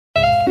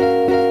Hey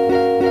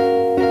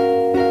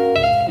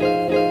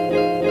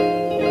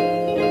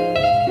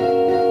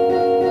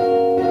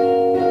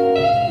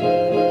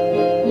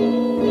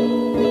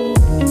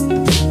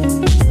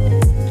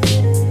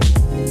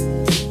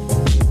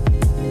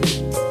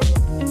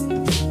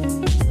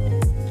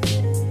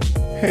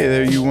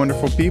there, you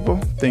wonderful people.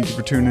 Thank you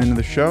for tuning into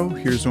the show.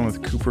 Here's one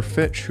with Cooper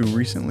Fitch, who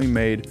recently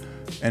made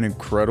an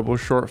incredible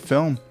short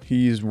film.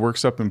 He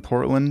works up in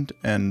Portland,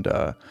 and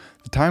the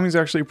timing's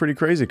actually pretty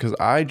crazy because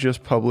I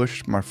just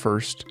published my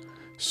first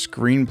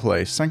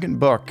screenplay, second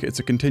book. It's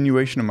a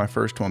continuation of my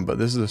first one, but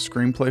this is a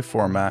screenplay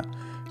format.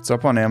 It's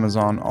up on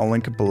Amazon. I'll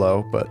link it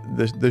below, but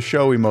the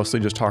show, we mostly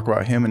just talk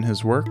about him and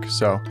his work.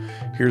 So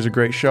here's a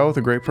great show with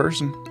a great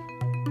person.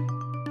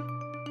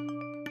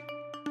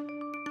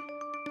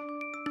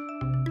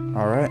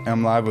 All right,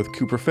 I'm live with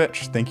Cooper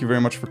Fitch. Thank you very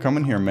much for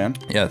coming here, man.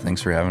 Yeah,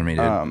 thanks for having me,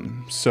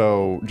 dude.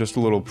 So just a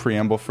little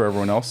preamble for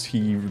everyone else.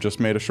 He just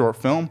made a short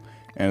film,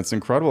 and it's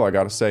incredible. I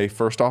got to say,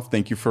 first off,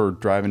 thank you for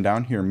driving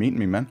down here and meeting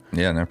me, man.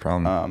 Yeah, no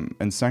problem.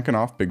 And second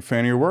off, big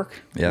fan of your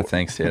work. Yeah,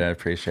 thanks, dude. I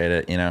appreciate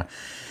it. You know,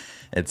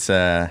 it's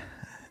I'm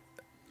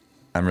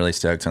really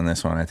stoked on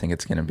this one. I think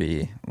it's going to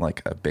be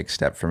like a big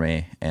step for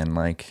me, and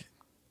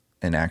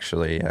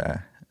actually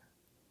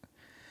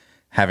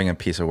having a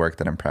piece of work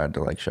that I'm proud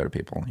to like show to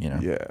people, you know?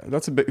 Yeah,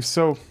 that's a big,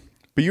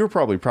 but you were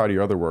probably proud of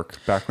your other work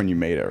back when you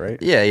made it,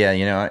 right? Yeah,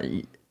 you know,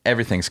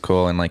 everything's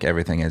cool, and like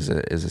everything is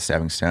a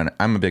stepping stone.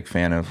 I'm a big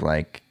fan of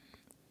like,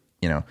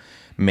 you know,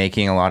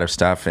 making a lot of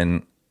stuff,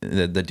 and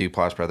the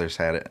Duplass brothers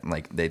had it,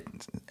 like they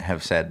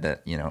have said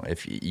that, you know,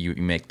 if you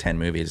make 10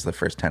 movies, the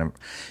first 10,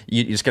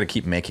 you just got to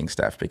keep making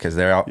stuff because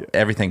they're all,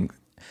 everything,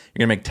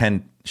 you're going to make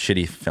 10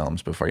 shitty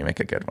films before you make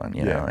a good one,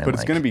 you know? But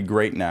it's going to be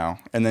great now.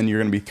 And then you're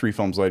going to be 3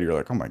 films later. You're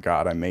like, oh my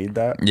God, I made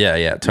that. Yeah,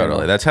 totally.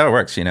 You know? That's how it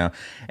works, you know?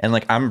 And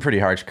like, I'm a pretty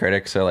harsh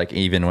critic. So like,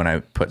 even when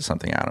I put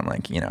something out, I'm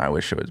like, you know, I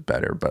wish it was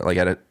better. But like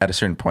at a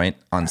certain point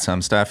on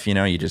some stuff, you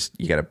know, you got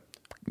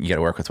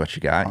to work with what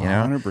you got, you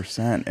know?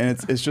 100%. And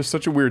it's just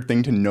such a weird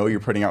thing to know you're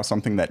putting out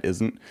something that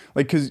isn't,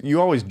 like, because you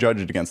always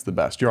judge it against the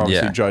best. You're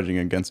obviously judging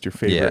against your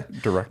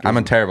favorite director. I'm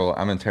a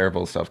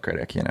terrible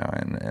self-critic, you know,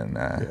 and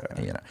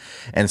you know,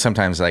 and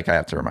sometimes like I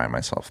have to remind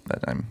myself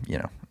that I'm, you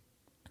know,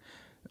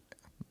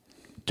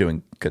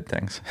 doing good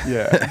things.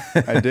 Yeah,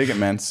 I dig it,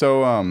 man.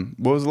 So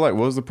what was it like?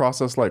 What was the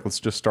process like? Let's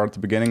just start at the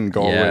beginning and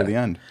go all the way to the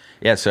end.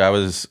 Yeah, so I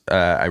was,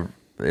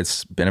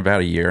 it's been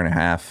about a year and a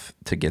half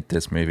to get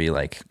this movie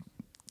like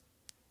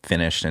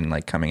finished and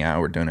like coming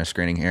out. We're doing a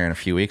screening here in a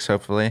few weeks,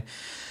 hopefully.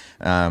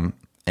 And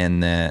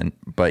then,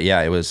 but yeah,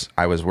 I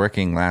was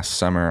working last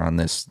summer on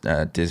this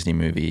Disney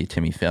movie,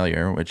 Timmy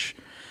Failure, which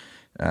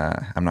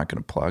I'm not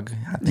going to plug.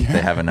 I think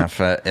they have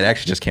enough. It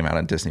actually just came out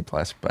on Disney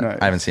Plus, but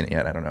I haven't seen it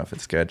yet. I don't know if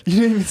it's good. You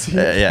didn't even see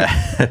it?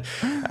 Yeah.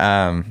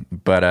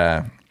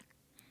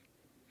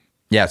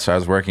 Yeah, so I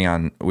was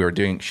we were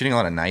shooting a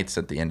lot of nights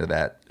at the end of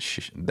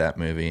that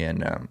movie.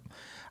 And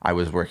I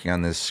was working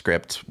on this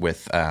script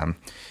with,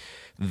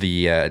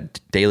 the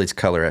Dailies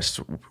colorist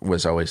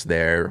was always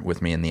there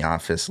with me in the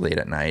office late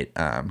at night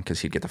because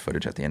he'd get the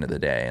footage at the end of the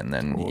day, and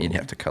then he'd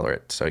have to color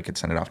it so he could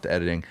send it off to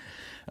editing,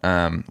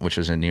 which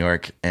was in New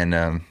York. And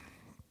I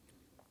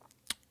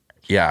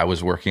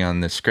was working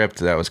on this script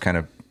that was kind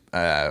of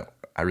I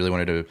really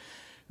wanted to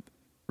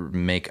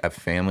make a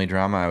family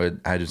drama.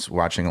 I was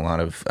watching a lot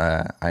of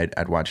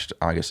I'd watched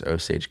August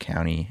Osage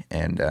County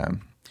and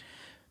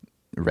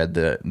read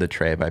the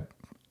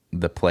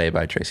play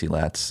by Tracy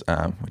Letts,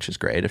 which is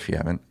great if you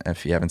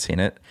haven't seen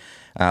it.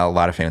 A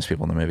lot of famous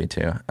people in the movie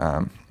too.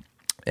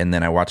 And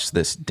then I watched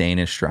this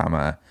Danish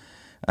drama,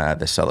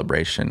 The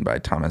Celebration by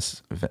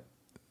Thomas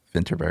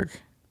Vinterberg.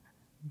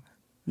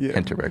 Yeah.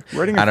 Vinterberg.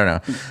 I don't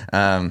know.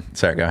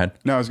 Sorry, go ahead.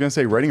 No, I was going to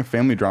say, writing a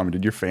family drama,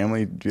 did your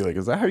family be like,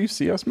 is that how you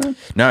see us, man?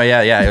 No,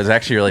 yeah. It was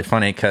actually really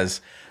funny because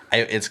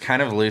it's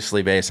kind of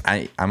loosely based.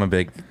 I'm a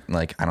big,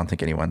 like, I don't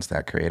think anyone's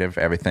that creative.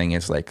 Everything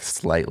is like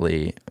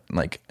slightly,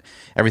 like,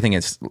 everything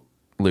is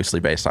loosely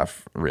based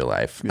off real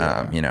life,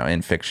 you know,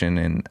 in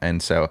fiction.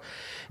 And so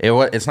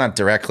it's not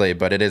directly,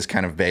 but it is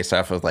kind of based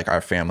off of like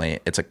our family.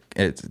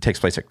 It takes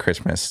place at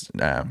Christmas.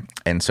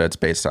 And so it's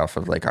based off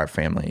of like our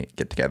family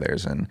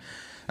get-togethers. And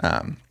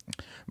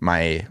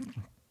I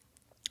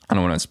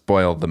don't want to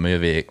spoil the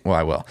movie. Well,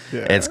 I will.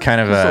 Yeah, it's kind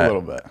of just a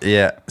little bit.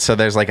 Yeah. So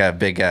there's like a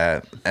big,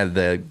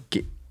 the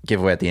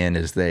giveaway at the end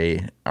is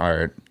they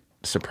are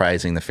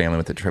surprising the family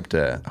with a trip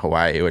to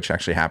Hawaii, which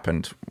actually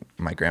happened.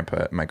 My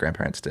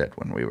grandparents did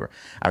when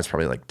I was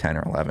probably like 10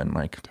 or 11,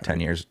 like 10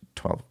 years,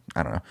 12,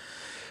 I don't know,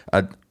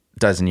 a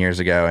dozen years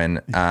ago.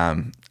 And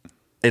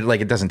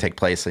it doesn't take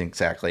place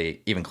exactly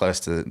even close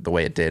to the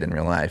way it did in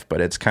real life, but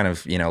it's kind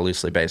of, you know,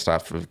 loosely based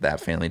off of that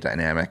family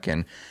dynamic.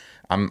 And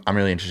I'm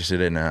really interested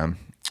in,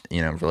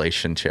 you know,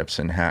 relationships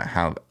and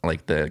how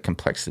like the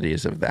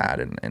complexities of that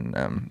and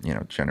you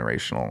know,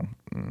 generational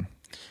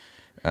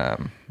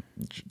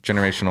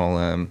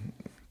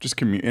just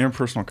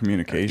interpersonal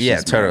communication. Yeah,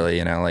 totally.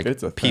 You know,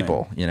 like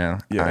people, you know,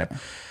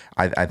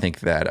 I think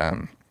that,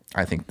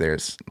 I think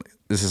this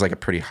is like a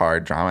pretty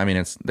hard drama. I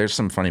mean, there's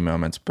some funny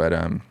moments, but,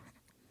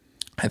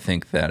 I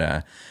think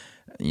that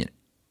you know,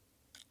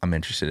 I'm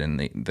interested in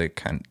the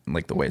kind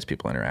like the ways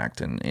people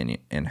interact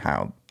and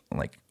how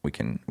like we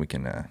can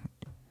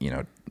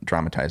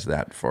dramatize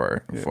that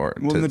for well,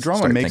 and the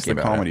drama makes the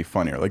comedy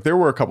funnier. Like there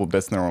were a couple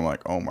bits in there where I'm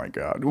like, oh my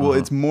god. Well,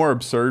 it's more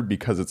absurd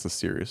because it's a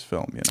serious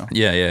film, you know.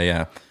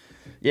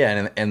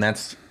 Yeah, and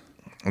that's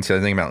the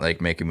other thing about like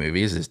making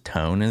movies is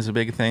tone is a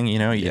big thing. You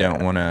know, you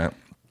don't want to.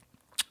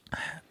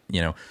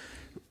 You know,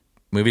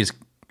 movies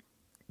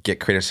get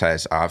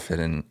criticized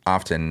often,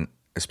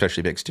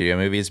 especially big studio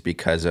movies,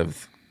 because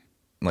of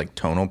like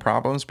tonal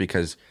problems.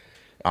 Because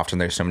often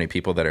there's so many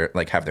people that are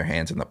like have their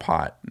hands in the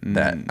pot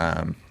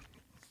that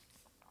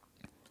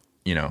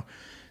you know,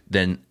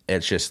 then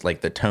it's just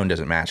like the tone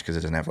doesn't match because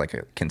it doesn't have like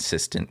a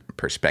consistent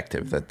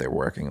perspective that they're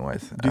working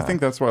with. Do you think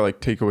that's why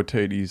like Taika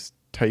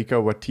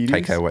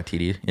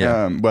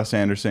Waititi, Wes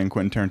Anderson,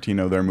 Quentin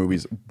Tarantino, their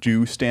movies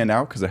do stand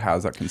out because it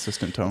has that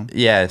consistent tone?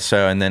 Yeah.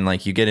 So and then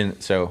like you get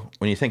in. So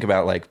when you think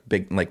about like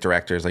big like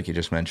directors, like you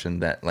just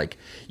mentioned, that like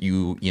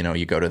you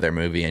go to their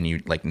movie and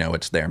you like know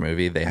it's their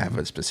movie. They have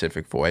a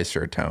specific voice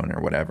or a tone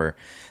or whatever.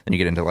 Then you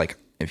get into like.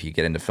 If you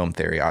get into film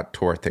theory,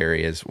 auteur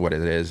theory is what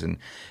it is, and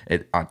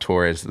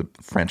auteur is the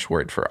French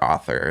word for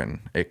author, and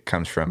it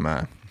comes from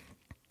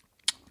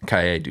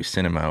Cahiers du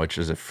Cinéma, which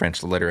is a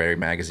French literary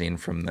magazine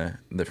from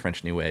the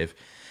French New Wave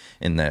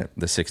in the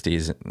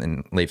 60s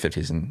and late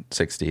 50s and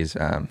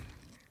 60s,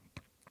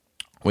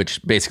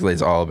 which basically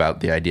is all about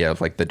the idea of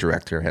like the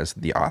director has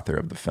the author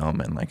of the film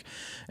and like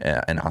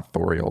an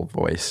authorial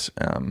voice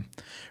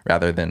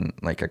rather than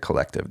like a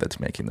collective that's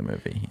making the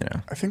movie, you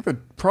know. I think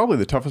that probably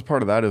the toughest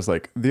part of that is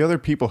like the other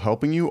people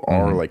helping you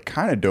are like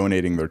kind of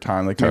donating their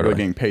time, like maybe they're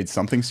getting paid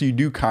something, so you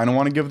do kind of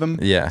want to give them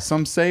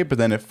some say, but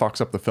then it fucks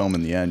up the film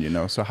in the end, you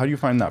know. So how do you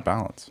find that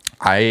balance?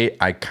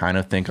 I kind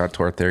of think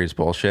auteur theory is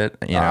bullshit,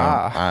 you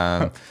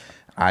know.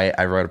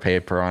 I wrote a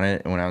paper on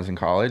it when I was in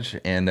college,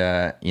 and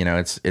you know,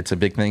 it's a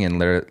big thing in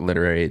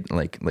literary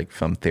like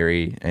film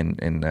theory and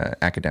in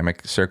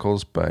academic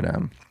circles. But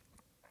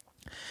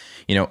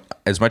you know,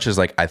 as much as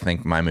like I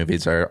think my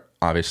movies are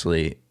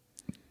obviously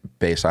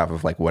based off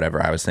of like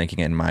whatever I was thinking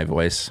in my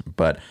voice,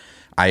 but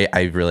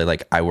I really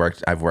like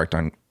I've worked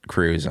on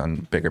crews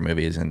on bigger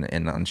movies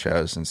and on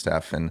shows and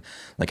stuff, and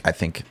like I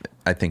think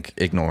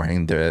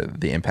ignoring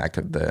the impact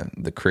of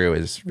the crew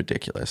is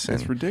ridiculous.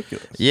 It's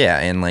ridiculous. Yeah,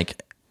 and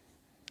like.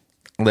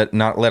 Let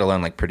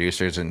alone like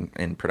producers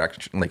and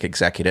production like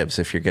executives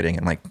if you're getting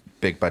in like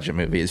big budget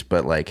movies,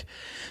 but like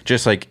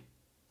just like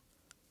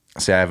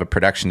say I have a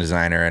production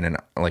designer and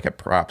like a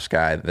props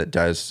guy that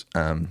does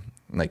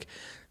like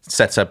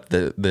sets up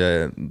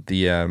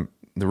the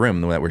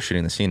room that we're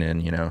shooting the scene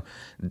in, you know,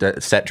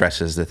 set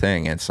dresses the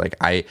thing. It's like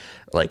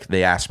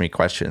they ask me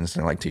questions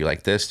and they're like, do you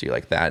like this? Do you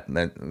like that?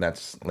 And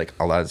that's like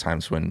a lot of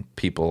times when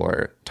people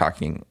are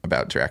talking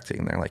about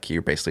directing, they're like,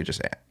 you're basically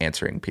just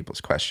answering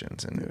people's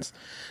questions. And it's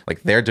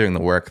like they're doing the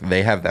work.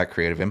 They have that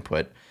creative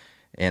input.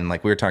 And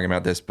like we were talking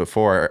about this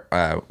before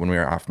when we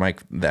were off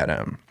mic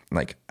that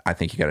like I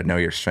think you got to know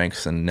your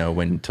strengths and know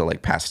when to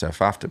like pass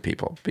stuff off to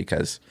people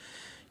because,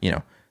 you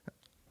know,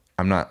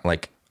 I'm not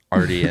like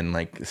already in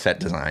like set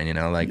design, you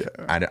know, like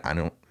I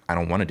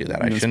don't want to do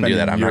that. I shouldn't do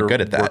that. I'm not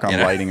good at that. Work on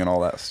lighting and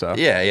all that stuff.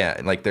 Yeah.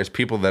 Like there's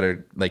people that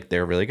are like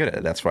they're really good at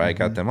it. That's why I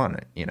got them on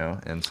it, you know.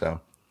 And so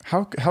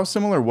how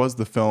similar was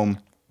the film,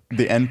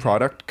 the end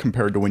product,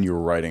 compared to when you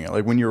were writing it?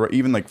 Like when you were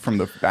even like from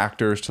the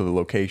actors to the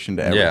location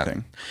to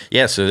everything.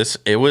 Yeah. So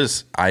it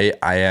was I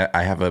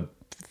have a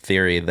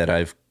theory that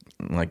I've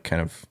like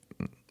kind of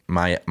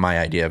my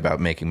idea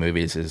about making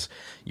movies is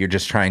you're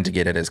just trying to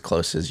get it as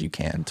close as you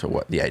can to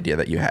what the idea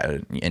that you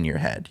had in your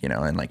head, you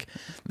know, and like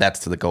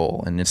that's the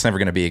goal. And it's never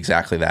going to be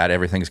exactly that.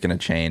 Everything's going to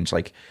change.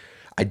 Like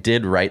I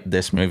did write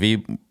this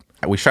movie.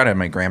 We shot it at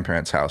my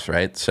grandparents' house,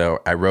 right?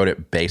 So I wrote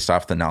it based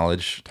off the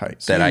knowledge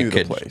that I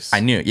could. I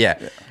knew, yeah.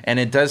 And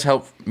it does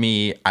help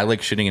me. I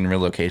like shooting in real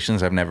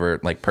locations. I've never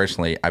like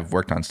personally. I've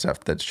worked on stuff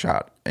that's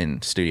shot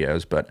in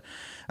studios, but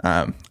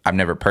I've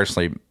never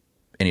personally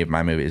any of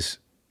my movies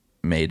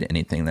made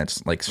anything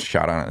that's like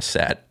shot on a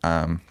set.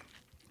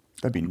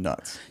 That'd be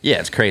nuts. Yeah,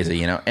 it's crazy,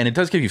 you know, and it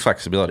does give you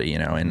flexibility, you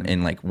know,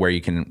 and like where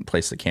you can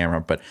place the camera.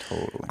 But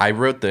totally. I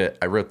wrote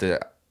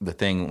the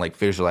thing like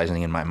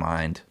visualizing in my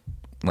mind,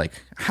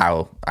 like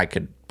how I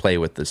could play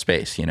with the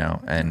space, you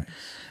know, and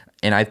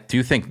I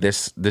do think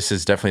this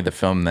is definitely the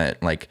film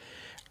that like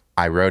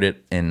I wrote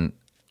it and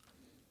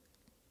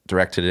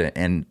directed it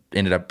and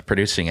ended up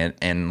producing it,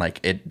 and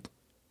like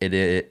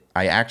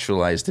I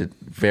actualized it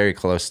very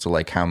close to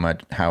like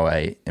how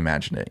I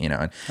imagined it, you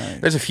know.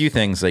 And there's a few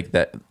things like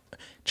that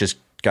just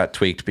got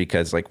tweaked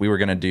because like we were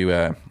gonna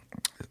do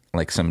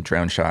like some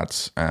drone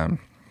shots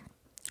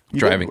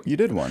driving. You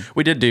did one.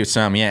 We did do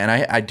some, yeah, and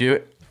I do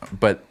it,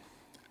 but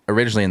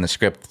originally in the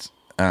script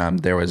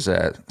there was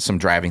some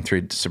driving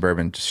through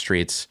suburban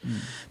streets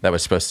that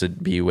was supposed to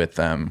be with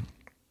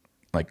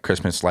like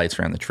Christmas lights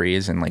around the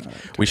trees, and like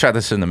we shot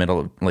this in the middle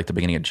of like the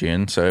beginning of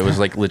June, so it was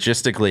like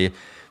logistically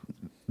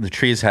the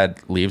trees had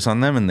leaves on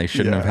them and they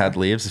shouldn't have had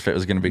leaves if it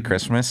was going to be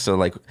Christmas, so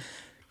like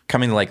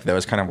coming to like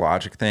those kind of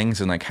logic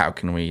things and like how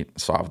can we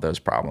solve those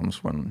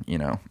problems when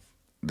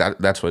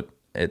that's what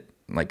it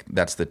like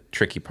that's the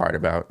tricky part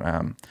about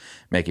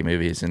making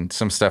movies, and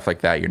some stuff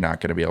like that you're not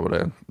going to be able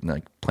to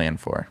like plan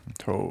for.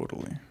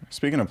 Totally.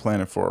 Speaking of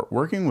planning for,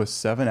 working with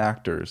 7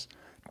 actors,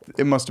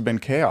 it must have been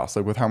chaos.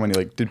 Like with how many,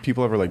 like did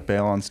people ever like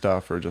bail on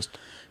stuff or just?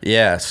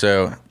 Yeah,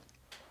 so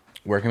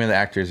working with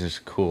actors is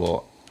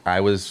cool. I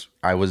was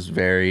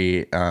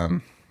very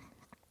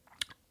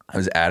I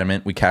was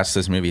adamant. We cast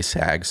this movie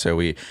SAG, so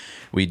we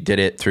did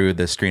it through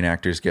the Screen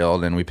Actors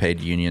Guild, and we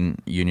paid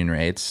union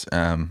rates.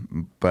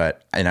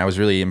 But that was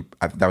really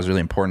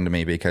important to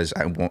me because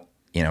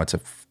it's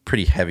a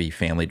pretty heavy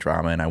family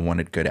drama, and I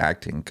wanted good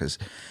acting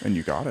And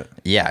you got it.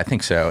 Yeah, I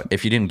think so.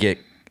 If you didn't get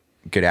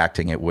good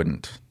acting, it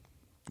wouldn't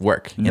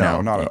work.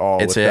 No, not at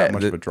all. It's that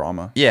much of a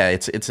drama. Yeah,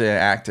 it's definitely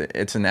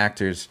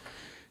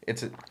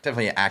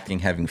an acting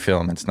heavy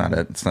film. It's not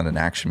an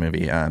action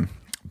movie.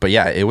 But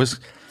yeah, it was.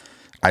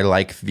 I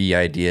like the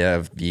idea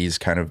of these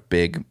kind of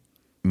big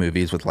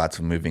movies with lots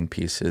of moving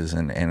pieces,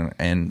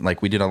 and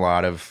like we did a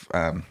lot of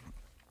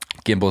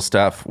gimbal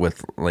stuff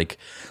with like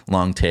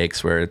long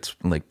takes where it's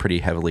like pretty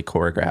heavily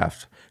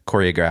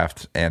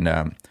choreographed, and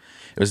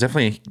it was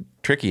definitely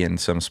tricky in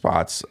some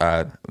spots.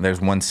 There's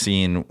one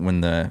scene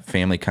when the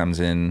family comes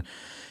in,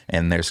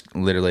 and there's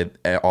literally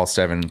all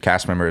 7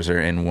 cast members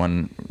are in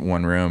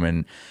one room,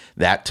 and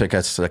that took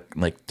us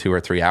like 2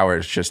 or 3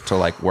 hours just to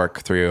like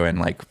work through and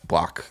like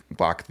block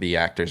the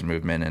actor's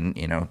movement and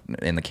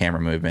in the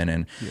camera movement,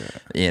 and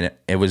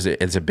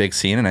it's a big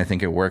scene, and I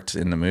think it worked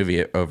in the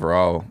movie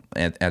overall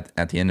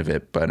at the end of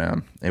it, but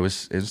it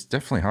was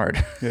definitely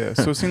hard. Yeah,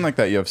 so it seemed like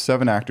that you have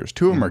 7 actors,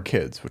 2 of them are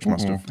kids, which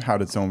must have had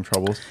its own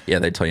troubles. Yeah,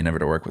 they tell you never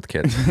to work with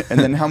kids.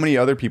 And then how many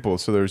other people?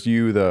 So there's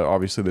you,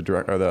 obviously the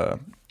director, the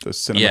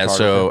cinematographer. Yeah,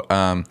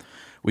 so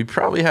we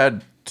probably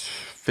had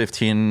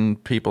 15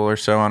 people or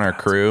so on our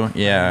crew.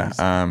 Yeah.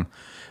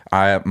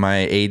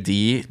 My AD,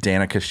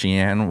 Danica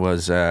Sheehan,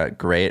 was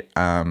great.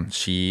 I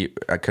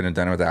couldn't have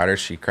done it without her.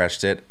 She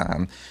crushed it.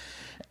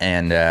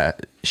 And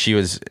she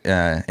was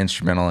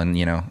instrumental in,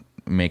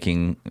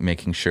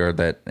 making sure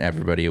that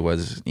everybody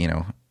was,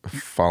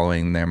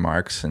 following their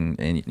marks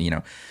and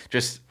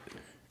just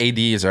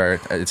ADs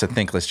it's a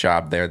thankless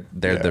job. They're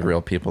the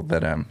real people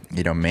that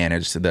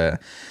manage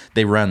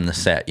they run the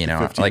set,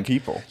 15 like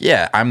people.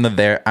 Yeah,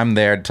 I'm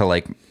there to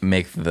like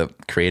make the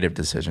creative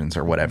decisions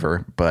or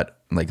whatever, but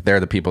like they're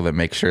the people that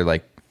make sure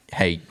like,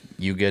 hey,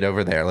 you get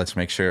over there. Let's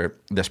make sure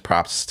this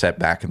prop's set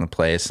back in the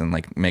place, and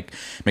like make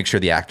sure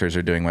the actors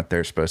are doing what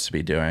they're supposed to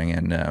be doing.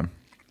 And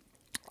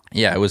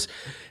yeah, it was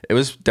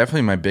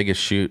definitely my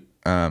biggest shoot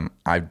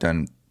I've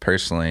done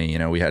personally.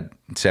 We had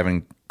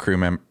 7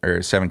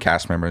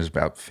 cast members,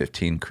 about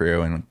 15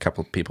 crew, and a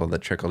couple of people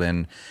that trickled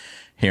in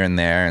here and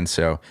there. And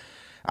so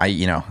I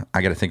got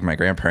to thank my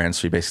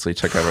grandparents. We basically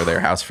took over their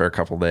house for a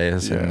couple of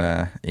days,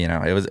 and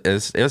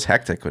it was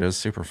hectic, but it was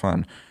super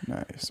fun.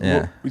 Nice.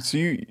 Yeah. Well, so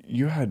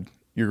you had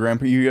your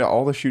grandpa, you got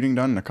all the shooting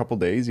done in a couple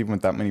of days, even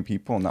with that many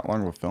people and that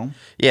long of a film?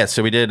 Yeah.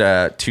 So we did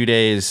 2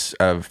 days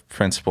of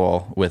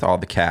principal with all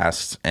the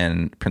cast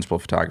and principal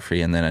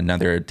photography, and then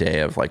another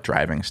day of like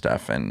driving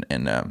stuff and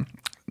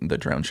the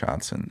drone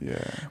shots,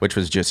 which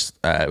was just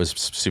it was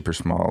super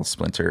small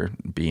splinter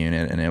B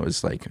unit, and it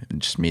was like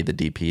just me, the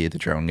DP, the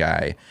drone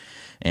guy,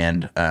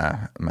 and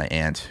my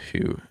aunt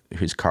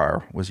whose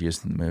car was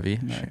used in the movie.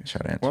 Nice.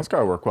 Shout out. Well, it's got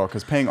to work well,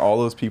 because paying all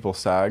those people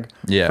SAG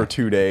for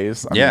 2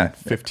 days. I mean,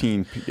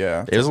 15.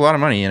 Yeah, it was a lot of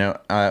money.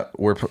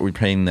 We're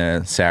paying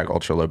the SAG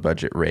ultra low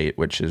budget rate,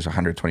 which is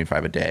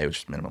 $125 a day, which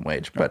is minimum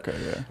wage. But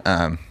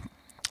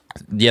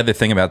the other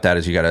thing about that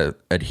is you got to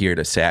adhere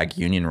to SAG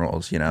union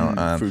rules.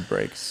 Food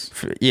breaks.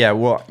 Yeah,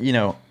 well,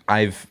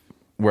 I've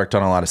worked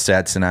on a lot of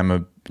sets, and I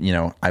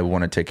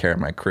want to take care of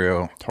my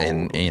crew,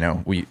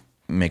 and we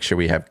make sure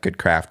we have good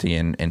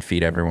crafting and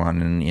feed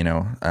everyone,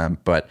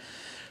 and but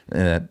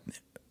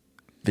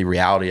the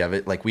reality of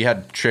it, like we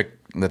had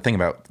the thing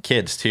about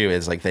kids too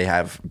is like they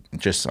have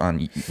just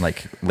on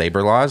like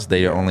labor laws,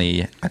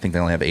 I think they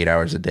only have 8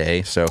 hours a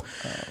day, so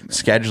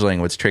scheduling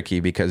was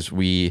tricky because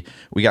we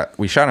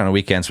shot on a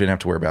weekend, so we didn't have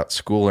to worry about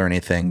school or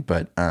anything,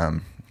 but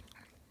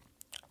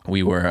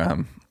we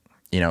were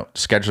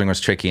scheduling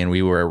was tricky, and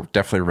we were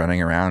definitely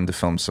running around to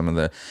film some of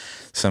the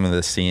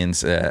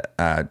scenes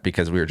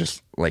because we were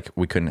just like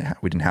we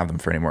didn't have them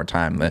for any more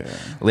time. The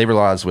labor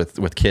laws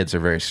with kids are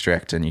very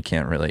strict, and you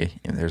can't really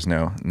there's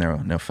no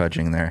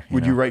fudging there.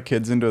 Would you write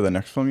kids into the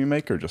next film you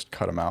make, or just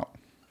cut them out?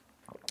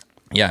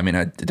 Yeah, I mean,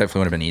 it definitely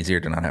would have been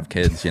easier to not have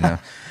kids.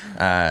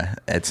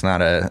 It's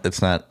not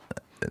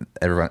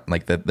everyone,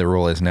 like the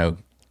rule is no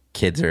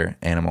kids or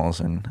animals,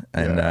 and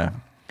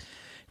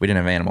we didn't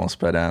have animals,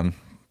 but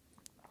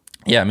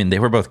yeah, I mean, they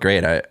were both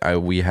great.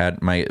 We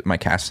had my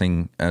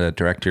casting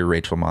director,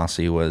 Rachel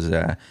Mossy, was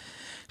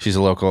she's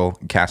a local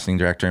casting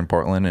director in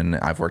Portland, and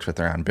I've worked with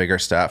her on bigger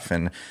stuff,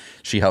 and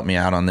she helped me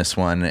out on this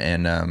one,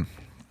 and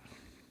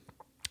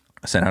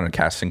sent out a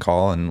casting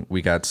call, and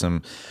we got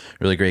some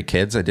really great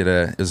kids. It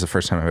was the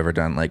first time I've ever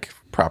done like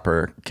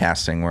proper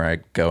casting where I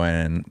go in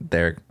and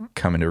they're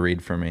coming to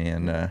read for me.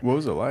 And what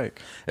was it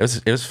like?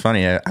 it was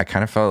funny. I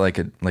kind of felt like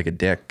a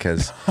dick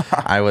because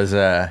I was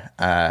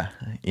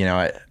you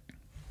know,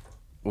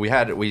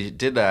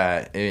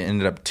 it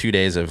ended up 2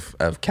 days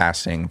of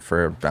casting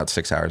for about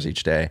 6 hours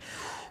each day.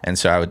 And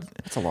so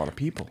That's a lot of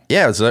people.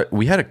 Yeah,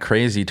 we had a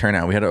crazy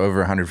turnout. We had over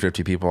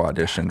 150 people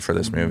audition for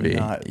this movie.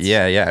 Nuts.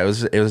 Yeah. It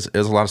was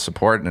a lot of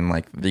support, and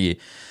like the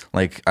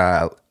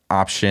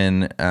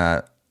Option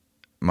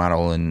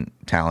Model and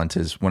Talent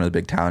is one of the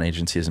big talent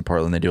agencies in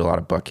Portland. They do a lot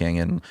of booking,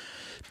 and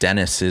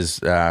Dennis is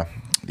the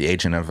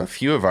agent of a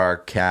few of our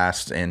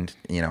cast, and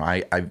you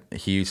know,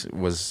 he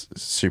was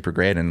super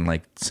great and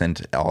like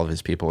sent all of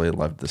his people. He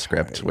loved the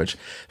script, which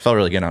felt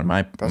really good on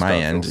my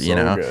end. You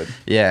know, good.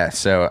 yeah.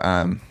 So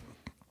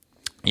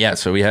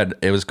so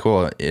it was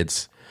cool.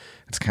 It's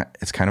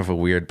kind of a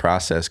weird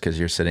process because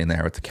you're sitting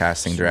there with the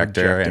casting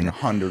director and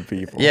 100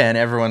 people. Yeah, and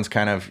everyone's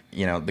kind of,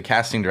 you know, the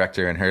casting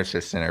director and her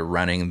assistant are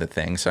running the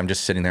thing. So I'm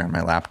just sitting there on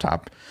my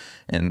laptop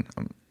and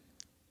I'm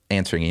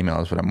answering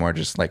emails, but I'm more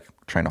just like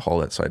trying to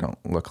hold it so I don't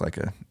look like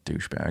a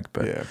douchebag.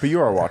 But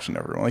you are watching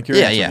everyone. Like you're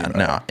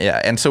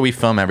And so we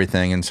film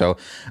everything, and so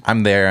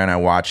I'm there and I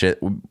watch it.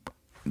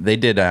 They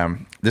did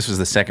this was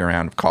the second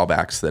round of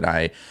callbacks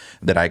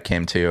that I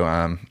came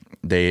to.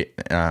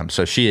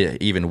 So she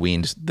even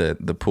weaned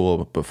the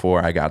pool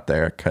before I got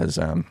there because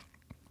would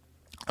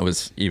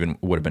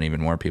have been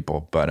even more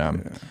people. But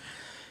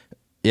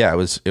it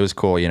was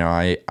cool. You know,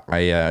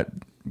 I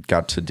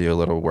got to do a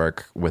little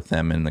work with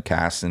them in the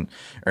cast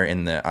or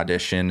in the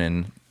audition,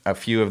 and a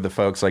few of the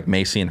folks like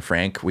Macy and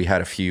Frank. We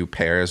had a few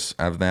pairs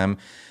of them.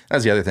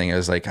 That's the other thing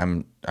is like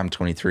I'm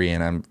 23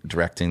 and I'm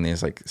directing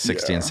these like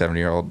 60 and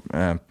 70-year-old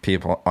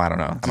people. I don't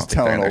know. Just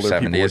telling older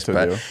people what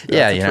to do.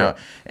 Yeah, you know.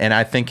 And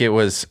I think it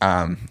was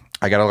I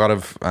got a lot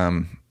of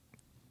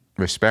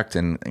respect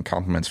and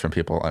compliments from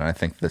people, and I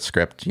think the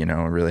script, you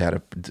know, really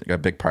had a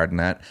big part in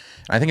that.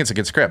 I think it's a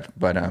good script,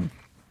 but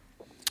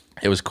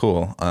it was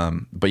cool.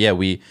 But yeah,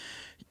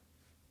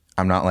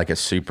 I'm not like a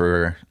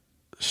super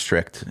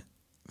strict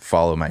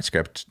follow my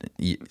script,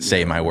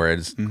 say my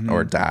words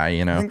or die,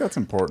 you know. I think that's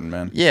important,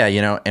 man. Yeah,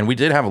 you know, and we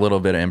did have a little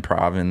bit of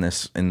improv in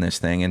this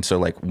thing. And so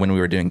like when we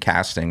were doing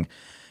casting,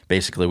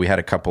 basically we had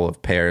a couple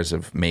of pairs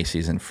of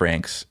Macy's and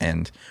Franks,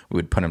 and we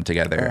would put them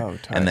together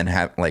and then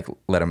have like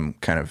let them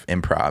kind of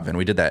improv. And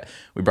we did that.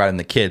 We brought in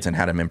the kids and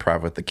had them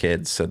improv with the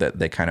kids so that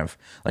they kind of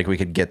like we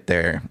could get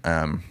their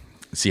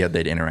see how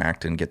they'd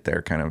interact and get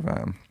their kind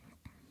of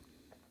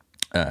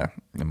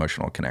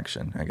emotional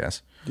connection, I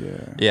guess.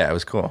 Yeah, it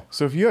was cool.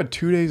 So if you had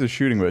 2 days of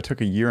shooting, but it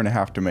took a year and a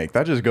half to make,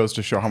 that just goes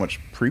to show how much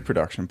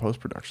pre-production,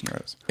 post-production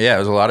there is. Yeah, it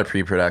was a lot of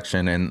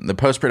pre-production, and the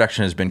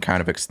post-production has been kind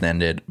of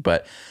extended.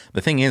 But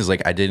the thing is,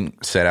 like, I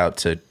didn't set out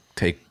to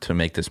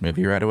make this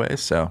movie right away.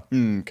 So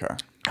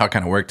how it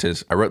kind of worked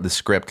is I wrote the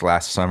script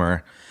last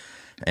summer,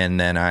 and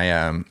then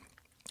I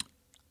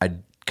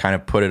kind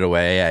of put it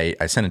away.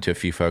 I sent it to a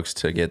few folks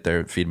to get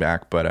their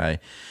feedback, but I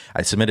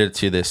submitted it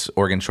to this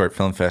Oregon Short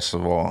Film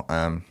Festival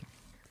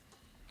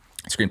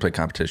screenplay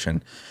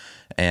competition,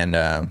 and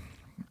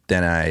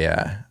then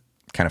I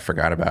kind of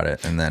forgot about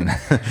it. And then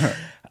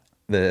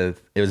it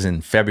was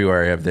in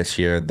February of this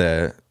year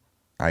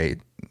I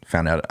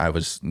found out I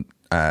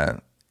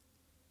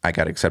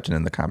got accepted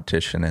in the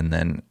competition, and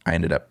then I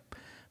ended up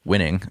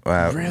winning.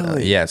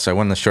 Really? Yeah. So I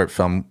won the short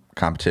film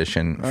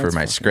competition for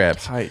my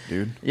script. Tight,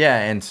 dude. Yeah,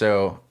 and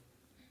so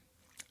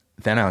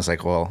then I was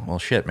like, well,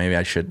 shit, maybe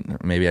I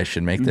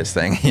should make this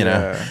thing, you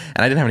know. And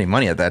I didn't have any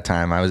money at that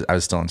time. I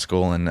was still in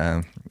school,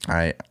 and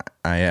I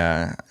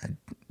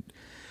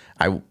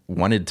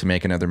wanted to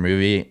make another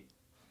movie,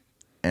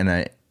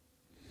 but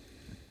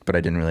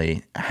I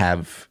didn't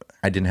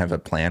have a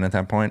plan at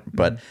that point.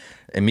 But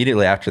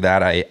immediately after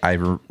that, I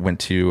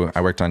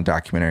worked on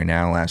Documentary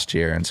Now last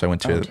year, and so I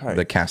went to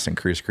the cast and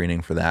crew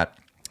screening for that.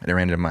 And I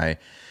ran into my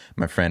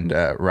friend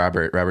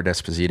Robert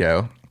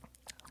Esposito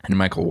and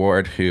Michael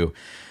Ward, who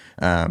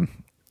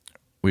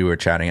we were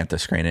chatting at the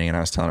screening, and I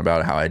was telling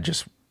about how I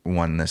just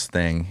won this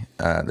thing,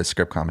 the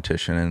script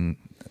competition, and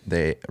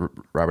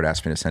Robert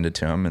asked me to send it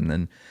to him, and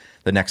then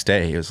the next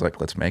day he was like,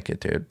 "Let's make it,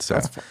 dude." So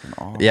that's fucking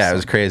awesome. Yeah, it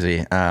was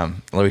crazy. Well,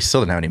 we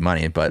still didn't have any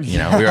money, but you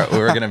know, we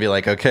were gonna be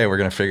like, okay, we're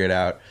gonna figure it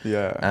out.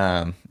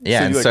 So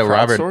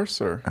Robert.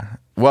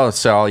 I'll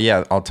tell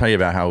you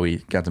about how we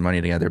got the money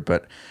together.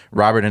 But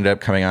Robert ended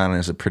up coming on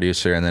as a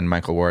producer, and then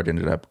Michael Ward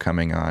ended up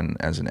coming on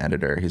as an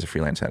editor. He's a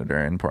freelance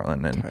editor in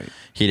Portland, and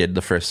he did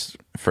the first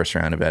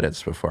round of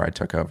edits before I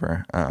took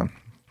over.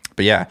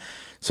 But yeah,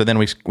 so then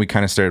we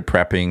kind of started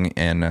prepping,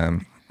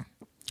 and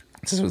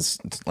this was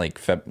like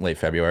late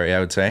February, I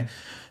would say.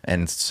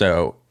 And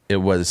so it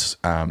was,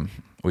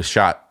 we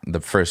shot the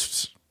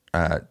first,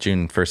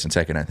 June 1st and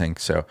 2nd, I think.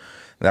 So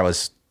that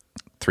was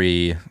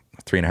three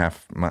and a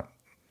half months,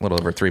 a little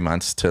over 3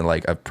 months to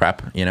like a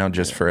prep, you know,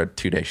 just for a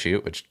 2-day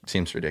shoot, which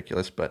seems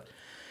ridiculous, but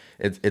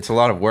it's a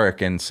lot of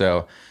work. And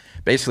so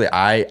basically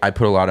I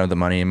put a lot of the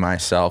money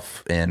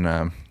myself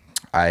in,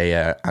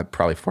 I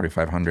probably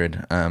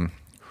 4,500.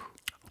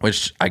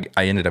 Which I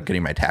ended up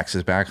getting my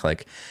taxes back,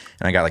 like,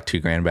 and I got like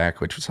 $2,000 back,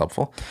 which was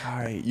helpful.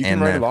 You can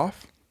write it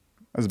off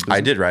as a business?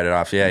 I did write it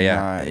off. Yeah.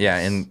 Nice. Yeah.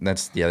 And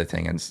that's the other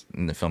thing is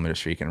in the film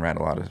industry, you can write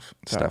a lot of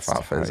stuff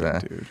off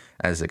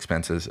as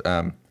expenses.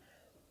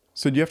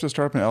 So do you have to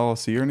start up an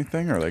LLC or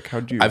anything, or like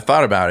how do you? I've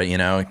thought about it, you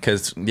know,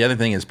 because the other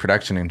thing is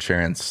production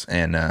insurance,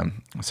 and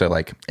so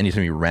like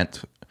anytime you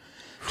rent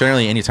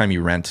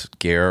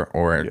gear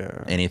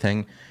or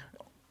anything,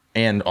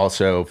 and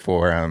also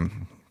for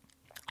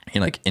you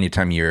know, like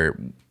anytime you're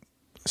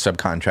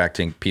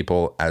subcontracting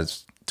people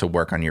as to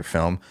work on your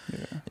film,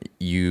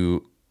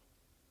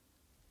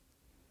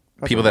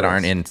 people that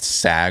aren't in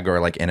SAG or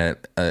like in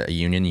a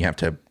union, you have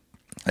to,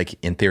 like,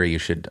 in theory, you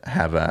should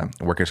have a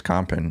workers'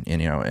 comp and you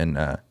know,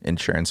 and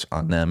insurance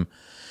on them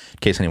in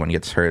case anyone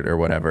gets hurt or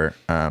whatever.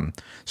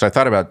 So I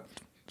thought about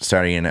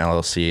starting an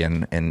LLC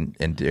and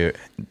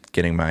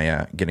getting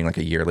like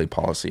a yearly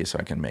policy so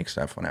I can make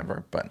stuff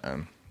whenever, but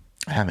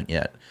I haven't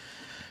yet.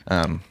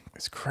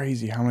 It's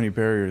crazy how many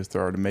barriers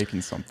there are to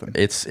making something.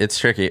 It's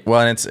tricky.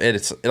 Well, and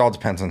it all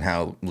depends on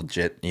how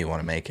legit you want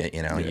to make it.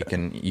 You know,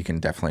 you can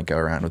definitely go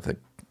around with a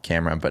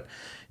camera, but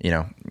you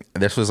know,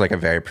 this was like a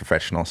very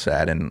professional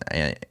set, and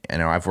you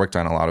know, I've worked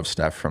on a lot of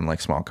stuff from like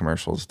small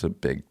commercials to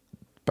big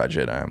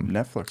budget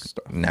Netflix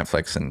stuff,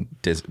 Netflix and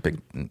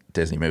big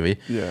Disney movie.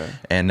 Yeah,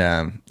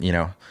 and you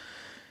know,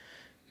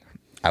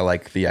 I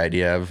like the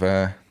idea of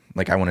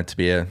like I wanted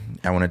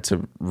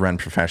to run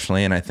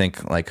professionally, and I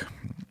think like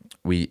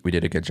we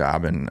did a good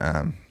job,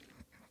 and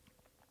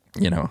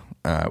you know,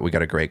 we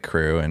got a great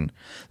crew, and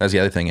that's the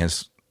other thing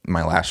is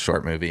my last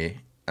short movie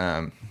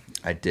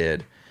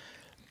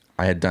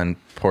I had done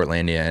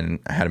Portlandia, and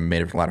I had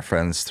made a lot of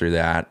friends through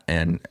that,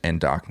 and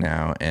Doc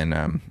Now,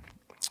 and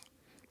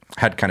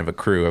had kind of a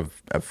crew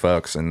of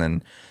folks. And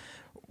then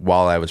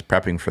while I was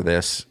prepping for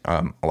this,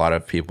 a lot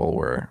of people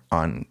were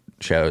on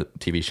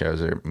TV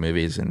shows or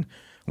movies and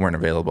weren't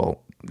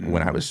available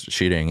when I was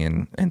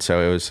shooting. And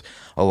so it was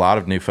a lot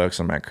of new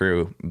folks on my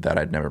crew that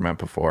I'd never met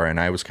before. And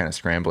I was kind of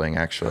scrambling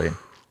actually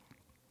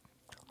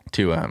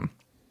to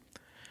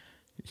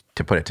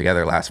put it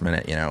together last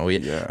minute, you know.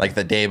 Like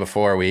the day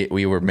before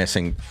we were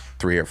missing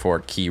 3 or 4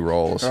 key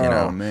roles, you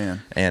know. Oh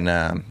man.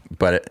 And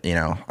but you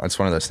know, it's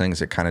one of those things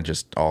that kind of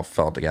just all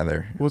fell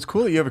together. Well, it's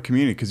cool that you have a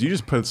community, because you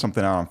just put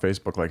something out on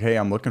Facebook like, hey,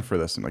 I'm looking for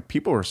this, and like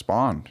people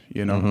respond,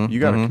 you know. You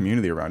got a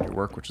community around your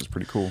work, which is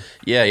pretty cool.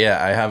 Yeah,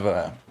 I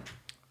have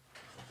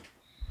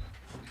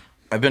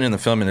I've been in the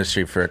film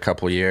industry for a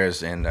couple of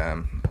years, and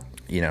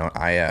you know,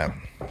 I've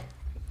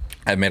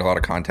made a lot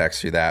of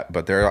contacts through that,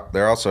 but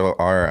there also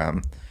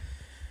are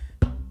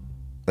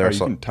you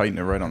can tighten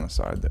it right on the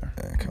side there.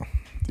 Yeah, cool.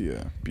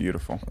 Yeah,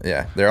 beautiful.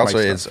 Yeah, there also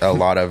is a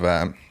lot of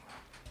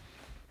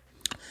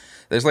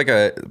there's like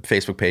a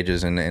Facebook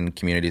pages and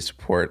community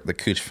support. The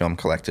Cooch Film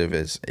Collective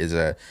is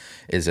a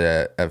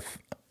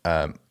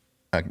kind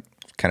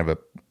of a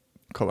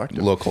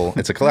collective local.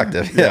 It's a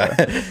collective. Yeah.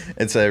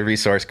 It's a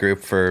resource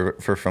group for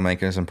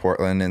filmmakers in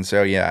Portland. And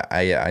so yeah,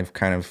 I've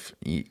kind of,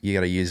 you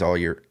got to use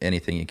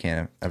anything you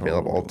can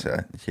available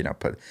to, you know,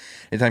 put.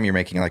 Anytime you're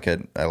making like a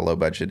low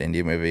budget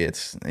indie movie,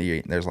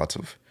 there's lots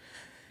of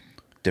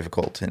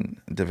difficulty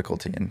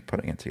in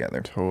putting it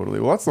together. Totally.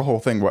 Well, that's the whole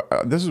thing.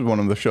 This is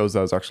one of the shows that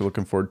I was actually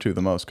looking forward to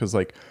the most, because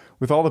like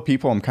with all the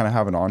people I'm kind of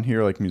having on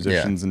here, like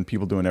musicians and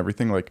people doing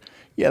everything, like,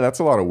 yeah, that's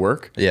a lot of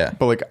work. Yeah.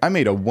 But like I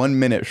made a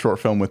 1-minute short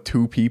film with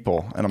 2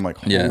 people, and I'm like,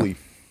 holy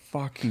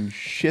fucking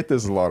shit,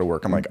 this is a lot of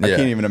work. I'm like, I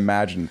can't even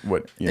imagine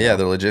what. Yeah,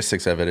 the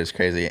logistics of it is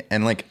crazy,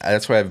 and like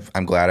that's why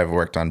I'm glad I've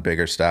worked on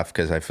bigger stuff,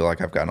 because I feel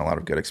like I've gotten a lot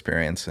of good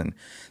experience, and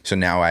so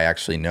now I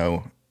actually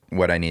know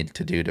what I need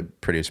to do to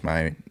produce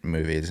my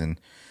movies. And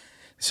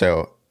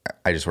so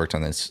I just worked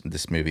on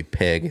this movie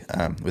Pig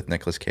with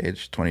Nicolas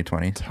Cage,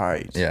 2020.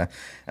 Tight. Yeah.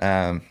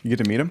 You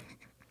get to meet him?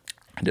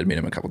 I did meet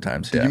him a couple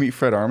times. Did you meet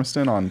Fred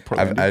Armiston on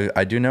Portland?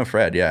 I do know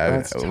Fred. Yeah.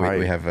 That's tight.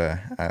 We have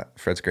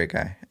Fred's a great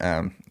guy.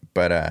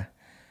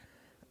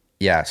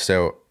 Yeah.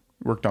 So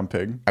worked on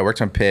Pig. I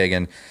worked on Pig,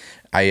 and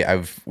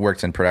I've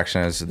worked in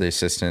production as the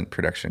assistant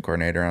production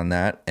coordinator on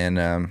that,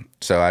 and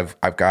so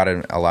I've got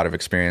a lot of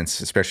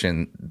experience, especially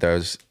in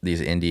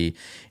these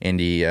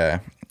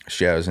indie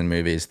shows and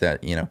movies,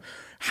 that, you know,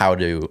 how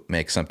to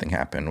make something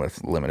happen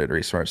with limited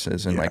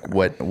resources, and like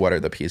what are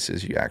the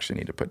pieces you actually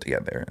need to put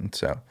together. And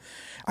so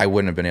I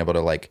wouldn't have been able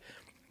to, like,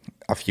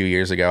 a few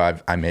years ago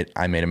I made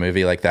a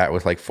movie like that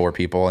with like 4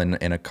 people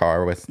in a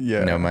car with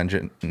no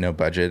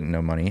budget,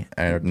 no money,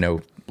 no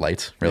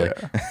lights, really.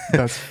 Yeah.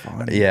 That's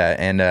fun. Yeah,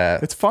 and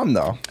it's fun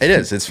though.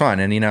 It's fun,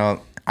 and you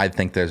know, I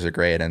think those are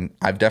great, and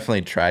I've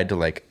definitely tried to,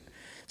 like,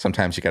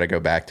 sometimes you got to go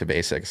back to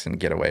basics and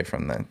get away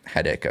from the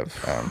headache of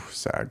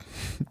SAG.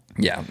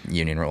 Yeah,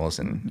 union rules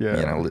and you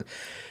know,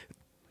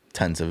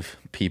 tons of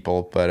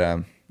people,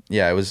 but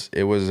yeah, it was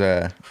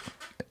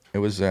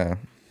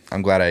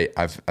I'm glad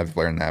I've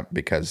learned that,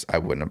 because I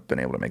wouldn't have been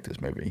able to make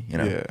this movie, you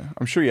know? Yeah,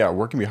 I'm sure. Yeah,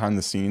 working behind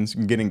the scenes,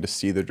 getting to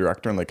see the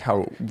director and like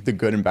how the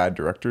good and bad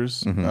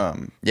directors,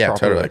 Yeah, properly,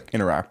 totally. like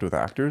interact with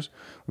actors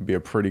would be a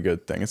pretty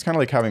good thing. It's kind of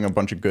like having a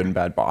bunch of good and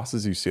bad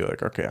bosses. You see,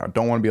 like, okay, I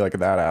don't want to be like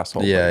that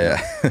asshole.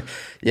 Yeah, but, yeah.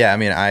 Yeah, I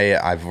mean,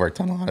 I've worked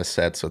on a lot of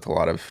sets with a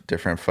lot of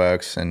different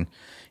folks, and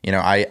you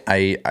know,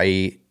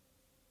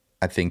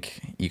 I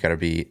think you got to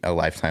be a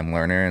lifetime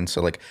learner, and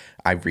so like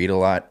I read a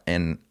lot,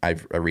 and I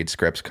read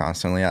scripts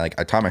constantly. I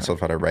taught myself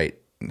how to write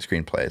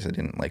screenplays. I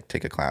didn't like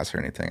take a class or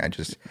anything.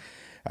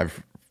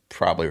 I've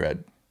probably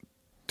read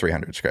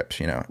 300 scripts,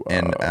 you know.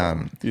 And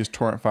You use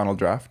Torrent Final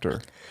Draft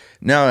or?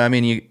 no, I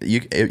mean you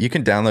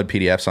can download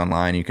PDFs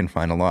online. You can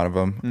find a lot of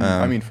them.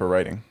 I mean, for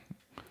writing.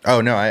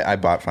 Oh no, I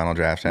bought Final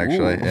Draft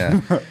actually. Ooh.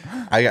 Yeah,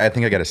 I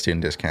think I got a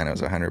student discount. It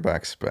was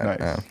 $100, but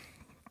Nice.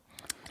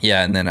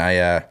 yeah. And then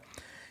I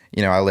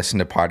listened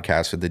to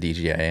podcasts with the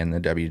DGA and the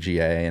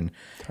WGA,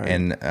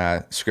 and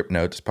Script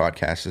Notes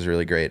podcast is a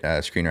really great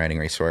screenwriting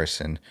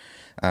resource. And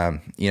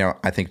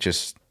I think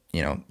just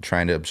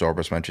trying to absorb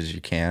as much as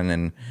you can,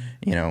 and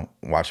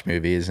watch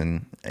movies.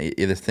 And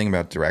the thing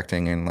about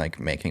directing and like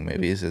making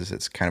movies is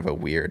it's kind of a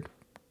weird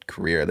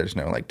career. There's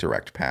no like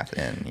direct path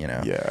in,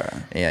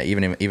 yeah.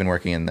 Even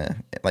working in the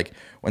like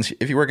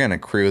if you work in a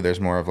crew, there's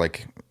more of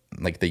like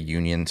the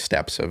union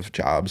steps of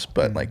jobs,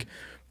 but like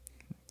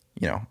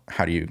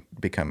how do you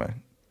become a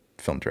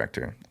film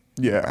director?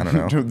 Yeah, I don't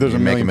know. There's You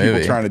a make million a people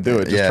movie. trying to do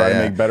it. Just Yeah, try to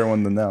yeah. make better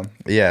one than them.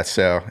 Yeah,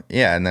 so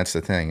yeah, and that's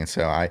the thing. And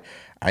so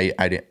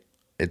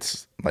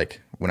it's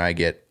like when I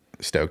get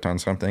stoked on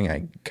something,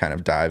 I kind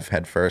of dive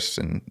head first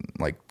and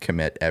like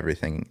commit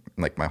everything,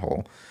 like my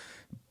whole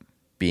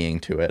being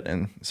to it.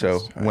 And so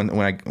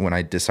when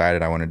I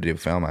decided I wanted to do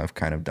film, I've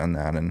kind of done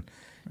that. And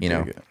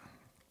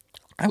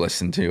I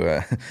listened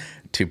to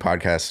 2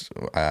 podcast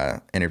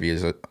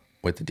interviews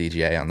with the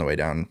DGA on the way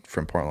down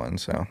from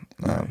Portland. So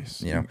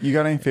Nice. You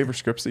got any favorite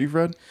scripts that you've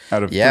read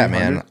out of? yeah,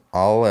 300?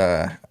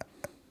 man.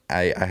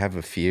 I have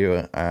a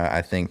few.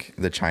 I think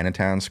the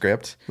Chinatown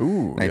script,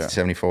 Ooh, yeah.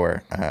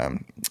 1974.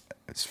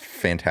 It's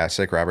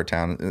fantastic. Robert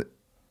Towne,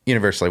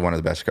 universally one of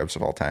the best scripts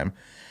of all time.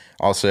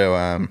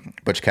 Also,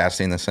 Butch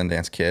Cassidy and the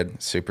Sundance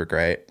Kid, super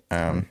great.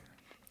 I'm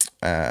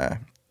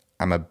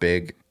a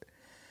big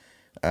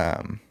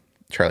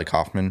Charlie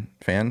Kaufman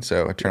fan,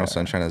 so Eternal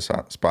Sunshine of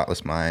the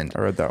Spotless Mind.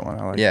 I read that one.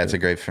 I like. Yeah, it's a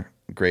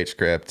great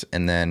script.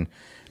 And then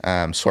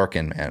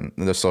Sorkin, man,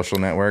 The Social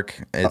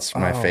Network. It's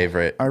my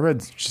favorite. I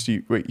read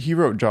Steve. Wait, he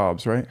wrote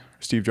Jobs, right?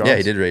 Steve Jobs. Yeah,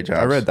 he did read Jobs.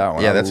 I read that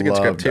one. Yeah, I that's a good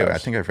script loved too. that. I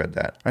think I've read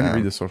that. I didn't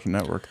read The Social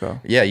Network though.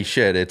 Yeah, you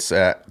should. It's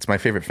my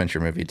favorite Fincher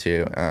movie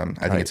too. I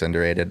think it's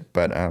underrated,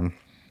 but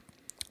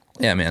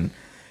yeah, man,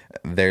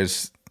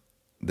 there's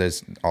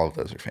all of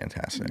those are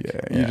fantastic.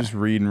 Yeah, you just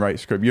read and write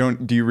script.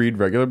 Do you read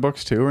regular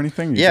books too or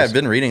anything? I've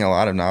been reading a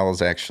lot of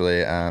novels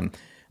actually.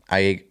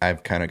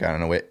 I've kind of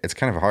gotten away. It's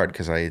kind of hard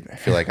because I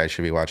feel like I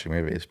should be watching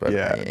movies, but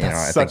Yeah, I that's think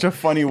such a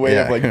funny way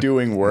of like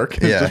doing work.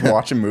 Is Yeah. just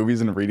watching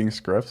movies and reading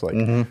scripts.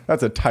 Like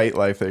that's a tight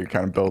life that you're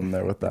kind of building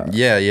there with that.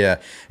 Yeah,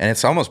 and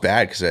it's almost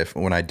bad because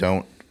when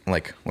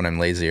I'm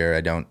lazy or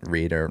I don't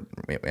read or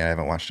I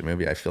haven't watched a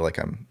movie, I feel like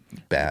I'm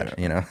bad.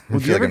 I Well, feel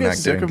do you ever I'm get not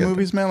sick doing of good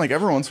movies, man? Like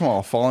every once in a while,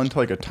 I'll fall into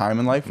like a time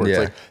in life where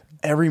Yeah. it's like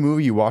every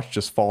movie you watch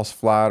just falls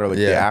flat, or like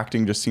the Yeah.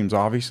 acting just seems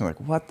obvious. And like,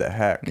 what the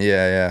heck?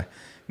 Yeah.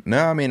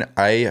 No, I mean,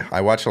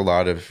 I watch a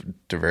lot of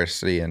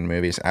diversity in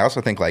movies. I also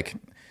think like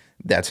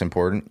that's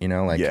important,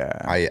 like Yeah.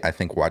 I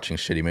think watching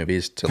shitty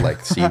movies to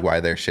like see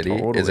why they're shitty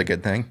is Totally. a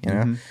good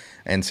thing,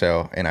 And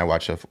so, and I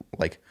watch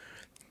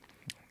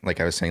like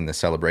I was saying, The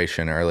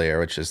Celebration earlier,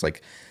 which is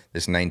like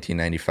this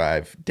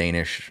 1995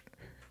 Danish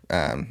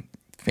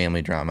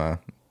family drama,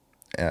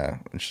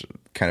 which is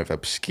kind of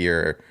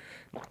obscure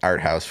art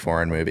house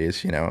foreign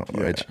movies,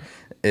 which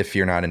if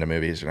you're not into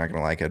movies, you're not going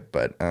to like it.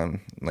 But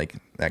like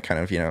that kind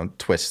of,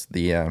 twists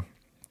the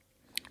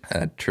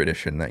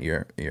tradition that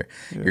you're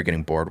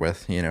getting bored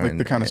with, Like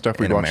the kind of stuff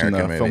we watch in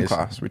the film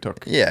class we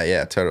took.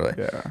 Yeah, totally.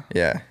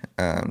 Yeah.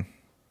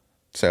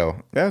 So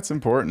Yeah, it's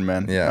important,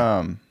 man.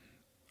 Yeah.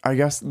 I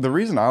guess the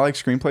reason I like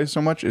screenplays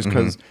so much is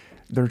because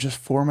they're just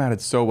formatted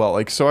so well.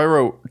 Like, so I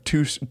wrote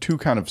two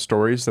kind of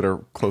stories that are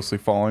closely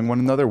following one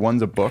another.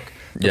 One's a book.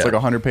 It's Yeah. like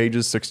 100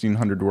 pages,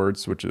 1,600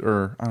 words, which is,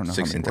 or I don't know.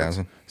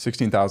 16,000.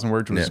 16,000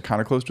 words, which is Yeah. kind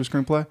of close to a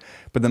screenplay.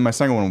 But then my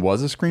second one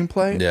was a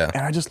screenplay. Yeah.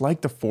 And I just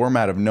like the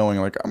format of knowing,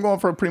 like, I'm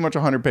going for pretty much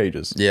 100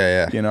 pages.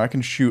 Yeah. I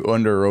can shoot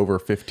under or over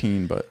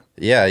 15, but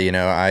Yeah,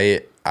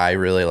 I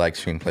really like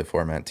screenplay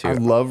format too. I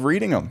love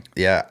reading them.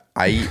 Yeah,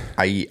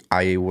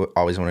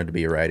 always wanted to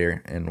be a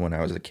writer, and when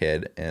I was a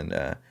kid, and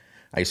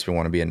I used to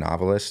want to be a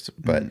novelist,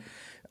 but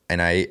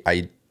and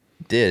I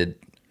did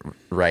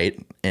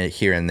write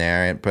here and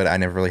there, but I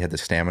never really had the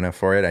stamina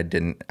for it.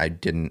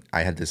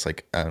 I had this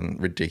like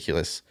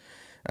ridiculous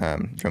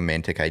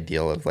romantic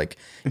ideal of like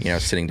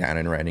sitting down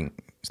and writing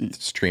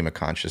stream of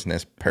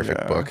consciousness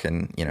perfect book,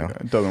 and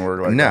It doesn't work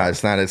like no,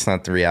 that. it's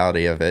not the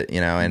reality of it,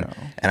 and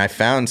I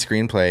found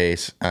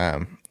screenplays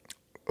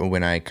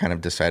when I kind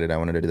of decided I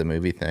wanted to do the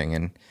movie thing,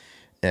 and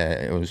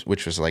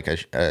which was like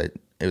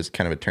it was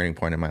kind of a turning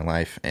point in my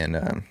life.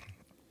 And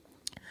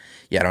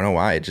yeah, I don't know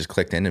why, it just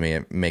clicked into me.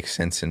 It makes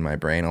sense in my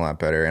brain a lot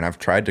better. And I've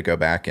tried to go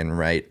back and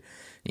write,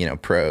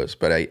 prose,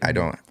 but I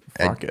don't.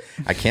 Fuck it.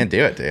 I can't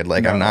do it, dude.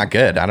 Like, I'm not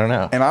good. I don't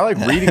know. And I like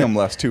reading them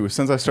less too.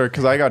 Since I started,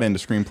 because I got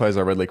into screenplays,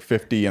 I read like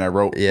 50 and I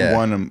wrote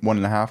one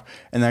and a half.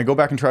 And then I go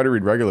back and try to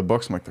read regular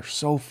books. I'm like, they're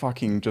so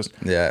fucking just,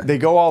 they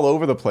go all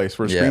over the place,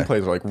 where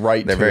screenplays are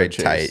like they're very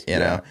tight, you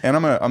know? And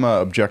I'm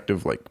a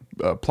objective, like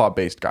plot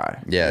based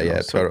guy.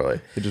 So totally.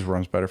 It just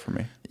runs better for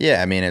me.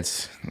 Yeah. I mean,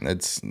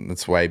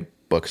 that's why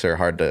books are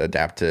hard to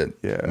adapt to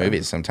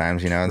movies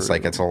sometimes, it's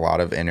like, it's a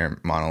lot of inner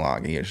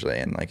monologue usually,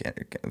 and like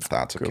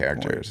thoughts of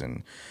characters.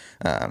 And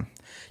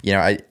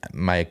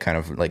my kind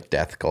of like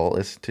death goal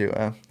is to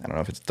I don't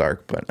know if it's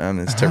dark, but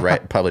is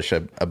to publish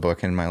a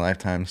book in my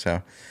lifetime.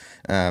 So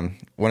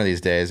one of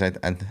these days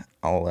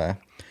I'll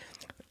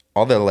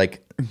although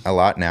like a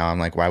lot now, I'm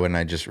like, why wouldn't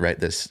I just write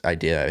this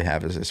idea I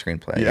have as a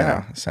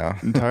screenplay? So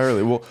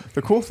entirely. Well,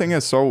 the cool thing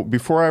is, so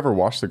before I ever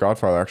watched The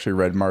Godfather, I actually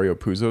read Mario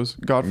Puzo's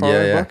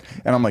Godfather book,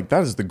 and I'm like,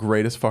 that is the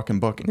greatest fucking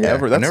book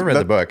ever. I never read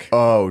the book.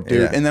 Oh,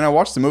 dude! And then I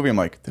watched the movie. I'm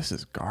like, this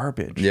is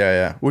garbage.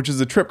 Which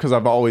is a trip, because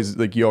I've always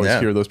like, you always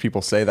hear those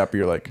people say that, but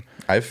you're like,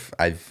 I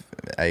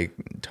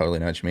totally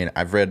know what you mean.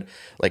 I've read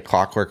like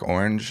Clockwork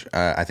Orange.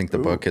 I think the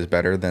book is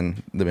better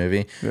than the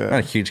movie. I'm not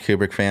a huge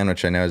Kubrick fan,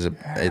 which I know is a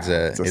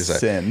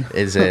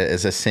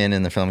sin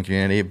in the film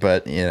community,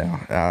 but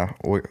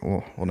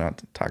we'll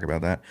not talk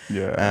about that.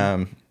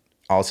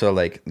 Also,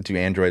 like, Do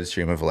Androids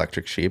Dream of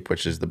Electric Sheep,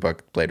 which is the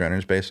book Blade Runner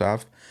is based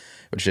off,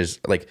 which is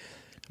like,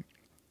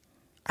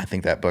 I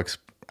think that book's,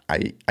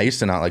 I used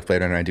to not like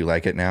Blade Runner. I do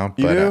like it now.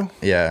 But, you do?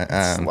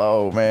 Yeah.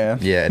 Slow, man.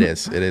 Yeah, it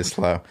is. It is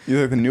slow. You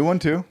like the new one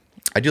too?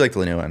 I do like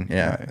the new one.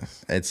 Yeah.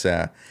 Nice. It's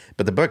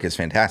but the book is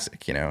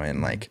fantastic,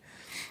 and like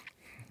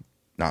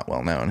not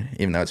well known,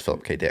 even though it's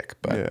Philip K. Dick.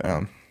 But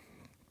I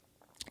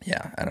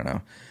don't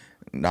know.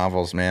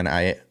 Novels, man.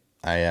 I've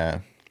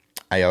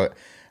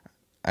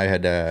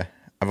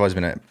always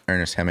been an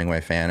Ernest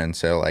Hemingway fan, and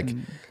so like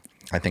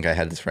I think I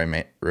had this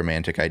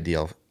romantic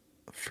ideal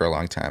for a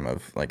long time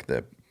of like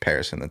the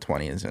Paris in the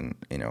 20s, and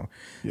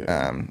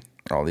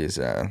all these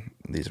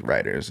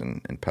writers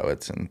and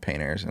poets and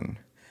painters and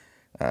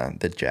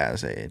the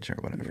jazz age or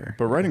whatever.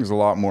 But writing's a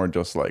lot more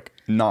just like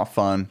not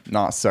fun,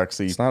 not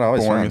sexy. It's not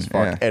always boring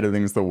fun. as fuck.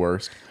 Editing's the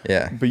worst.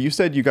 Yeah. But you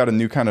said you got a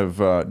new kind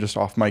of just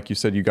off mic. You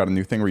said you got a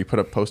new thing where you put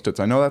up Post-its.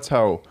 I know that's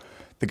how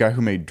the guy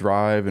who made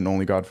Drive and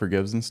Only God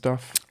Forgives and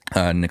stuff.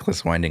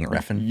 Nicholas Winding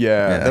Refn.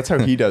 Yeah, that's how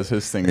he does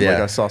his thing. Like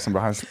I saw some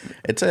behind.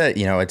 That's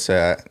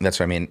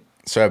what I mean.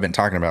 So I've been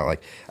talking about,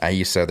 like, I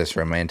used to have this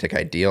romantic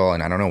ideal,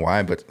 and I don't know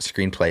why, but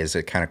screenplays,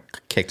 it kind of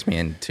kicked me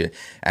into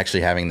actually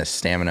having the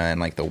stamina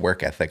and like the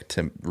work ethic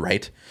to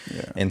write.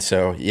 And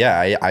so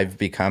I've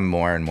become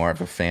more and more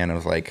of a fan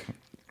of like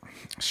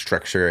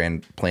structure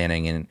and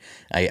planning, and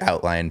I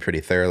outline pretty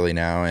thoroughly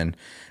now. And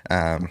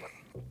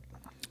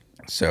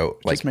so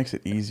like, just makes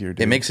it easier,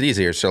 dude. It makes it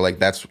easier. So like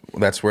that's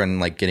when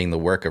like getting the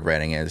work of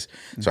writing is.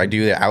 So I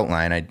do the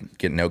outline, I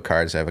get note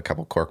cards, I have a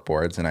couple cork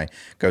boards, and I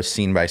go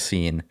scene by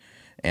scene,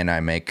 and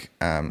I make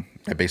I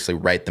basically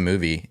write the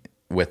movie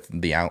with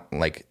the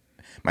like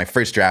my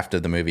first draft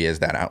of the movie is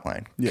that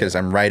outline, because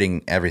I'm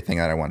writing everything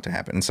that I want to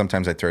happen. And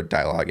sometimes I throw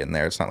dialogue in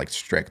there. It's not like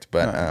strict,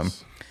 but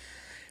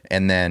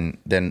and then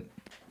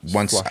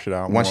once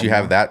you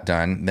have that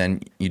done,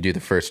 then you do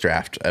the first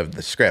draft of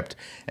the script,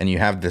 and you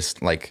have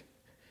this like,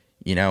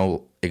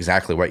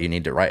 exactly what you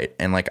need to write.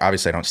 And like,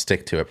 obviously I don't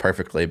stick to it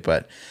perfectly,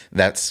 but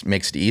that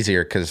makes it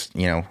easier, because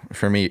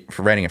for me,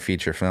 for writing a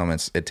feature film,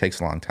 it takes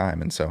a long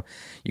time, and so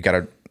you got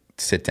to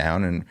sit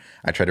down, and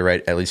I try to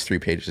write at least 3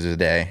 pages a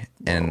day.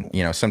 And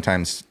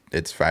sometimes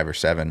it's 5 or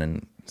 7,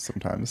 and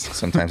sometimes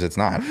it's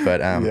not,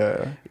 but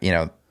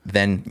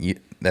then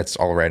that's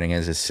all writing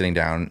is sitting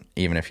down,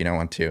 even if you don't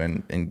want to,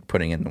 and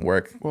putting in the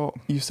work. Well,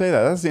 you say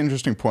that. That's the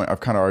interesting point.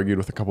 I've kind of argued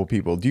with a couple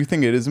people. Do you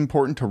think it is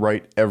important to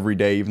write every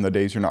day, even the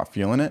days you're not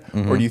feeling it?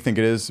 Or do you think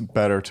it is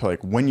better to,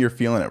 like, when you're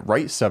feeling it,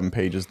 write 7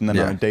 pages, and then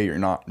on a day you're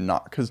not?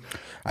 Because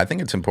I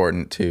think it's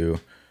important to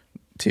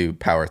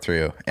power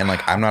through. And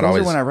like, I'm not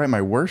always, when I write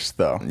my worst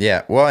though.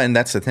 Yeah. Well, and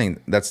that's the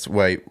thing. That's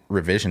why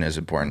revision is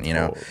important.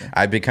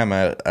 I've become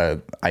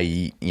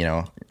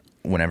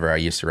whenever I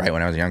used to write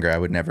when I was younger, I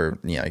would never,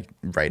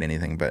 write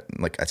anything but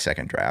like a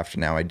second draft.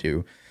 Now I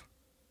do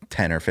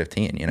 10 or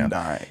 15,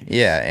 Nice.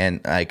 Yeah. And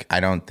like, I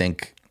don't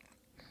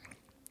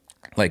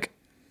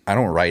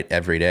write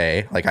every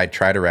day. Like, I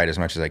try to write as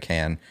much as I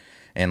can.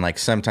 And like,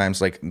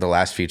 sometimes like the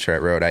last feature I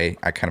wrote, I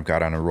kind of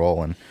got on a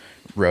roll and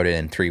wrote it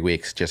in 3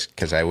 weeks, just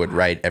because I would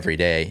write every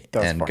day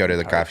and go to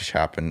the coffee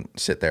shop and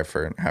sit there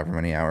for however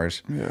many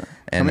hours. Yeah.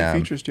 And how many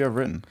features do you have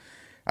written?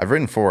 I've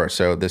written 4.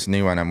 So this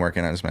new one I'm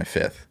working on is my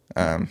 5th.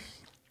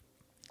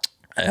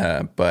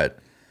 But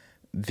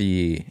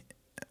the,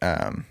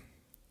 I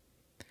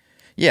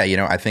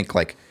think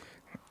like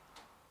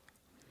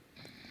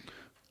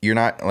you're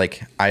not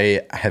like,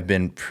 I have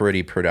been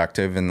pretty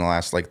productive in the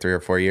last like 3 or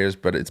 4 years,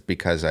 but it's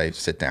because I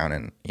sit down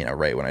and, you know,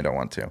 write when I don't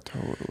want to.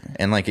 Totally.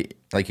 And like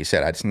you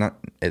said,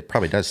 it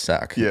probably does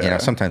suck. Yeah. You know,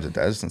 sometimes it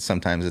does, and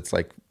sometimes it's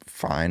like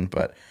fine.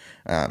 But,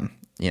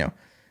 you know,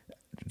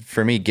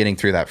 for me, getting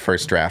through that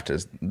first draft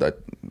is the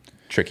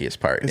trickiest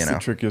part. It's you know, the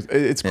trickiest.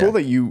 It's cool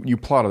that you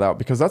plot it out,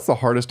 because that's the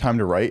hardest time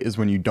to write, is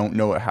when you don't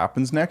know what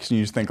happens next and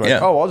you just think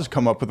like, oh, I'll just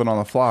come up with it on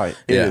the fly.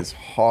 It is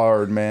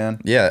hard, man.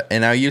 Yeah,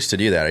 and I used to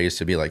do that. I used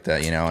to be like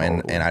that, you know,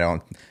 and I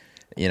don't,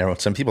 you know,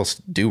 some people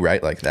do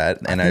write like that,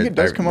 and I think it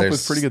does come up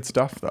with pretty good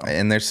stuff though.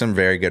 And there's some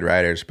very good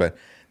writers, but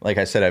like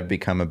I said, I've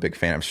become a big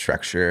fan of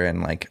structure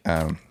and like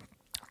not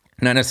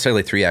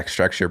necessarily 3-act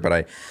structure, but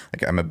I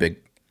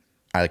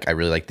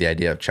really like the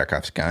idea of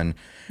Chekhov's gun,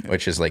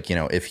 which is like, you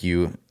know, if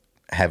you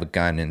have a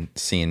gun in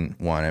scene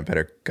 1, it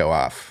better go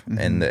off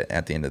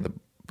at the end of the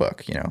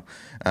book, you know.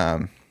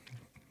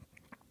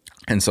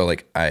 And so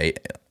like I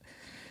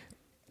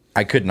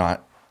could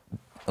not,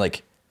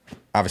 like,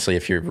 obviously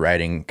if you're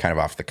writing kind of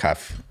off the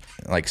cuff,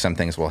 like some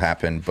things will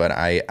happen, but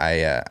I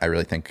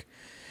really think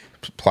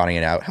plotting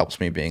it out helps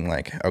me, being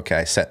like, okay,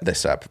 I set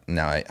this up,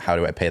 now how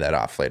do I pay that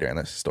off later in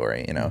this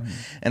story, you know.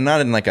 And not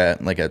in like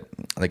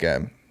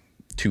a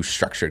too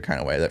structured kind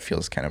of way that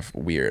feels kind of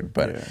weird,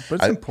 but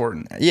it's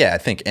important. Yeah, I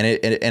think, and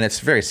it's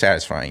very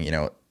satisfying, you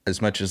know,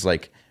 as much as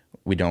like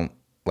we don't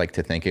like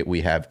to think it,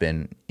 we have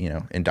been, you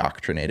know,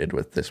 indoctrinated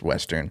with this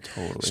Western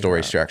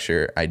story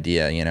structure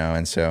idea, you know,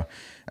 and so,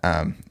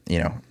 you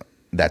know,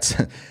 that's,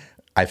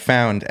 I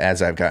found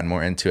as I've gotten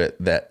more into it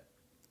that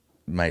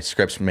my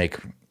scripts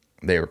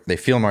they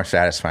feel more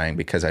satisfying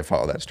because I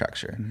follow that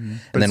structure. And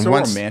then it's so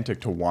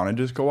romantic to want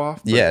to just go off.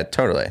 Yeah,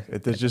 totally.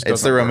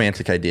 It's the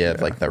romantic idea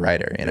of like the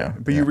writer, you know.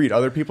 But you read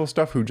other people's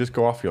stuff who just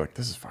go off, you're like,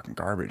 this is fucking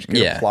garbage.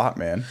 Get a plot,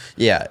 man.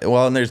 Yeah.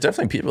 Well, and there's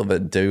definitely people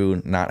that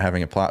do not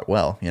having a plot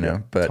well, you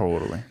know. But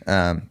totally.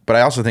 But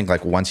I also think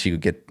like once you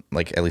get,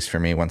 like, at least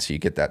for me, once you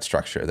get that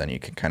structure, then you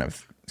can kind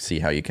of see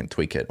how you can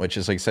tweak it, which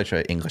is like such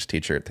an English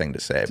teacher thing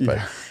to say, but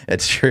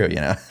it's true, you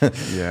know.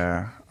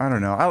 Yeah, I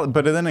don't know.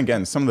 But then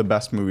again, some of the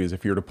best movies,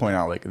 if you were to point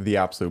out like the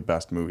absolute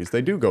best movies,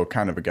 they do go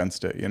kind of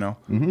against it, you know.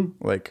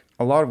 Like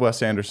a lot of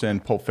Wes Anderson,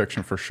 Pulp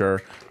Fiction for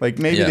sure. Like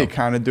maybe they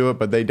kind of do it,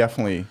 but they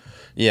definitely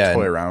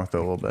toy around with it a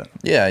little bit.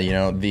 Yeah, you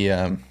know,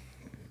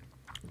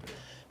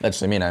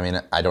 that's, I mean,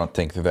 I don't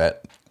think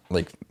that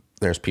like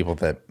there's people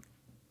that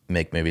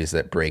make movies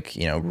that break,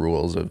 you know,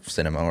 rules of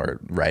cinema or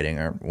writing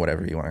or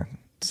whatever you want to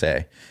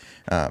say,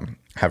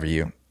 however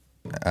you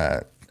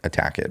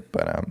attack it,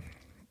 but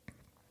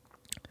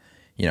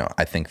you know,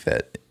 I think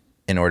that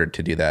in order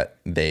to do that,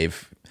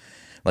 they've,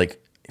 like,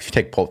 if you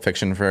take Pulp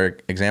Fiction for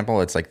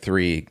example, it's like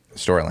 3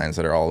 storylines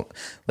that are all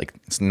like,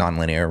 it's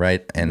non-linear,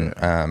 right? And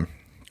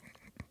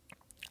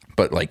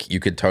but like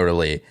you could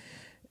totally,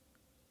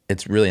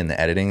 it's really in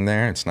the editing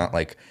there. It's not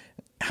like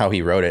how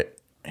he wrote it.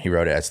 He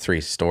wrote it as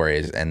 3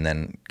 stories and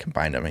then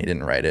combined them. He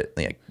didn't write it,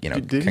 like, you know,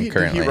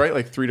 concurrently. Did he write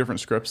like 3 different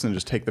scripts and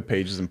just take the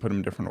pages and put them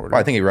in different order? Well,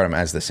 I think he wrote them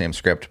as the same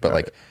script, but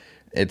like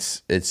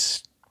it's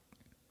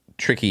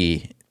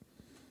tricky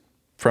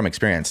from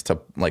experience to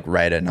like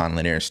write a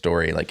nonlinear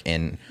story like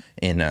in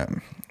you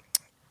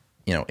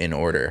know, in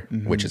order,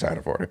 which is out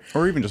of order,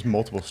 or even just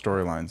multiple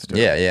storylines too.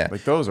 Yeah.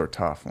 Like those are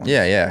tough ones.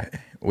 Yeah,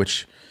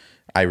 which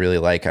I really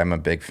like. I'm a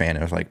big fan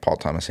of like Paul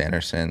Thomas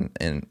Anderson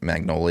in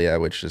Magnolia,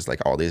 which is like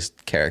all these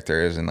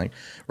characters, and like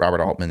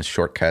Robert Altman's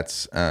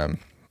Shortcuts.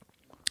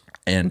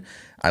 And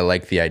I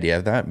like the idea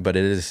of that, but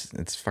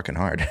it's fucking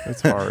hard.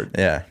 It's hard.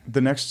 Yeah.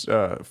 The next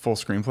full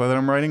screenplay that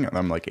I'm writing,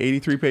 I'm like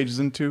 83 pages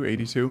into,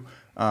 82.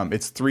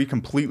 It's 3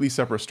 completely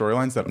separate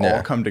storylines that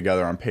all come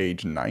together on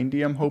page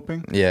 90, I'm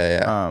hoping.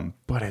 Yeah.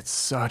 But it's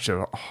such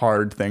a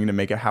hard thing to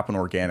make it happen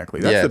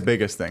organically. That's the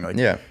biggest thing. Like,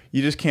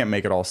 you just can't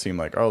make it all seem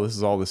like, oh, this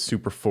is all this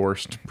super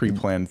forced,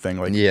 pre-planned thing.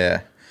 Like,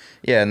 yeah,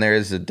 and there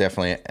is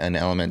definitely an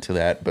element to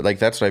that. But like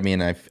that's what I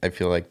mean. I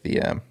feel like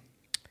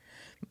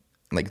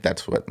like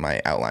that's what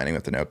my outlining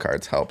with the note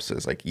cards helps,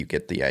 is like you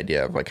get the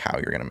idea of like how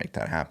you're gonna make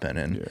that happen.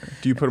 And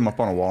do you put them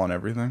up on a wall and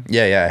everything?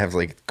 Yeah, I have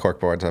like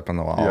cork boards up on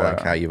the wall, like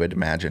how you would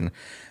imagine,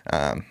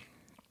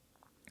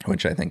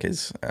 which I think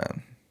is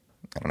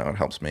I don't know, it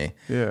helps me.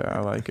 Yeah, I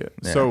like it.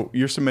 So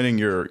you're submitting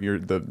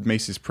the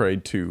Macy's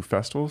Parade to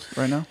festivals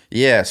right now?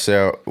 Yeah,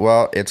 so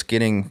we're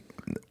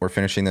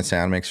finishing the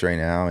sound mix right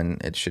now, and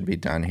it should be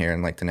done here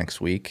in like the next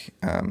week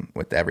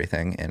with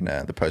everything, and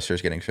the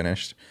poster's getting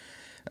finished.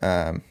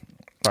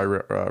 By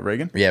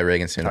Reagan? Yeah,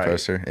 Reagan's doing the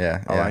poster.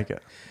 Yeah, I like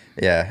it.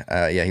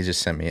 Yeah, he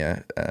just sent me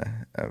a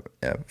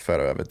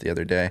photo of it the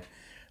other day.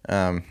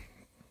 And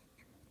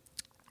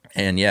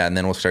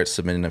then we'll start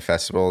submitting to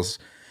festivals.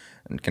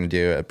 I'm going to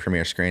do a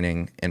premiere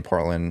screening in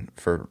Portland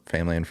for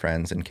family and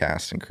friends and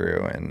cast and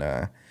crew, and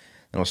then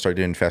we'll start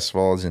doing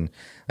festivals. And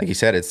like you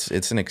said,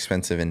 it's an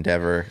expensive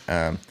endeavor.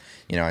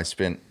 You know, I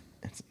spent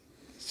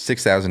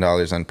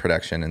 $6,000 on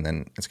production, and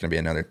then it's going to be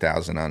another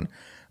 $1,000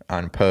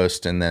 on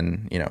post, and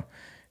then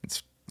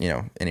it's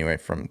anyway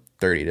from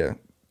 $30 to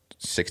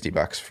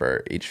 $60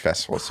 for each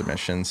festival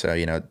submission. So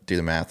do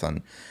the math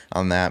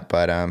on that.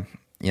 But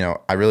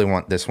I really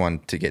want this one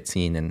to get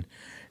seen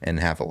and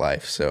have a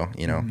life. So,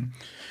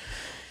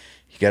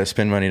 you got to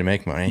spend money to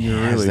make money, You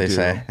as really they do.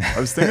 say. I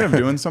was thinking of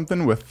doing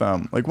something with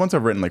like once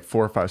I've written like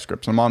 4 or 5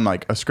 scripts, I'm on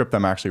like a script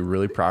I'm actually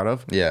really proud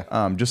of.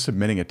 Yeah. Just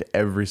submitting it to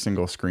every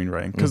single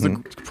screenwriting because the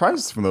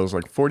prizes for those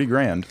like 40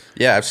 grand.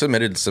 Yeah, I've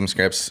submitted some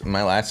scripts.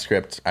 My last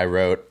script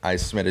I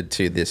submitted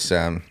to this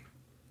the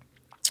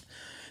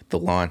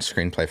Launch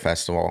Screenplay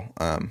Festival,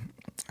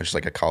 which is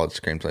like a college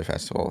screenplay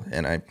festival,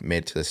 and I made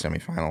it to the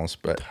semifinals.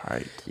 But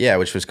Tight. yeah,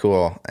 which was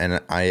cool. And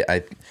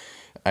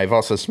I've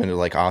also submitted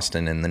like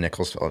Austin and the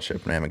Nichols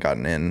Fellowship, and I haven't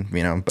gotten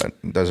in, but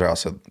those are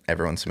also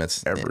everyone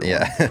submits. Everyone.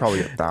 Yeah,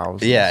 Probably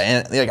 1,000. yeah,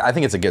 and like I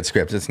think it's a good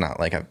script. It's not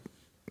like I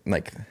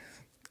think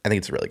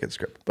it's a really good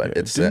script, but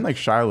it's Didn't like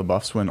Shia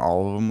LaBeouf's win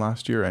all of them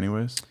last year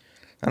anyways?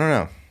 I don't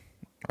know.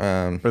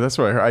 But that's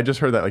what I heard. I just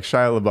heard that like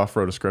Shia LaBeouf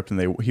wrote a script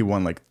and he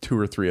won like 2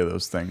 or 3 of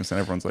those things,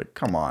 and everyone's like,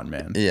 "Come on,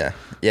 man!" Yeah,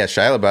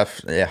 Shia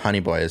LaBeouf,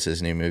 Honey Boy is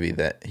his new movie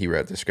that he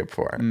wrote the script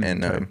for,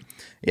 and okay.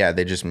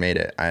 they just made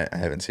it. I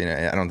haven't seen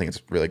it. I don't think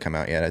it's really come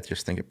out yet. I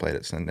just think it played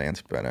at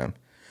Sundance, but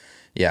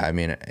I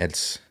mean,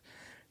 it's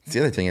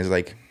the other thing is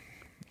like,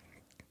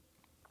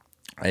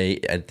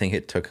 I think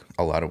it took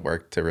a lot of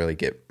work to really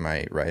get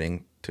my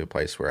writing to a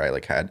place where I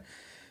like had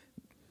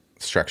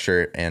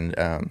structure and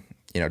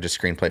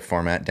just screenplay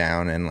format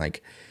down, and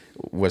like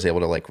was able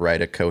to like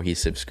write a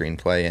cohesive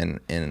screenplay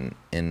in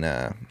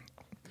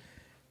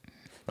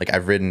like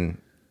I've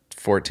written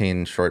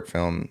 14 short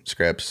film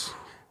scripts.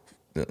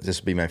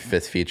 This will be my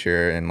 5th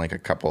feature and like a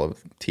couple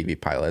of TV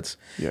pilots.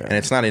 Yeah. And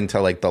it's not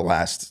until like the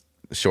last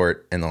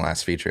short and the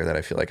last feature that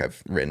I feel like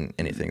I've written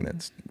anything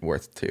that's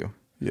worth to.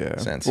 Yeah.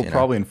 Sense, Well,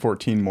 probably in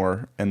 14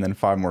 more and then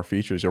 5 more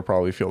features, you'll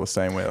probably feel the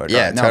same way. Like,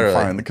 Yeah, now totally.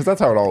 I'm fine. Because that's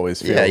how it always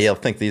feels. Yeah, you'll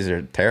think these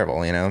are terrible,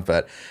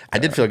 but I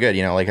did feel good.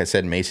 Like I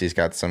said, Macy's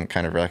got some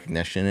kind of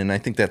recognition, and I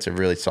think that's a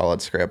really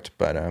solid script.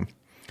 But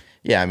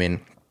I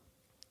mean,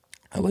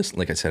 I listened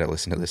to the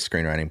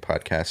screenwriting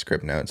podcast,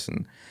 Script Notes,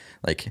 and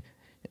like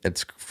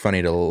it's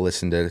funny to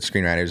listen to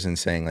screenwriters and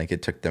saying like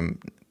it took them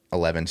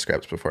 11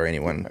 scripts before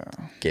anyone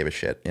gave a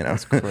shit.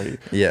 That's great.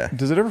 Yeah.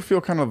 Does it ever feel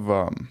kind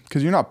of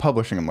because you're not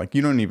publishing them, like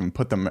you don't even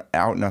put them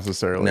out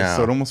necessarily, No.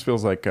 so it almost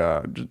feels like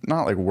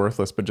not like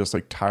worthless, but just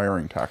like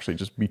tiring to actually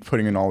just be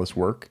putting in all this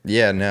work.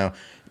 Yeah, no.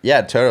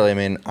 Yeah, totally. I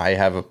mean, I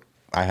have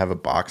a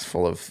box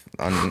full of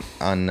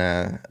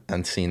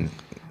unseen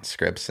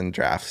scripts and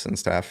drafts and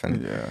stuff,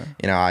 and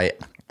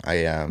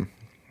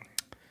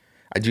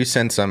I do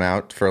send some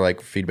out for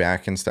like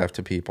feedback and stuff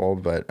to people,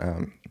 but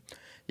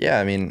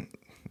I mean,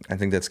 I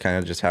think that's kind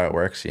of just how it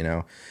works,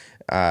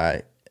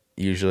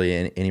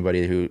 Usually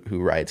anybody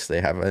who writes,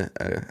 they have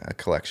a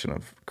collection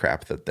of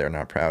crap that they're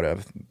not proud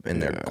of in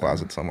their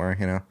closet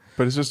somewhere,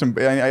 But it's just,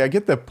 I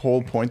get the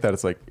whole point that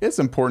it's like, it's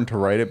important to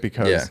write it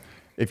because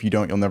if you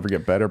don't, you'll never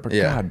get better. But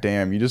god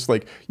damn, you just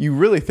like, you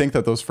really think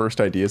that those first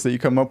ideas that you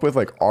come up with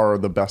like are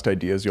the best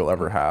ideas you'll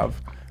ever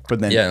have. But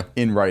then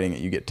in writing it,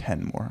 you get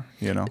 10 more,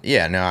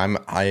 Yeah, no,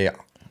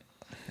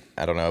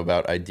 I don't know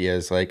about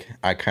ideas. Like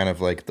I kind of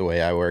like the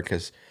way I work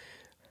is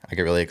I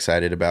get really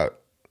excited about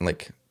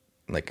like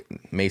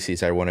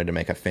Macy's. I wanted to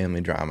make a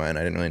family drama, and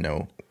I didn't really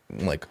know,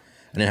 like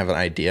I didn't have an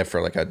idea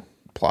for like a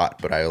plot,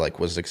 but I like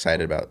was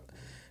excited about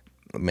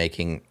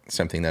making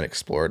something that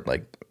explored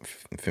like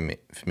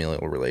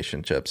familial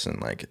relationships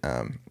and like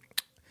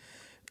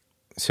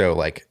so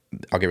like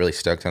I'll get really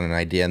stoked on an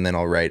idea, and then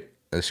I'll write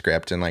a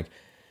script, and like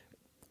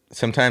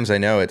sometimes I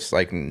know it's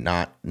like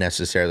not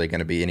necessarily going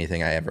to be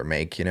anything I ever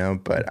make,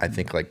 but I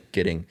think like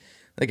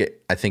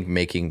I think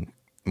making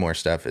more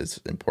stuff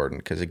is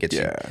important because it gets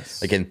you,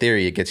 like in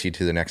theory, it gets you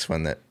to the next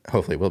one that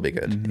hopefully will be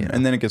good.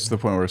 And then it gets to the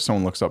point where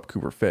someone looks up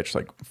Cooper Fitch,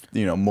 like,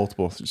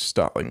 multiple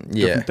stuff, like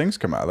different things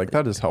come out. Like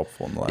that is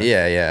helpful in life.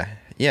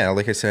 Yeah.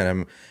 Like I said,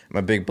 I'm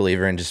a big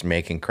believer in just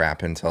making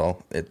crap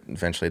until it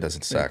eventually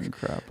doesn't suck. Making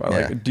crap. I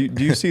like it.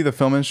 Do you see the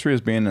film industry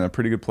as being in a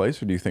pretty good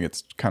place, or do you think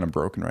it's kind of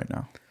broken right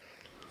now?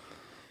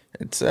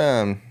 It's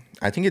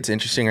I think it's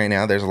interesting right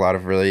now. There's a lot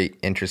of really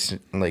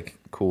interesting, like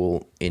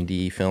cool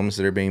indie films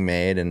that are being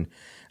made, and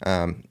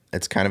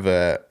it's kind of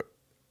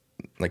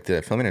like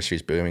the film industry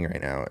is booming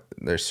right now.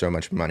 There's so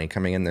much money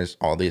coming in. There's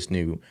all these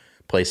new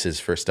places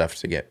for stuff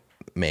to get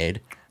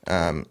made,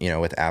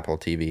 with Apple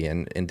TV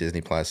and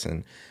Disney Plus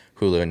and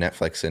Hulu and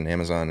Netflix and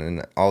Amazon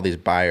and all these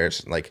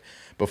buyers. Like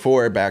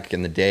before, back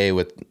in the day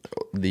with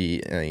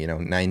the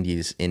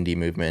 90s indie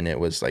movement, it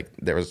was like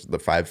there was the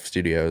 5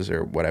 studios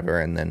or whatever,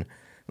 and then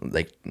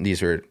like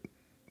these were,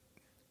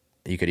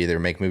 you could either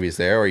make movies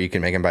there or you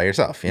can make them by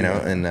yourself, and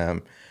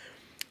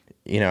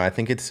I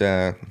think it's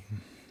right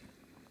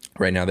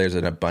now there's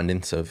an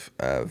abundance of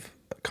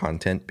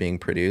content being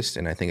produced,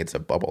 and I think it's a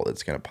bubble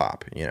that's going to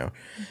pop,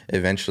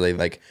 eventually.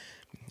 Like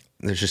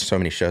there's just so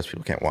many shows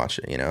people can't watch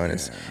it, and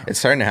it's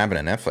starting to happen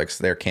at Netflix.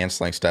 They're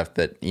canceling stuff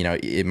that,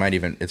 it might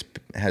even,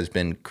 has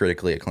been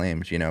critically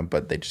acclaimed,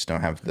 but they just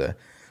don't have the,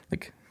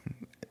 like,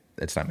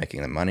 it's not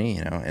making them money,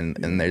 you know, and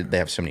they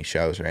have so many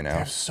shows right now. They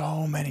have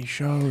so many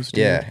shows,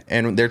 dude. Yeah,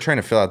 and they're trying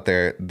to fill out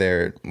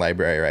their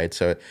library, right?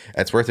 So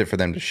it's worth it for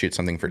them to shoot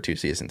something for 2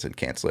 seasons and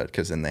cancel it,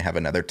 because then they have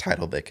another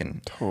title they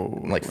can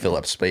like fill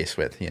up space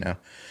with, you know.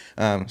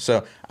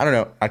 So I don't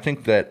know. I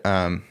think that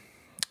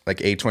like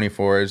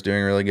A24 is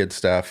doing really good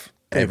stuff.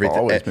 They've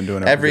always been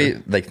doing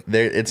it.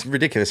 It's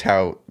ridiculous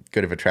how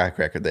good of a track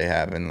record they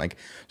have, and like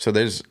so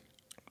there's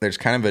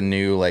kind of a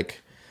new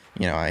like,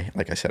 you know, I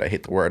said I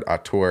hate the word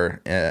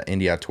auteur,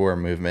 indie auteur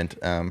movement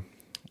of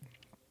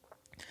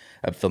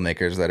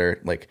filmmakers that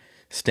are like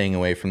staying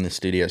away from the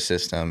studio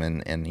system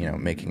and you know,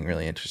 making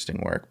really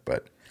interesting work.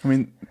 But I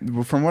mean,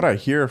 from what I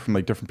hear from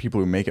like different people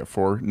who make it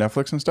for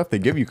Netflix and stuff, they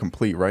give you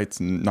complete rights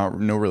and no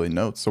really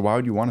notes. So why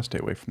would you want to stay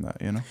away from that,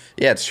 you know?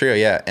 Yeah, it's true.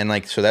 Yeah. And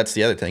like, so that's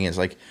the other thing is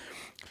like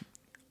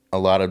a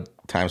lot of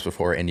times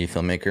before indie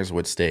filmmakers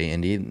would stay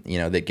indie, you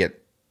know,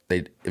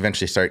 they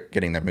eventually start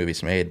getting their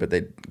movies made, but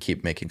they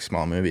keep making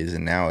small movies.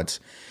 And now it's,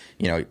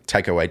 you know,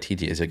 Taika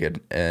Waititi is a good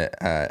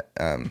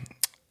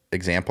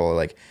example.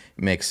 Like,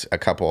 makes a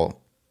couple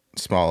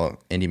small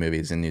indie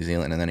movies in New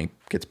Zealand, and then he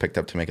gets picked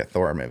up to make a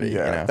Thor movie.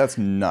 Yeah, you know? that's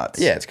nuts.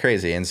 Yeah, it's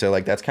crazy. And so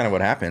like that's kind of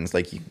what happens.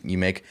 Like you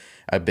make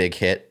a big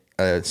hit,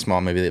 a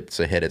small movie that's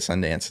a hit at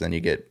Sundance, then you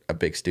get a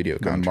big studio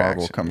contract.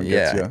 Marvel come and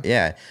gets you.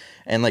 Yeah.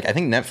 And like I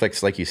think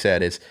Netflix, like you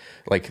said, is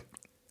like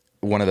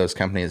one of those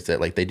companies that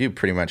like they do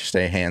pretty much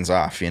stay hands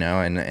off, you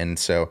know, and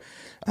so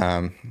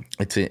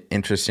it's an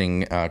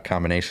interesting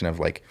combination of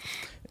like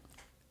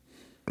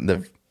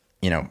the,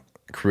 you know,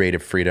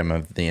 creative freedom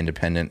of the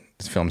independent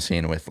film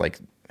scene with like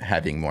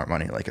having more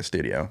money like a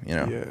studio, you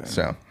know. Yeah.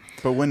 So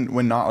but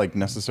when not like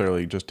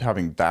necessarily just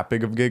having that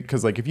big of a gig,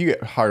 because like if you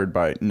get hired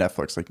by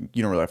Netflix, like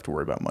you don't really have to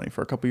worry about money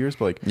for a couple of years,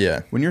 but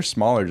like when you're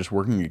smaller, just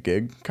working a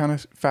gig kind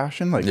of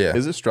fashion, like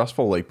is it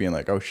stressful, like being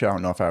like, oh shit, I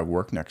don't know if I have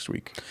work next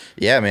week?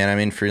 Yeah, man. I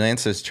mean,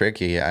 freelance is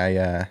tricky.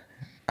 I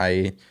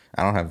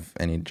don't have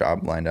any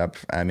job lined up.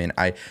 I mean,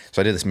 I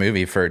did this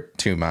movie for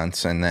 2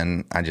 months, and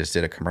then I just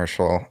did a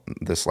commercial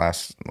this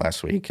last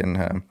week,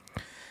 and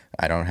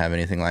I don't have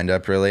anything lined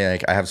up really.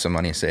 Like, I have some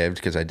money saved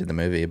because I did the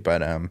movie,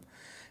 but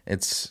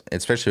it's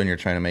especially when you're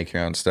trying to make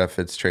your own stuff,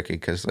 it's tricky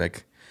because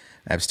like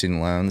I have student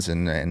loans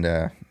and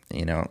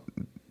you know,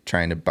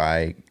 trying to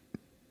buy,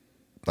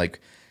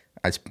 like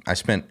I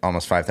spent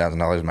almost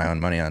 $5,000 of my own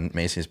money on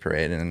Macy's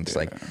Parade, and it's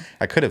like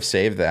I could have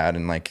saved that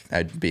and like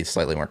I'd be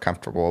slightly more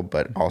comfortable,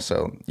 but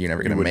also you're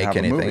never going to make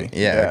anything.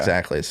 Yeah,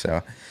 exactly.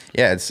 So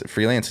yeah, it's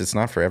freelance. It's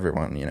not for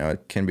everyone. You know,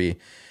 it can be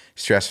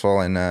stressful,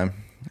 and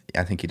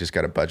I think you just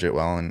got to budget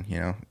well and, you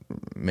know,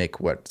 make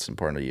what's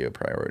important to you a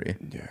priority.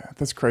 Yeah,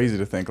 that's crazy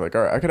to think. Like,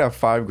 all right, I could have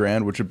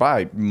 $5,000, which would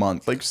buy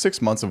month, like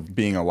 6 months of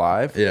being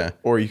alive. Yeah.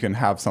 Or you can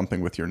have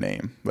something with your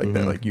name, like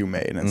that, like you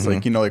made. And it's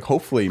like, you know, like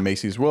hopefully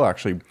Macy's will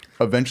actually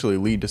eventually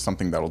lead to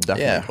something that'll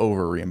definitely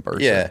over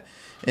reimburse. Yeah.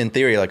 In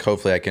theory, like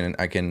hopefully I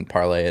can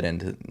parlay it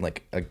into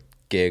like a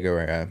gig or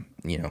a,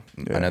 you know,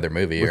 another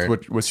movie or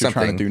what you're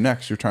trying to do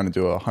next. You're trying to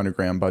do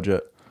 $100,000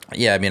 budget.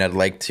 Yeah, I mean, I'd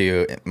like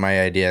to.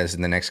 My idea is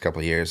in the next couple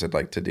of years, I'd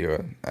like to do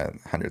a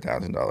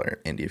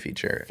 $100,000 indie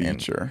feature.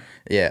 And,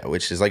 yeah,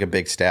 which is like a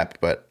big step.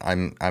 But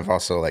I've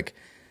also like,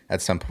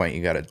 at some point,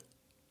 you got to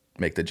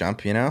make the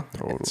jump. You know,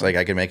 it's like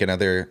I could make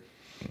another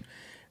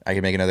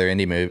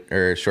indie movie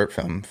or short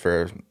film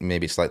for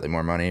maybe slightly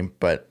more money,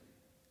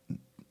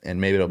 and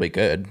maybe it'll be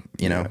good.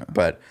 You know,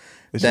 but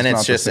then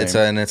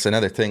it's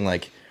another thing.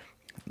 Like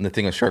the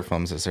thing with short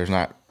films is you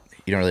don't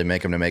really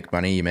make them to make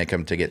money. You make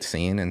them to get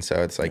seen, and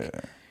so it's like. Yeah.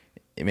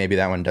 Maybe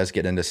that one does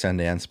get into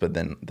Sundance, but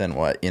then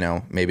what? You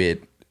know, maybe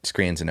it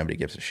screens and nobody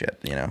gives a shit.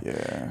 You know,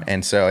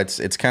 and so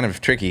it's kind of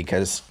tricky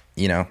because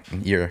you know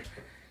you're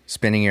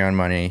spending your own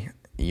money.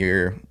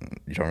 You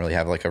don't really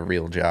have like a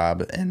real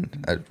job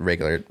and a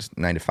regular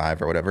 9 to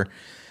 5 or whatever,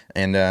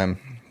 and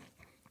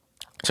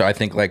so I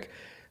think like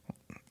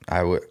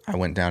I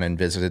went down and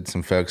visited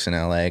some folks in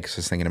LA because I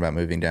was thinking about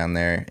moving down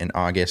there in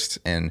August,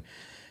 and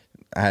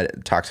I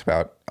had talked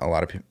about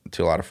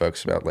to a lot of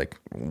folks about like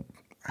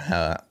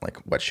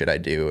what should I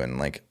do and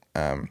like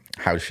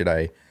how should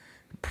I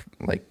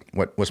like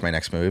what's my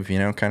next move, you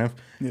know, kind of.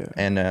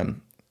 And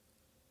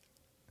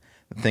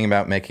the thing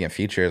about making a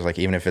feature is like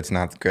even if it's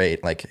not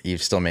great, like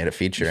you've still made a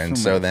feature, and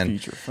so then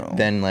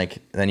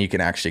you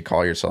can actually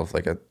call yourself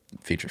like a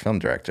feature film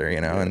director, you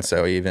know. And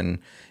so even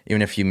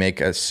if you make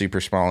a super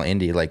small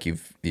indie, like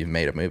you've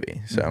made a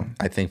movie. So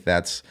I think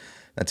that's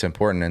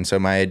important. And so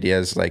my idea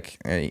is like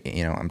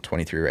you know, I'm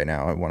 23 right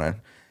now. I want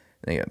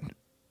to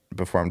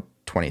before I'm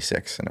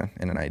 26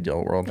 in an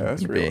ideal world. Yeah,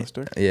 that's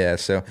realistic. Yeah,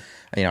 so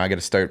you know, I got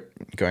to start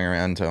going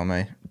around to all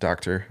my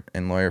doctor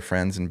and lawyer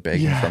friends and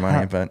begging for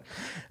money. But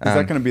is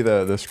that going to be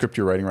the script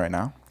you're writing right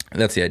now?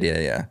 That's the idea.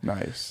 Yeah.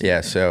 Nice.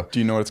 Yeah. So do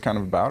you know what it's kind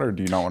of about, or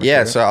do you not want to?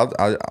 Yeah. So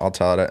I'll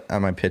tell it.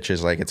 My pitch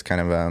is like it's kind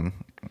of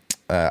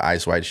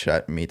Eyes Wide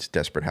Shut meets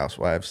Desperate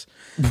Housewives.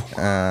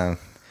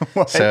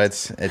 So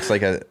it's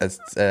like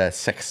a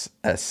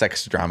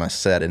sex drama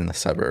set in the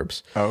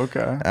suburbs. Oh,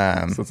 okay.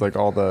 So it's like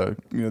all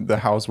the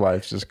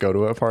housewives just go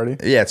to a party.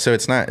 Yeah. So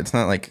it's not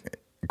like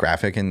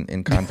graphic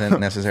in content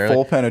necessarily.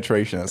 Full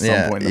penetration at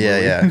some point in the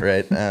movie. Yeah,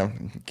 right.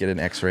 Get an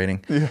X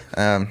rating.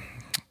 Yeah.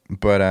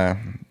 But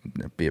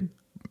be a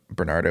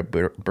Bernardo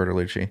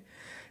Bertolucci.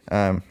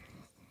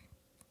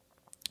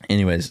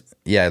 Anyways,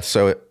 yeah.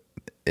 So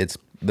it's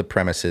the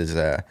premise is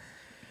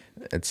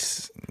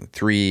it's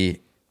three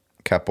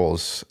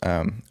couples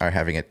are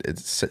having it.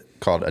 It's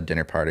called a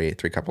dinner party.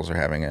 Three couples are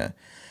having a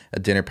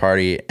dinner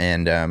party,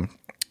 and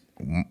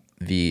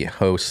the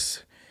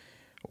host's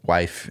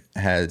wife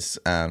has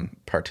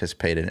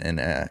participated in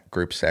a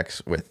group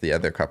sex with the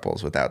other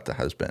couples without the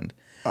husband.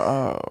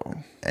 Oh.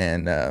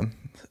 And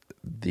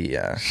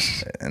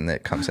and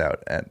it comes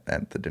out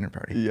at the dinner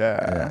party.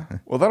 Yeah.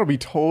 Well, that'll be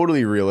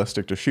totally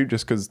realistic to shoot,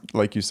 just because,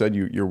 like you said,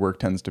 your work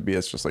tends to be,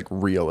 it's just like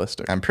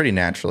realistic. I'm pretty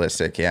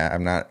naturalistic. Yeah,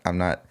 I'm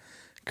not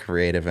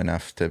creative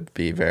enough to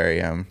be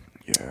very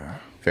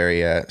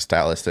very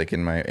stylistic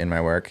in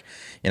my work.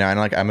 And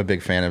I'm a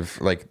big fan of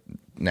like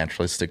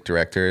naturalistic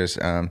directors.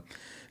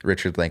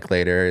 Richard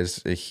Linklater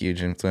is a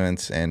huge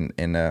influence, and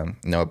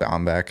Noah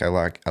Baumbach I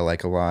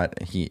like a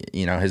lot. He,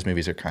 his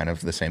movies are kind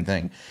of the same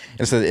thing.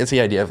 It's the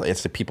idea of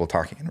it's the people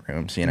talking in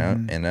rooms,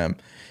 and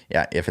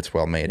if it's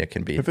well made, it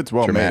can be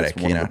dramatic. Made,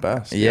 it's one of the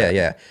best.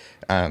 Yeah.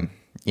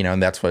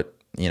 And that's what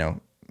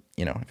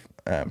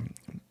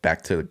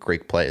back to the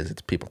Greek plays.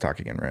 It's people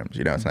talking in rooms.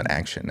 It's not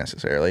action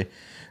necessarily.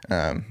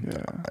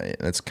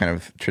 That's kind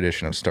of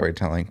tradition of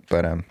storytelling.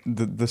 But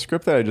the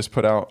script that I just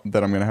put out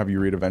that I'm gonna have you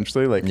read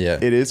eventually,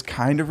 it is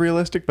kind of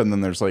realistic, but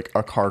then there's like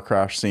a car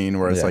crash scene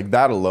where it's like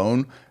that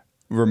alone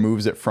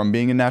removes it from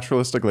being a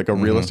naturalistic, like a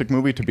realistic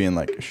movie, to being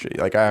like shit,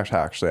 like I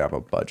actually have a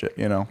budget,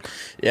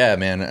 Yeah,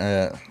 man.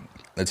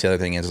 That's the other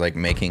thing is like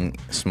making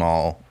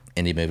small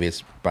indie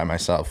movies by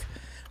myself.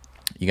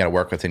 You got to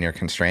work within your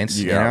constraints,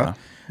 Yep.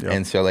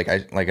 And so we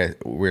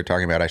were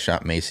talking about, I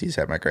shot Macy's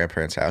at my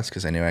grandparents' house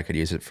because I knew I could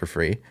use it for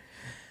free.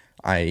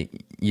 I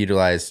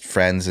utilized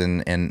friends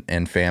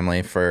and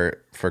family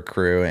for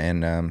crew,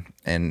 and I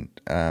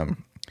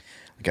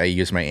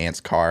used my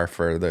aunt's car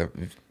for the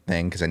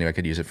thing because I knew I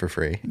could use it for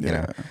free.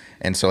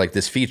 And so like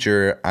this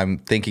feature, I'm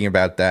thinking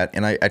about that,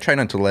 and I try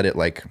not to let it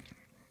I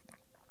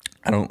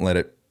don't let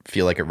it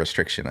feel like a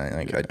restriction.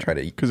 I try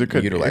to because it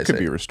utilize could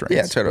be restraints.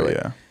 Yeah, totally.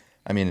 Yeah.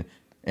 I mean,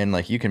 and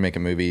like you can make a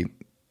movie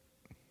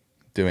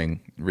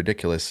doing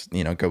ridiculous,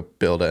 go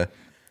build a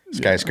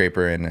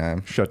skyscraper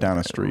and shut down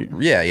a street.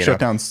 Yeah, shut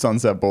down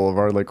Sunset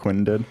Boulevard like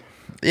Quentin did.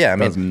 Yeah, I mean,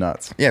 that was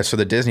nuts. Yeah, so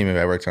the Disney movie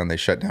I worked on, they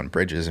shut down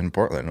bridges in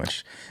Portland,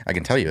 which I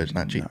can tell you is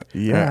not cheap.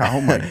 Yeah.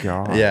 Oh my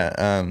god.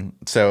 Yeah.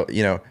 So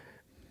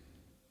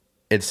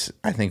it's,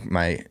 I think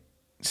my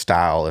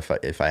style,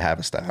 if I have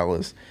a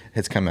style,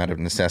 it's come out of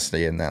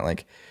necessity, in that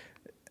like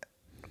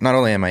not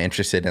only am I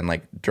interested in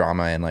like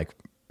drama and like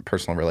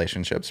personal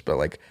relationships, but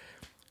like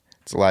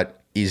it's a lot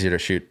easier to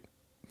shoot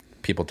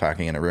people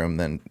talking in a room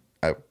than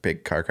a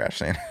big car crash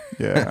scene.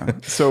 Yeah.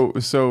 So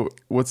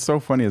what's so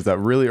funny is that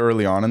really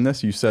early on in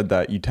this, you said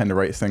that you tend to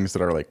write things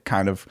that are like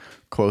kind of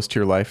close to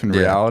your life and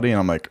reality. And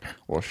I'm like,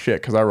 well,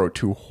 shit, because I wrote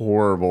two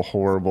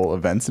horrible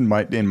events in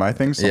my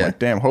things. So I'm like,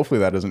 damn,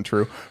 hopefully that isn't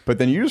true. But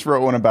then you just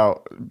wrote one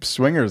about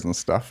swingers and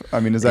stuff. I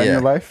mean, is that in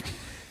your life?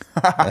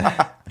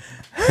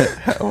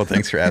 Well,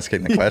 thanks for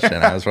asking the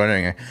question. I was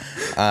wondering.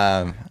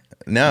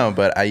 No,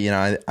 but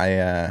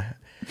I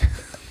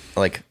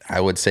like I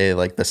would say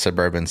like the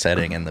suburban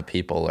setting and the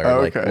people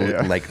are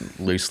like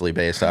loosely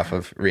based off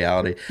of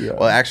reality. Yeah.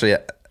 Well, actually,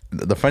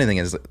 the funny thing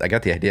is I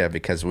got the idea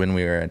because when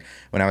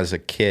I was a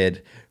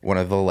kid, one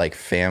of the like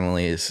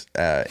families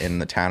in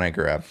the town I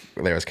grew up,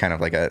 there was kind of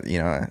like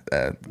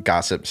a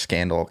gossip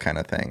scandal kind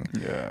of thing.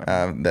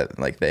 Yeah. That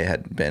like they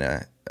had been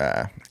a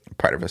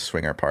part of a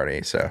swinger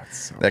party. So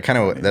that's kind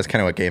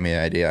of what gave me the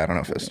idea. I don't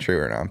know if it's true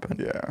or not, but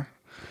yeah.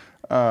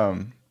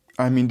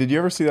 I mean, did you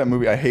ever see that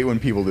movie? I hate when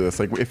people do this.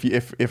 Like,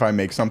 if I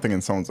make something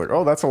and someone's like,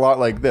 "Oh, that's a lot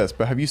like this,"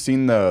 but have you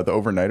seen the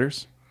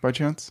Overnighters by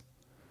chance?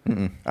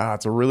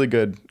 It's a really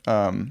good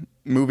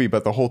movie,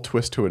 but the whole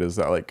twist to it is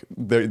that like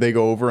they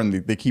go over and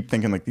they keep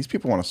thinking like these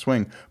people want to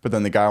swing, but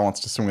then the guy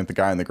wants to swing with the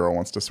guy and the girl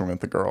wants to swing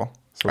with the girl.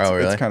 So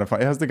it's kind of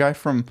fun. It has the guy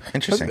from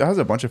Interesting. It has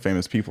a bunch of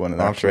famous people in it.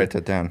 I'll have to write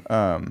that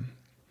down.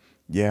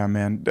 Yeah,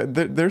 man.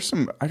 There's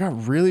some. I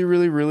got really,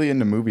 really, really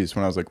into movies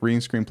when I was like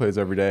reading screenplays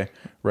every day,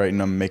 writing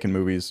them, making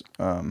movies,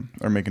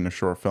 or making a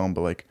short film.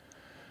 But like,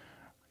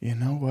 you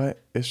know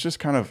what? It's just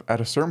kind of at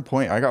a certain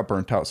point, I got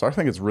burnt out. So I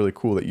think it's really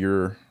cool that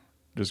you're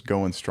just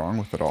going strong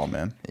with it all,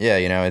 man. Yeah,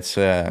 it's.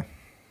 I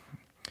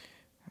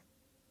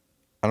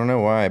don't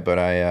know why, but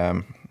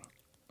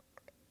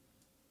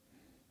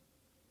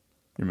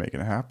you're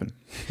making it happen.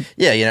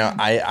 Yeah,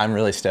 I'm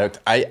really stoked.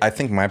 I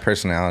think my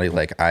personality,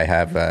 like I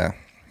have.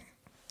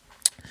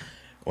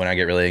 When I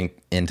get really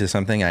into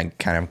something, I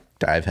kind of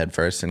dive head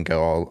first and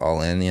go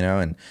all in,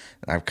 and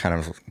I kind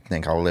of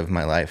think I'll live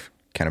my life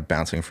kind of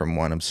bouncing from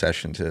one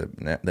obsession to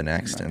the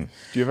next. Nice. And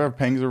do you ever have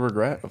pangs of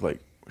regret of like,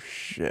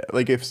 shit,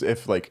 like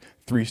if like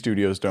 3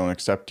 studios don't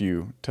accept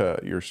you to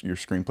your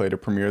screenplay to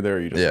premiere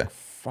there, you just like,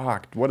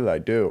 fuck, what did I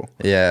do?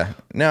 Yeah.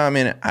 No, I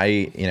mean,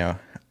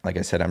 like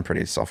I said, I'm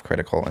pretty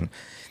self-critical, and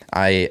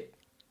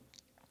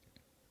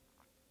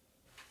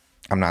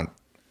I'm not.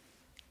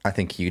 I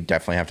think you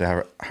definitely have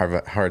to have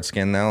a hard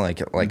skin though.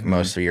 Like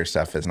most of your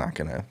stuff is not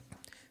gonna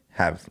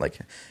have like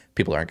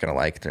people aren't gonna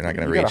like. They're not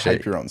gonna You reach gotta hype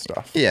it. your own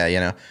stuff.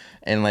 Yeah,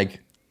 and like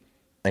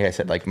I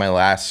said, like my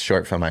last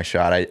short film I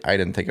shot, I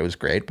didn't think it was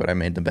great, but I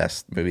made the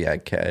best movie I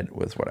could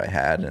with what I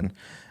had,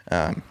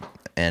 but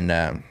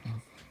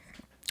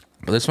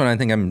this one I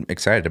think I'm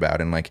excited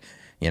about, and like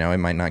it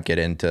might not get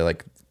into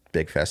like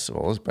big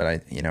festivals, but I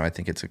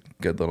think it's a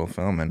good little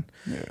film, and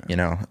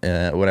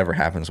whatever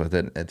happens with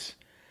it, it's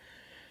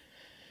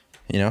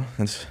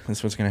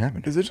that's what's gonna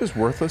happen. Is it just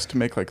worthless to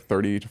make like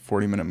 30 to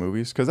 40 minute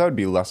movies? Because that would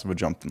be less of a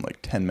jump than like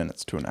 10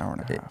 minutes to an hour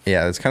and a half.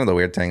 Yeah, that's kind of the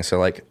weird thing. So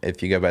like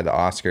if you go by the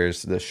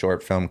Oscars, the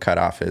short film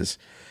cutoff is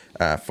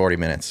 40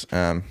 minutes.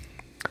 And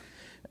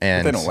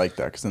But they don't like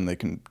that because then they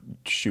can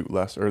shoot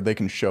less or they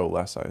can show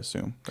less, I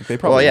assume. Like they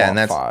probably want and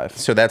that's 5.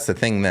 So that's the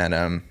thing that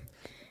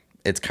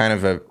it's kind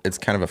of a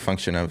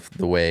function of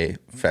the way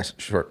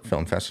short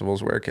film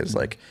festivals work is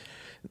like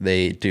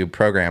they do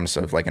programs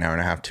of like an hour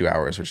and a half, 2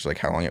 hours, which is like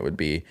how long it would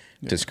be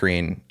to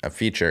screen a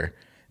feature,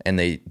 and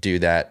they do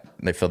that.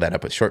 They fill that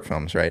up with short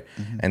films, right?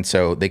 And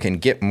so they can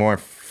get more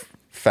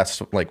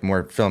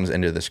more films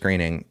into the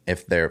screening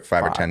if they're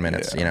 5 or 10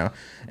 minutes,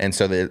 And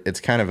so it's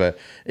kind of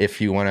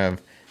if you want to.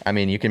 I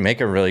mean, you can make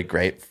a really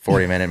great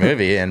 40-minute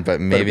movie, but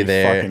maybe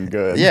they're fucking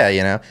good.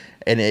 Yeah,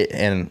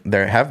 and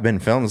there have been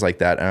films like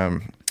that.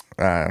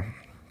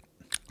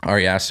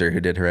 Ari Aster, who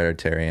did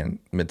Hereditary and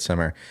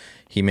Midsummer,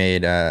 he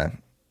made a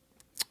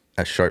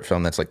short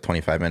film that's like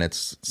 25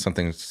 minutes.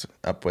 Something's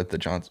up with the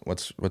Johnson.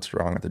 What's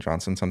wrong with the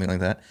Johnson? Something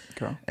like that.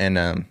 Okay.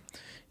 And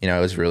it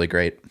was really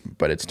great,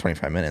 but it's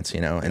 25 minutes.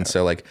 And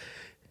so like.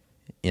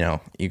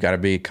 You got to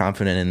be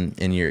confident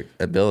in your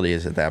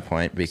abilities at that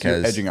point because So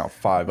you're edging out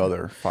 5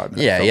 other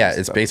 5-minute Yeah. films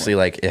It's at that basically point.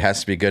 like it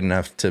has to be good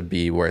enough to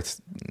be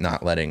worth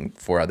not letting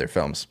 4 other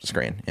films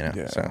screen.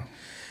 Yeah. So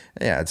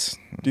it's.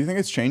 Do you think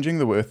it's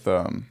changing with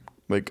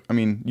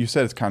you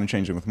said it's kind of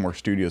changing with more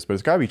studios, but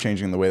it's got to be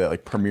changing the way that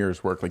like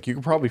premieres work. Like you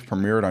could probably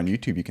premiere it on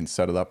YouTube. You can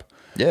set it up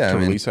to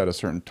release at a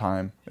certain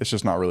time. It's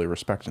just not really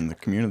respecting the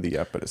community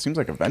yet, but it seems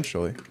like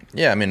eventually.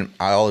 Yeah, I mean,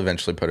 I'll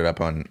eventually put it up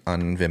on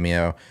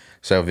Vimeo.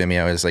 So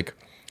Vimeo is like,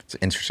 it's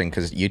interesting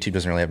because YouTube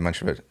doesn't really have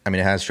much of it. I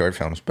mean, it has short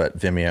films, but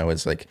Vimeo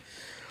is like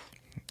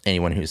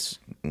anyone who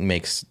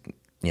makes,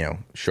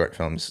 short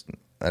films.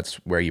 That's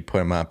where you put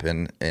them up,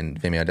 and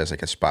Vimeo does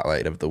like a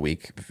spotlight of the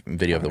week,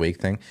 video of the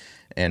week thing.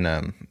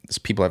 And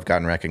people have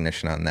gotten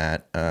recognition on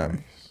that.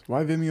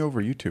 Why Vimeo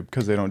over YouTube?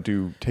 Because they don't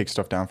take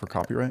stuff down for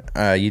copyright?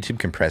 YouTube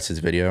compresses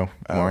video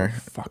more.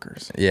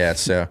 Fuckers. Yeah,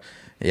 so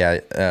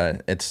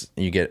it's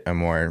you get a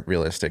more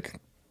realistic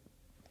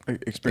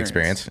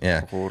experience.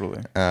 Yeah,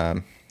 Totally.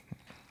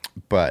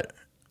 But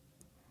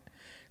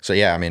so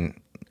yeah, I mean,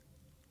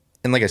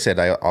 and like I said,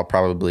 I'll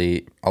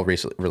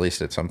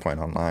release it at some point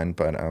online.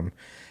 But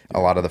a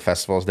lot of the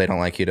festivals, they don't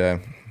like you to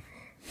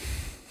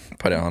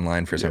put it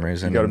online for some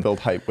reason. You got to build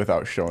hype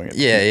without showing it.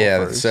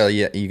 Yeah. First. So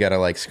you got to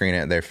like screen it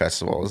at their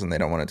festivals, and they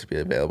don't want it to be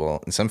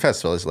available. And some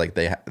festivals, like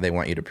they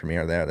want you to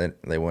premiere there.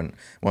 They won't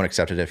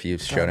accept it if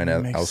you've shown it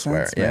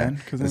elsewhere. Sense,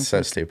 man, it's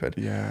so stupid.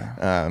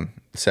 Yeah.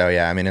 So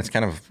yeah, I mean, it's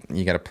kind of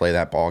you got to play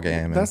that ball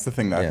game. That's the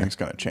thing that I think is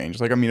going to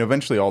change. Like, I mean,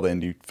 eventually all the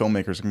indie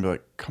filmmakers are going to be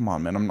like, "Come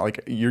on, man! I'm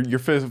like, your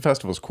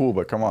festival's cool,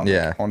 but come on,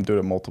 Yeah. like, I want to do it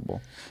at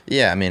multiple."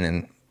 Yeah, I mean,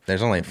 and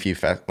there's only a few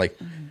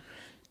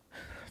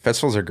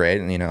festivals are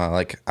great, and I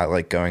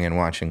like going and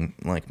watching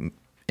like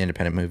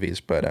independent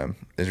movies, but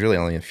there's really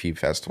only a few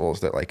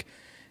festivals that like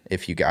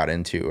if you got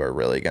into are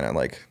really gonna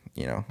like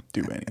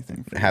do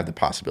anything. have the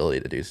possibility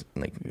to do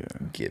like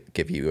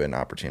give you an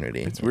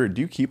opportunity. It's weird.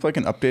 Do you keep like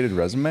an updated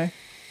resume,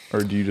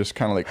 or do you just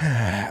kind of like?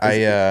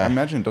 I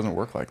imagine it doesn't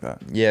work like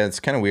that. Yeah, it's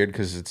kind of weird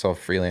because it's all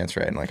freelance,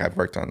 right? And like I've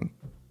worked on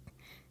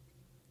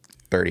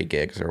 30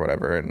 gigs or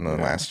whatever in the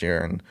last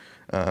year, and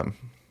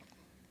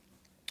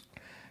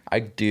I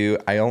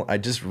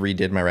just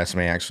redid my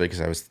resume actually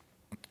because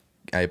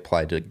I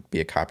applied to be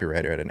a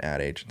copywriter at an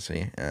ad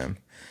agency.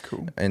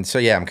 Cool. And so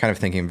yeah, I'm kind of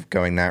thinking of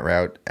going that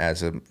route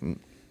as a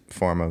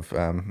form of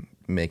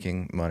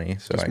making money.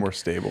 So Just more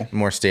stable.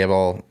 more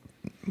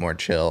more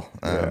chill.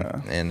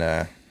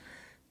 And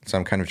so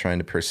I'm kind of trying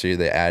to pursue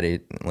the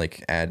ad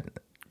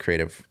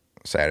creative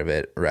side of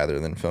it rather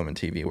than film and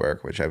TV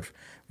work, which I've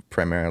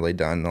primarily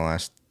done the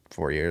last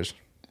 4 years.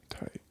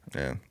 Tight.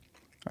 Yeah.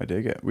 I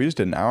dig it. We just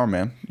did an hour,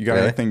 man. You got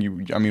Really?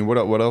 anything? I mean, what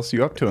else are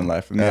you up to in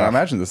life? I mean, I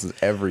imagine this is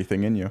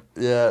everything in you.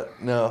 Yeah.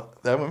 No,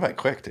 that went by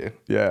quick, dude.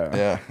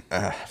 Yeah.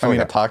 I feel like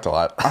I talked a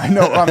lot. I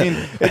know. I mean,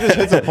 it just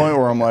hits a point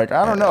where I'm like,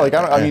 I don't know. Like,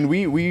 I mean,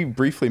 we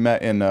briefly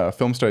met in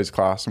film studies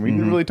class, and we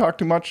didn't really talk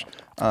too much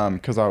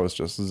because I was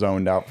just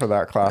zoned out for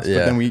that class. Yeah.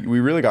 But then we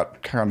really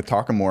got kind of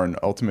talking more in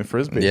ultimate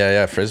frisbee.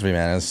 Yeah. Frisbee,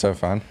 man. It was so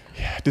fun.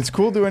 Yeah. Did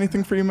school do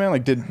anything for you, man?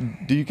 Like, did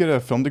you get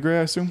a film degree?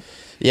 I assume.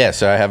 Yeah.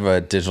 So I have a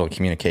digital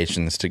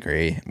communications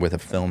degree with a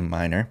film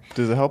minor.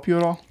 Does it help you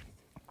at all?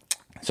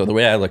 So the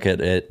way I look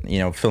at it,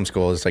 film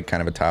school is like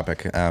kind of a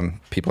topic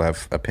people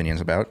have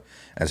opinions about,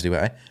 as do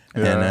I.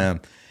 Yeah.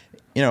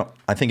 And,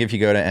 I think if you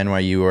go to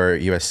NYU or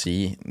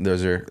USC,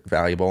 those are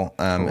valuable.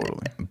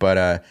 Totally.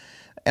 But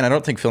and I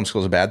don't think film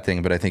school is a bad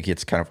thing, but I think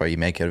it's kind of what you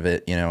make of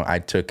it. You know, I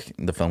took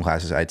the film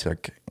classes I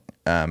took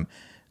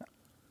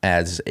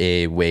as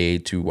a way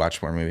to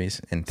watch more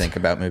movies and think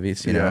about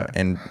movies, you know,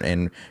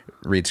 and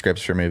read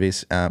scripts for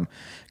movies.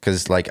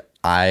 Because like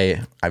I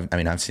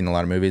mean, I've seen a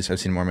lot of movies. I've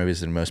seen more movies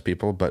than most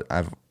people, but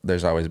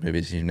there's always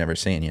movies you've never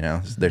seen. You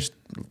know, there's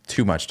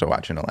too much to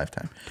watch in a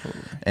lifetime.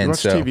 Totally. And you watch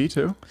so TV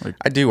too? Like,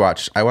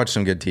 I watch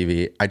some good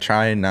TV. I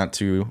try not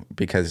to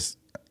because,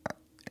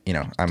 you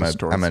know, I'm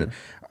an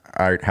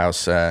art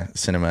house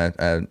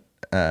cinema.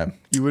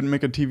 you wouldn't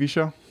make a TV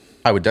show?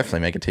 I would definitely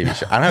make a TV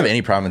show. I don't have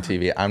any problem with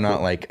TV. I'm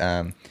not like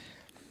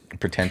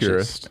pretentious.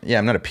 Purist. Yeah,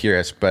 I'm not a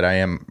purist, but I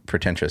am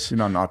pretentious. You're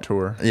not an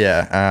auteur.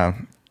 Yeah.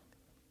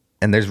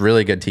 And there's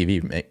really good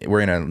TV.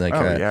 We're in a like.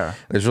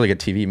 There's really good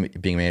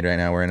TV being made right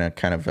now. We're in a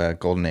kind of a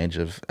golden age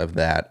of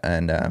that,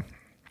 and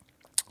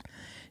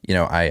you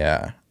know,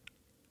 I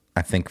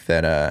think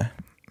that I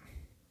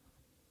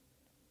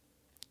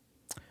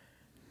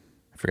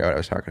forgot what I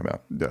was talking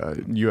about.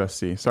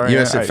 USC. Sorry,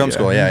 USC film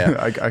school. Yeah.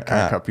 I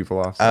kind of cut people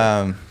off.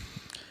 So.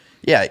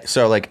 Yeah.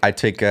 So like, I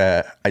took it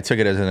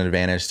as an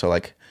advantage to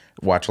like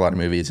watch a lot of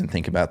movies and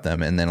think about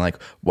them. And then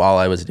like while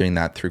I was doing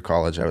that through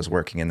college, I was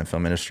working in the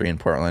film industry in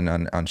Portland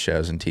on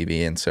shows and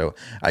TV. And so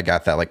I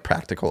got that like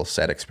practical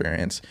set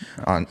experience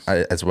on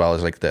as well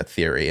as like the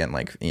theory and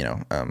like, you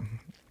know,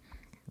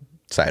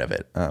 side of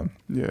it.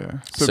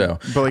 Yeah. So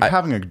but like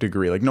having a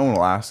degree, like no one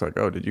will ask like,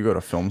 oh, did you go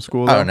to film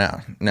school though? Oh no,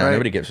 right?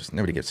 nobody gives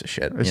a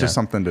shit. It's just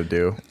something to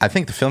do. I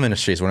think the film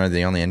industry is one of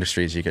the only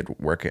industries you could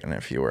work in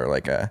if you were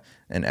like an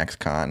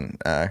ex-con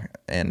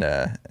and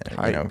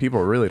you know,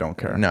 people really don't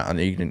care. No,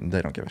 they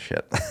don't give a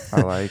shit.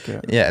 I like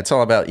it. Yeah, it's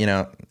all about, you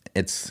know,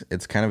 it's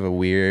kind of a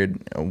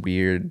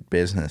weird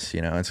business,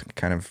 you know. It's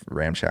kind of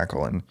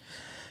ramshackle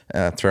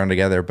and thrown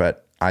together,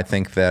 but I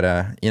think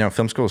that you know,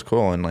 film school is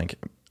cool, and like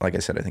I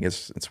said, I think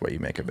it's what you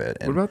make of it.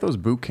 And what about those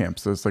boot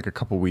camps? There's like a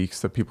couple weeks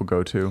that people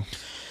go to.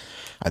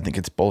 I think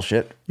it's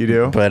bullshit. You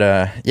do? But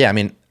yeah, I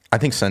mean, I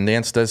think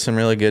Sundance does some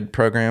really good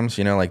programs.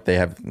 You know, like they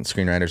have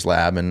Screenwriters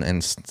Lab and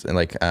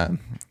like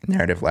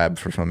Narrative Lab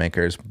for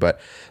filmmakers. But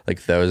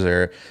like those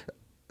are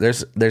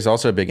there's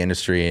also a big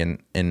industry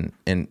in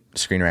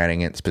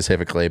screenwriting it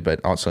specifically, but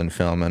also in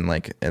film and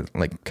like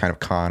kind of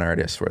con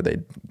artists where they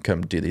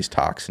come do these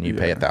talks and you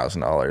pay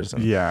 $1,000.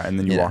 Yeah, and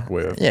then you walk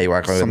away. Yeah, you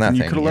walk away with nothing.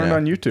 You could have learned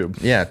on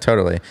YouTube. Yeah,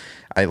 totally.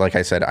 Like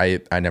I said,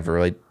 I never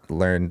really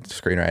learned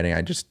screenwriting.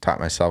 I just taught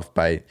myself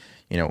by,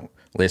 you know,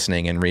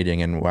 listening and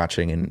reading and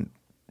watching and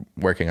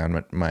working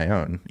on my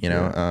own, you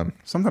know. Yeah.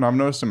 Something I've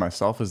noticed in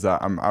myself is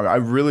that I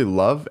really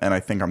love, and I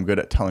think I'm good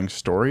at telling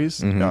stories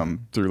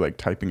through like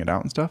typing it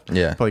out and stuff.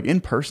 Yeah. But like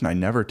in person, I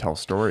never tell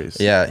stories.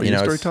 Yeah. Are you a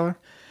storyteller?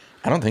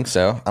 I don't think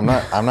so. I'm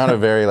not a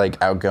very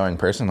like outgoing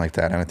person like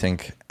that. And I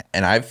think,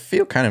 and I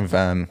feel kind of,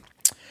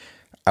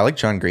 I like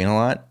John Green a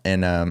lot.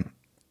 And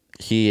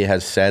he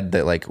has said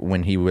that like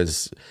when he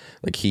was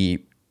like,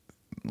 he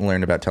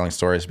learned about telling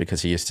stories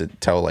because he used to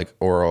tell like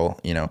oral,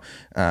 you know,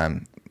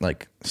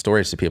 like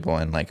stories to people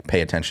and like pay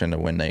attention to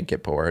when they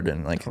get bored,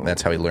 and like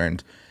that's how he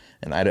learned.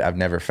 And I've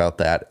never felt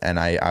that, and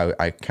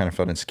I kind of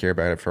felt insecure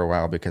about it for a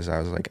while because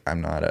I was like,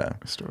 I'm not a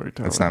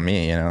storyteller. It's not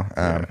me, you know.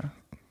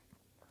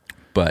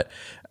 But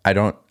I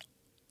don't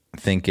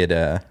think it.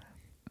 I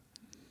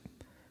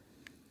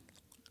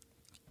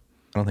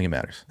don't think it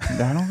matters.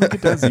 I don't think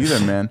it does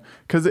either, man.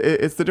 Because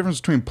it's the difference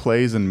between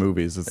plays and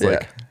movies. It's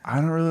like I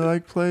don't really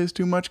like plays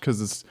too much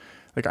because it's.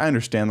 Like, I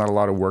understand that a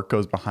lot of work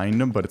goes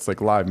behind them, but it's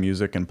like live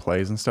music and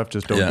plays and stuff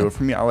just don't do it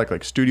for me. I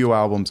like studio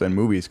albums and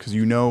movies because,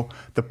 you know,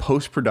 the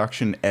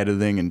post-production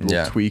editing and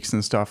little tweaks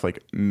and stuff,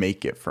 like,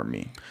 make it for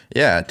me.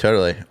 Yeah,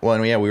 totally. Well,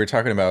 and we were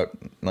talking about,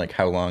 like,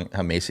 how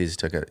Macy's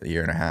took a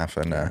year and a half.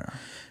 And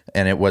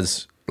and it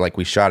was, like,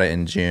 we shot it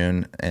in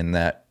June, and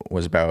that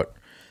was about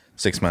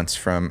 6 months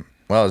from,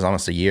 well, it was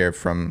almost a year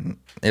from,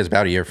 it was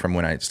about a year from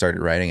when I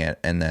started writing it.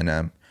 And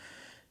then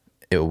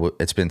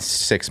it's been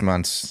 6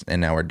 months,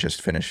 and now we're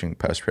just finishing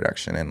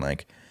post-production. And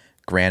like,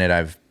 granted,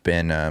 I've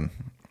been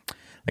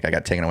like, I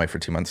got taken away for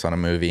 2 months on a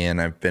movie,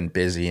 and I've been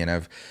busy, and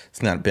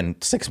it's not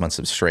been 6 months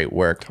of straight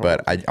work.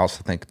 But I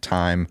also think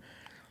time,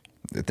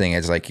 the thing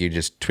is like, you're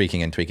just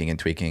tweaking and tweaking and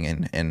tweaking,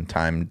 and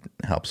time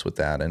helps with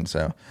that. And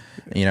so,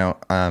 you know,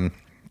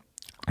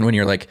 when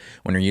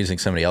you're using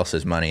somebody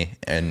else's money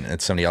and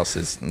it's somebody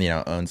else's, you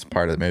know, owns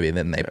part of the movie,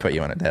 then they put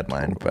you on a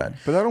deadline. Totally.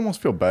 But that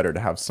almost feel better to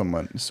have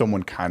someone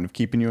kind of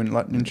keeping you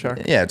in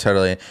check. Yeah,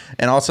 totally.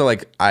 And also,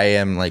 like, I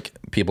am like,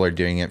 people are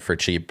doing it for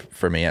cheap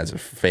for me as a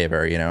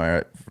favor, you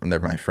know, they're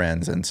my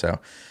friends. And so,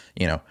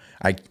 you know,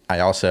 I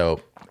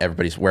also,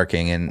 everybody's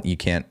working, and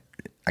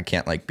I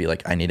can't like be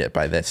like, I need it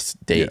by this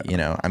date, you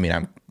know. I mean,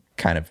 I'm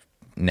kind of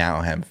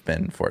now have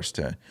been forced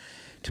to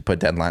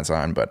put deadlines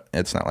on, but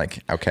it's not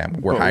like, okay,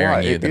 we're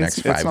hiring you the next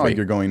 5 weeks. It's not like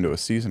you're going to a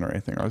season or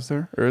anything, is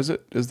there? Or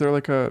is there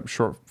like a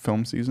short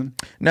film season?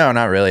 No,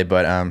 not really,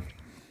 but I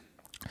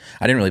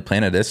didn't really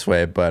plan it this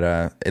way,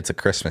 but it's a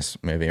Christmas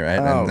movie, right?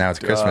 And now it's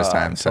Christmas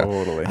time, so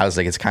totally. I was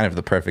like, it's kind of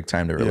the perfect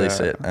time to release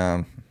it.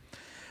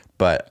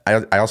 But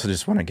I also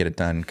just want to get it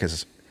done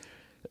because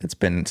it's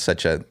been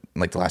such a,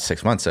 like the last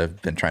 6 months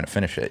I've been trying to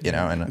finish it, you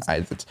know, and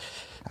it's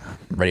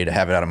ready to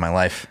have it out of my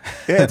life.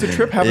 Yeah, it's a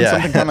trip having Yeah.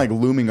 something kind of like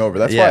looming over.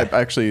 That's Yeah.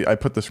 why I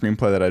put the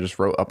screenplay that I just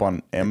wrote up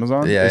on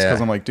Amazon. Yeah, It's because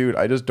yeah. I'm like, dude,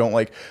 I just don't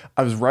like.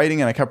 I was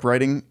writing and I kept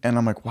writing, and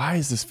I'm like, why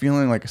is this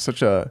feeling like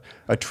such a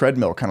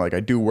treadmill? Kind of like I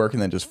do work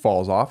and then just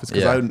falls off. It's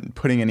because Yeah. I'm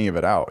putting any of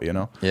it out, you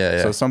know. Yeah,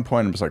 yeah. So at some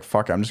point, I'm just like,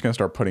 fuck, I'm just gonna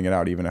start putting it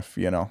out, even if it's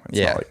Yeah, not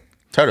like.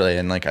 totally.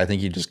 And like, I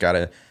think you just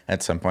gotta,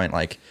 at some point,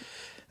 like,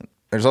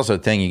 there's also a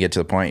thing, you get to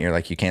the point you're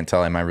like, you can't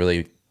tell, am I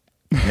really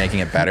making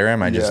it better?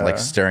 Am I just like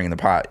Yeah. stirring the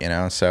pot, you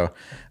know? So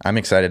I'm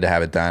excited to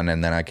have it done,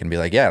 and then I can be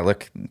like, yeah,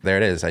 look, there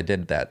it is. I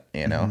did that,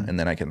 you know, Mm-hmm. and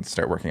then I can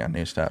start working on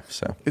new stuff.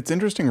 So It's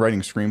interesting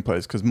writing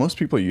screenplays because most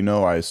people,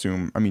 I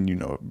assume, I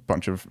mean, a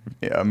bunch of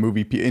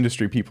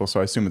industry people, so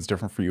I assume it's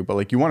different for you. But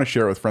like, you want to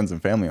share it with friends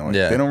and family. And, like,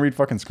 Yeah. they don't read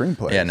fucking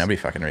screenplays. yeah, nobody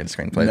fucking reads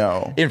screenplays.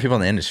 No. Even people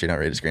in the industry don't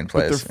read screenplays.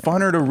 But they're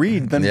funner to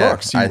read than Yeah,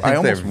 books. I think they're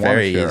almost wanna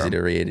very share easy them.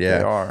 to read. Yeah,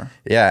 They are.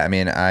 Yeah, I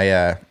mean,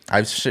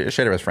 I've shared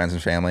it with friends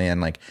and family,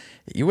 and like,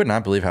 you would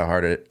not believe how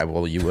hard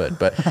you would,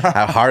 but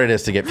how hard it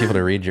is to get people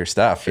to read your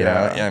stuff. You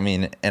know, Yeah. I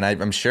mean, and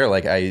I'm sure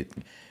like I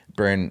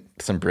burned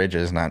some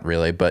bridges, not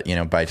really, but you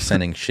know, by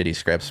sending shitty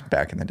scripts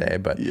back in the day.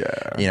 But Yeah.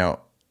 you know,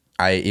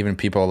 even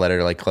people that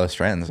are like close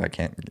friends, I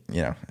can't,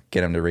 you know,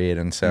 get them to read,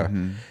 and so.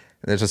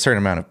 There's a certain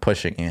amount of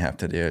pushing you have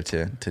to do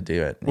to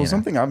do it. Well,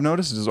 something I've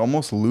noticed is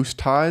almost loose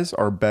ties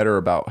are better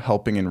about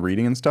helping and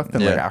reading and stuff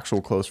than like Yeah.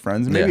 actual close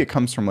friends. And maybe Yeah. it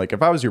comes from like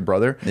if I was your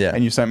brother Yeah.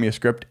 and you sent me a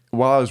script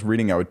while I was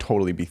reading, I would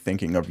totally be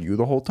thinking of you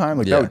the whole time.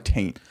 Like Yeah. that would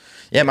taint.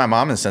 Yeah, my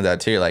mom has said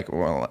that too. Like,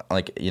 well,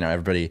 like, you know,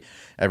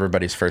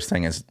 everybody's first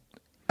thing is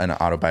an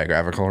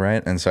autobiographical,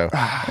 right? And so,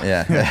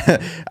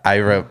 yeah, I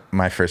wrote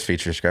my first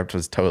feature script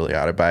was totally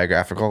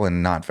autobiographical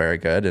and not very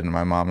good. And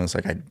my mom was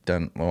like, I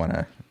don't want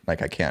to,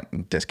 like, I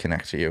can't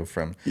disconnect you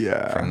from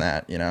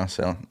that, you know?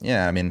 So,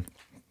 yeah, I mean,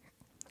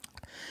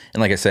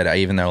 and like I said,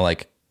 even though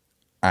like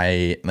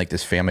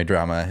this family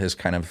drama is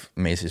kind of,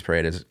 Macy's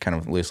Parade is kind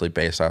of loosely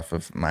based off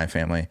of my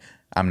family.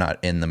 I'm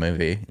not in the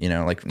movie, you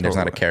know, like there's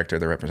not a character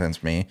that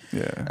represents me.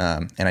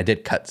 Yeah. And I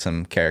did cut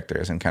some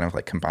characters and kind of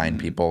like combine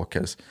people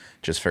because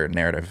just for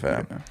narrative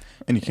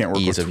And you can't work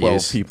ease with of 12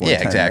 use. people. in Yeah,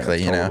 10 exactly.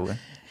 minutes, You know, totally.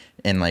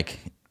 and like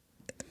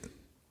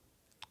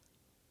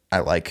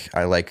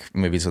I like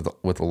movies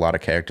with a lot of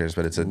characters,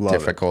 but it's a Love it.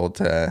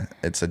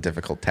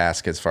 difficult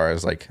task as far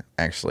as like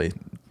actually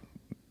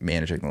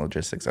managing the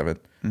logistics of it.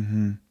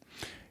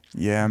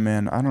 Yeah,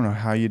 man. I don't know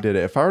how you did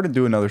it. If I were to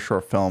do another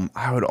short film,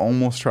 I would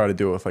almost try to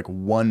do it with like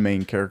one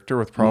main character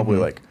with probably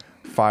like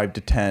 5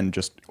 to 10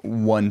 just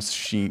one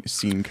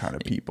scene kind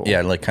of people.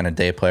 Yeah, like kind of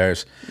day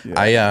players.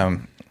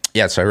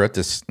 Yeah. So I wrote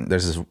this.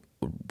 There's this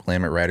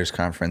Willamette Writers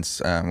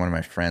Conference. One of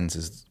my friends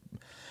is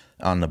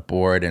on the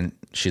board, and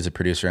she's a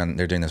producer, and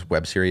they're doing this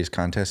web series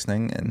contest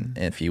thing. And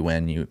if you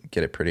win, you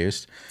get it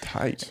produced.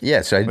 Tight.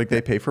 Yeah, so Like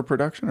they pay for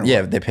production? Or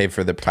yeah, what? they paid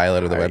for the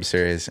pilot of the web Tight.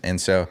 series,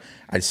 and so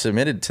I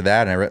submitted to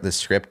that, and I wrote this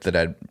script that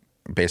I'd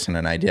based on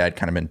an idea I'd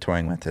kind of been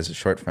toying with as a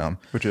short film.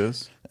 Which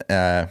is?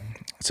 So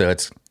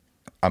it's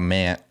a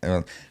man.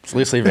 It's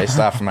loosely based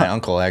off of my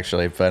uncle,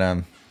 actually,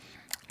 but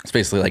it's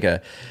basically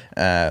like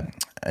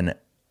an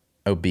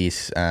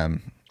obese,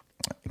 kind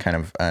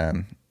of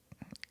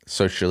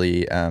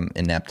socially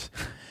inept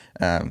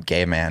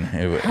gay man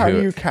who. How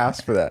do you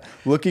cast for that?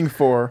 Looking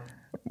for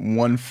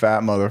one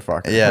fat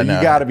motherfucker. Yeah, Like, no.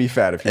 you got to be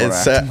fat if you want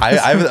It's to.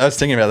 I was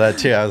thinking about that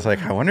too. I was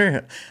like, I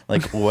wonder,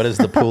 like, what is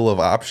the pool of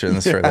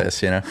options for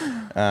this? You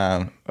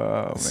know.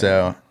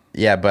 So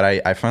yeah, but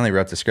I finally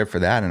wrote the script for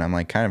that, and I'm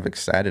like kind of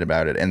excited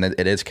about it. And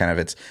it is kind of,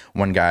 it's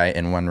one guy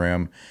in one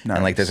room,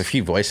 and like there's a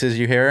few voices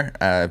you hear,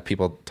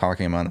 people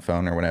talking on the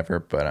phone or whatever.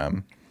 But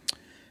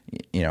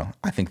you know,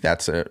 I think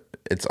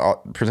it's all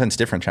presents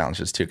different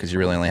challenges too, because you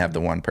really only have the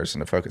one person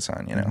to focus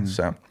on. You know,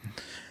 so.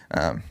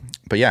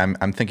 But yeah,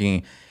 I'm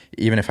thinking,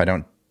 even if I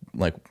don't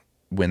like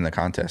win the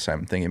contest,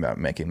 I'm thinking about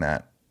making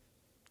that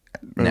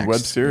A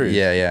web series.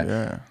 Yeah.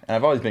 Yeah. And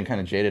I've always been kind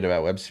of jaded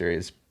about web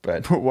series,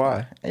 but But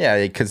why? yeah,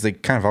 because they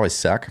kind of always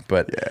suck.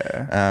 But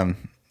Yeah.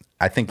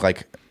 I think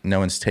like no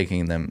one's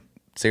taking them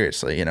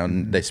seriously. You know,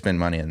 they spend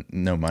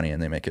no money,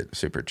 and they make it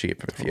super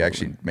cheap. If you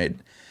actually made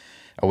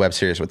a web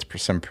series with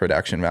some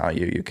production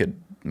value, you could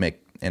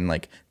make, and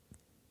like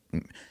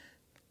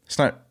it's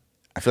not.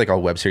 I feel like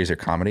all web series are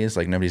comedies.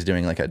 Like nobody's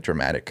doing like a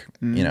dramatic,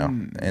 you know.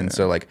 And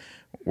so like,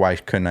 why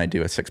couldn't I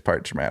do a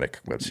 6-part dramatic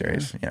web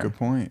series? You know? Good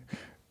point.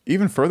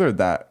 Even further than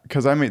that,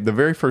 because I made the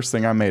very first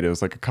thing I made, it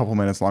was like a couple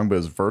minutes long, but it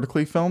was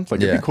vertically filmed. Like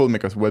it'd Yeah. be cool to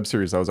make a web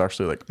series that was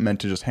actually like meant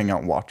to just hang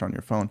out and watch on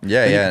your phone.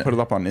 Yeah, And you yeah. can put it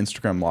up on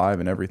Instagram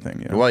Live and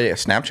everything. You know? Well, yeah,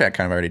 Snapchat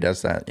kind of already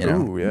does that. You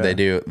know, Ooh, yeah. they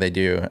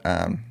do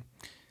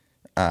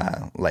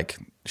like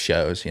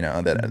shows, you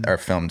know, that are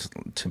filmed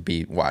to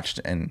be watched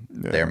in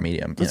their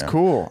medium. That's you know?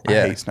 cool.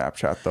 Yeah. I hate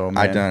Snapchat though, man.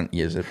 I don't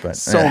use it, but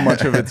So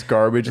much of it's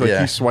garbage. Like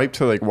Yeah. you swipe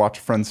to like watch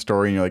a friend's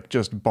story and you're like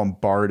just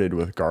bombarded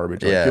with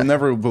garbage. Like, Yeah. You'll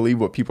never believe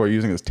what people are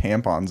using as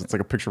tampons. It's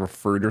like a picture of a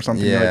fruit or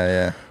something. You're Yeah,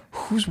 like, yeah.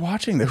 who's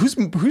watching this?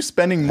 Who's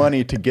spending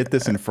money to get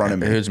this in front of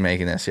me? Who's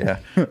making this? Yeah,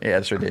 yeah,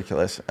 it's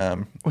ridiculous.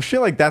 Well,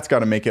 shit like that's got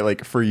to make it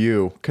like for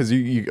you, because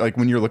you like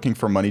when you're looking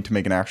for money to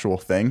make an actual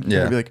thing.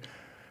 Yeah. You'd be like,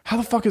 how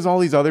the fuck is all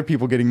these other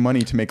people getting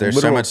money to make There's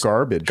literal so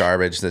much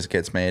garbage this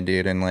gets made,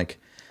 dude, and like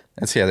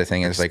that's the other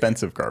thing is like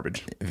expensive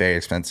garbage, very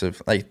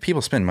expensive. Like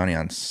people spend money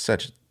on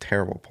such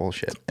terrible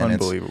bullshit, and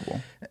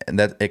unbelievable. And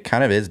that it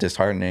kind of is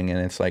disheartening, and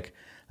it's like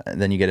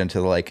then you get into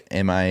the like,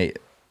 am I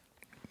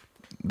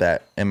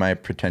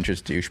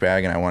pretentious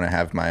douchebag and I want to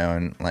have my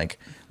own like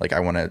I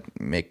want to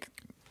make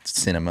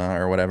cinema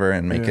or whatever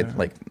and make it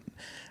like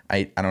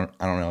I don't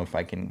know if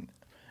I can.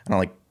 I don't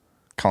like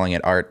calling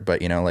it art,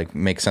 but you know, like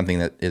make something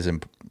that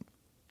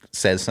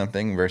says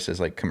something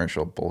versus like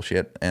commercial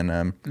bullshit. And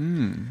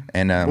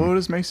what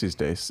does Macy's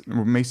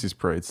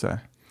Parade say?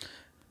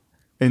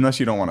 Unless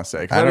you don't want to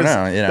say. I don't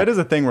know. You know. That is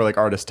a thing where like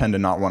artists tend to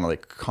not want to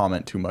like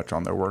comment too much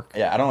on their work.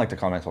 Yeah, I don't like to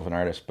call myself an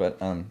artist,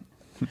 but when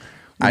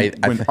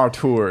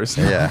auteurs.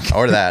 Yeah,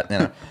 or that, you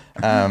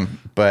know.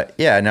 But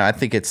yeah, no, I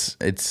think it's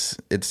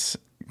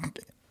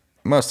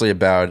mostly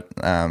about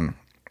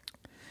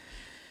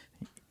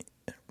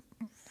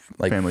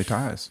like family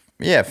ties.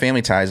 Yeah,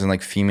 family ties and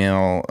like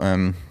female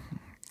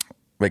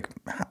like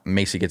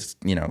Macy gets,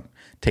 you know,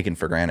 taken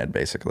for granted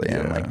basically.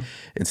 And like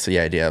it's the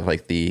idea of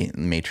like the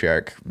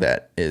matriarch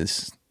that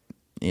is,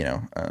 you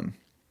know,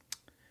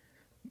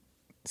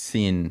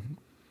 seen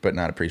but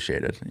not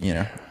appreciated, you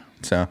know.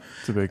 So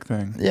it's a big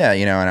thing. Yeah,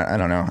 you know, and I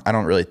don't know. I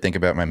don't really think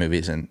about my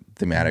movies in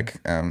thematic.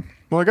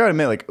 Well, I gotta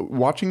admit, like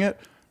watching it,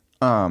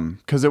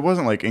 because it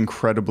wasn't like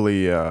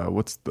incredibly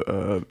what's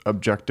the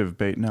objective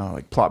bait? No,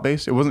 like plot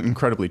based. It wasn't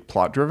incredibly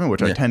plot driven,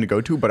 which I tend to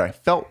go to. But I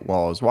felt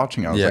while I was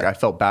watching, I was like, I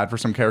felt bad for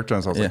some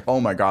characters. I was like,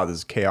 oh my god, this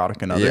is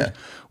chaotic in others,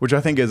 which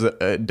I think is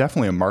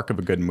definitely a mark of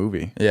a good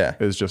movie. Yeah,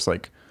 is just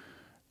like,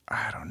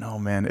 I don't know,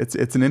 man.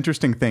 It's an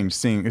interesting thing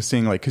seeing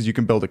like, because you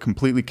can build it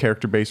completely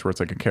character based where it's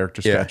like a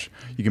character sketch.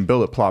 You can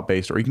build it plot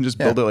based, or you can just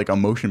build it like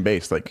emotion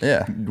based. Like,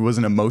 was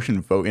an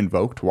emotion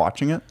invoked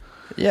watching it?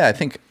 Yeah, I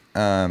think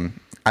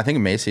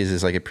Macy's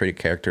is like a pretty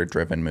character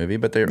driven movie,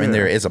 but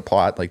there is a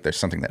plot. Like there's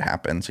something that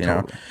happens, you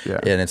know,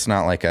 and it's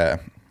not like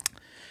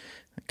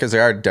because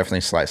there are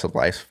definitely slice of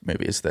life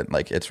movies that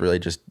like it's really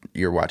just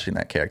you're watching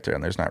that character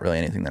and there's not really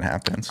anything that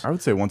happens. I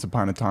would say Once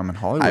Upon a Time in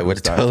Hollywood. I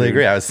would totally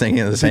agree. I was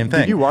thinking of the same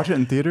thing. Did you watch it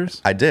in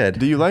theaters? I did.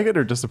 Do you like it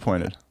or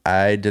disappointed?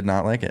 I did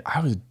not like it.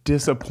 I was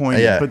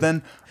disappointed. But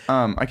then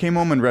I came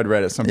home and read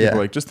Reddit. Some people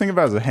were like, just think of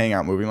it as a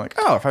hangout movie. I'm like,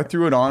 oh, if I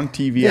threw it on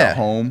TV at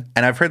home.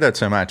 And I've heard that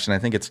so much, and I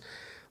think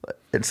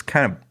it's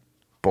kind of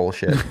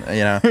bullshit,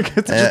 you know.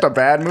 It's just a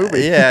bad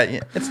movie.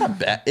 Yeah, it's not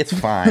bad. It's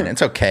fine.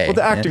 It's okay. Well,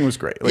 the acting was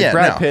great. Like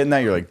Brad Pitt and that,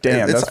 you're like,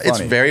 damn, that's funny. It's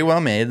very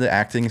well made. The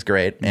acting is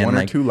great. And one or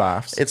like, two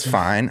laughs. It's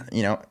fine.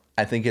 You know,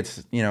 I think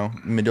it's, you know,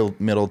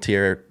 middle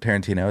tier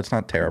Tarantino. It's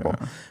not terrible.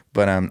 Yeah.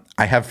 But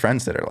I have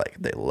friends that are like,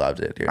 they loved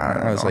it, dude.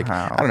 I was like,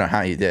 I don't know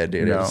how you did,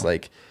 dude. No. It was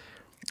like,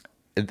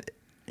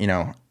 you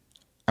know,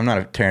 I'm not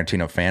a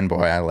Tarantino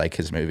fanboy. I like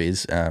his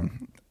movies.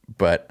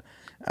 But,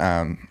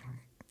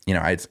 you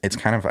know, it's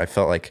kind of, I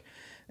felt like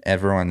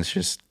everyone's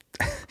just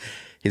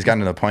he's gotten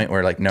to the point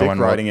where like no one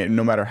writing it,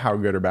 no matter how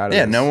good or bad it is.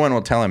 Yeah, no one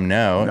will tell him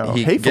no.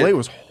 Hateful Eight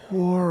was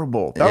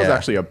horrible. That was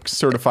actually a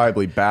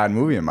certifiably bad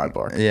movie in my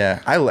book.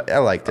 Yeah, I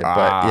liked it,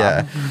 but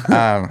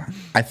yeah,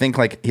 I think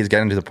like he's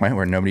getting to the point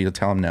where nobody will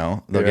tell him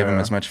no. They'll give him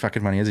as much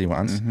fucking money as he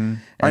wants. Mm-hmm.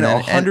 I know,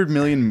 $100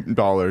 million.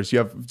 You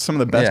have some of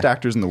the best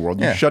actors in the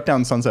world. You shut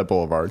down Sunset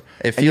Boulevard,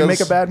 and you make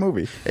a bad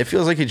movie. It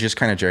feels like he's just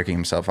kind of jerking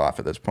himself off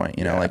at this point.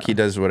 You know, like he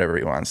does whatever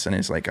he wants, and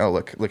he's like, oh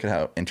look at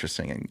how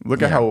interesting and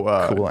look at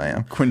how cool I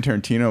am. Quentin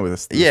Tarantino with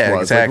this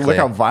was. Exactly. Like, look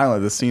how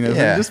violent this scene is.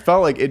 Yeah.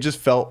 It just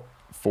felt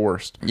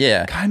forced.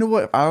 Yeah. Kind of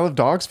what Isle of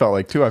Dogs felt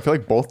like too. I feel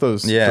like both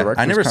those directors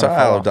I never saw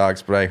Isle of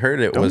Dogs, but I heard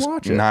it was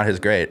not as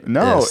great.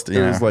 No, it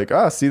was like,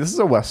 see, this is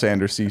a Wes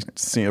Anderson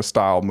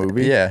style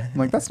movie. Yeah. I'm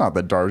like, that's not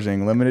the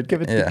Darjeeling Limited.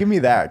 Give me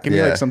that. Give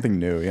me like something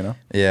new, you know?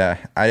 Yeah.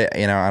 I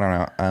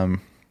don't know.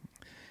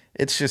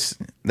 It's just,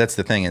 that's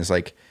the thing is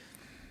like,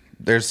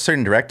 there's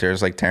certain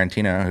directors like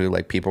Tarantino who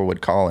like people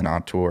would call an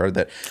auteur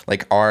that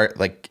like are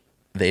like,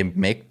 they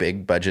make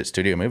big budget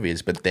studio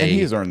movies, but and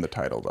he's earned the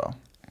title though.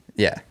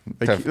 Yeah,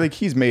 like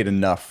he's made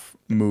enough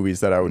movies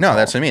that I would. No,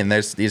 that's what I mean.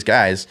 There's these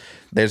guys.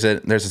 There's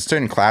a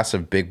certain class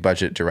of big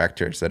budget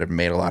directors that have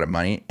made a lot of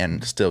money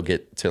and still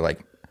get to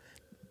like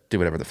do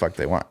whatever the fuck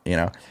they want. You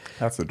know,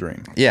 that's the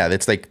dream. Yeah,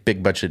 it's like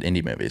big budget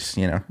indie movies.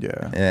 You know,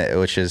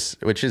 which is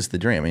the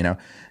dream. You know,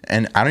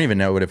 and I don't even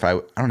know what I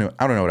don't know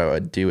what I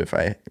would do if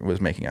I was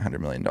making $100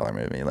 million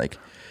movie. Like,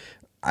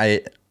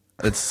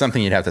 it's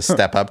something you'd have to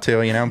step up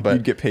to. You know, but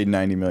you'd get paid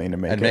 $90 million to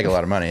make. I'd make a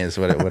lot of money is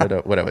what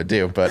I would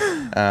do. But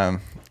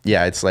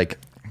yeah, it's like,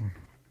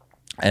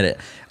 and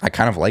I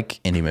kind of like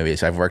indie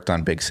movies. I've worked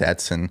on big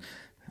sets, and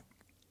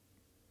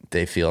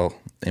they feel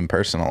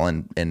impersonal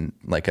and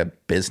like a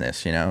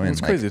business, you know. And it's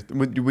crazy.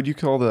 Would you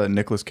call the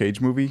Nicolas Cage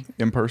movie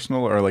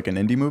impersonal or like an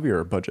indie movie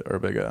or a budget or a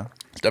big?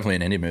 It's definitely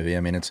an indie movie. I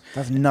mean,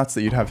 that's nuts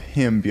that you'd have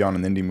him be on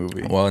an indie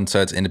movie. Well, and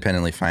so it's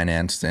independently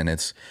financed, and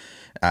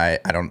I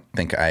don't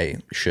think I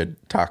should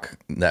talk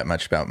that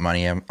much about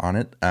money on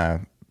it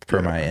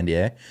per my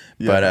NDA.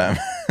 Yeah.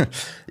 But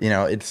you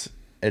know, it's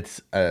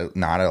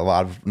not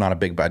a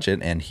big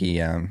budget, and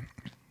he's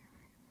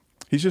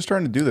just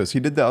trying to do this. He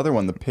did the other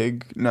one, the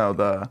pig. No,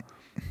 the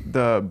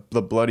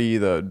bloody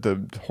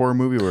the horror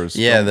movie where it's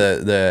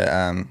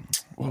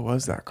what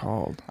was that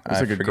called? It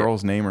was like a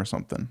girl's name or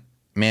something.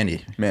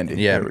 Mandy.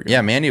 Yeah, there we go.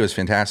 Yeah, Mandy was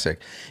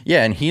fantastic.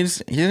 Yeah, and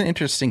he's an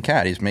interesting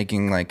cat.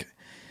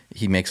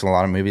 He makes a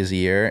lot of movies a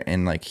year,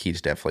 and like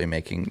he's definitely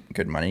making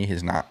good money.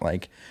 He's not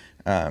like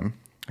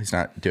he's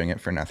not doing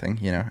it for nothing,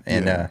 you know.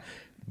 And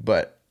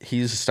but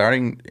he's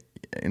starting.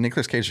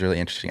 Nicolas Cage is a really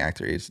interesting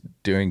actor. He's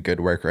doing good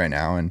work right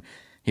now, and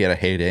he had a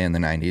heyday in the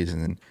 90s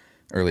and then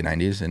early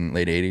 90s and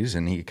late 80s,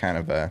 and he kind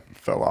of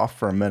fell off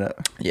for a minute.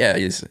 Yeah,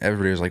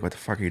 everybody was like, what the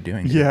fuck are you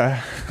doing?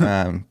 Yeah.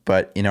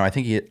 But you know, I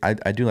think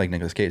I do like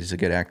Nicolas Cage. He's a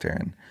good actor,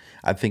 and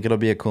I think it'll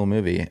be a cool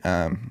movie.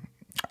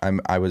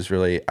 I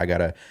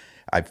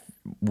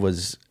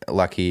was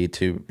lucky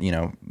to, you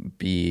know,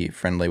 be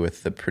friendly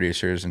with the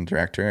producers and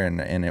director,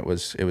 and it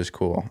was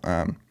cool.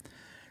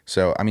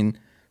 So I mean,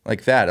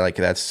 like that, like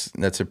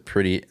that's a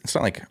pretty, it's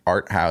not like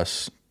art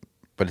house,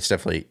 but it's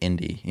definitely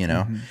indie, you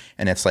know.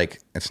 And it's like,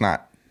 it's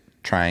not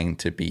trying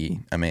to be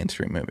a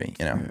mainstream movie,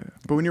 you know. Yeah.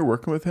 But when you're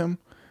working with him,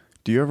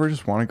 do you ever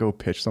just want to go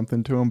pitch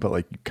something to him, but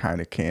like you kind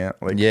of can't?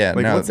 Like, yeah,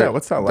 like no, what's that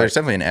like? There's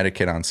definitely an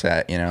etiquette on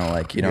set, you know.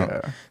 Like you don't.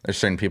 There's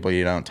certain people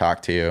you don't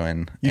talk to,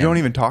 and you don't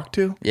even talk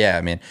to. Yeah,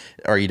 I mean,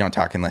 or you don't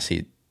talk unless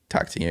he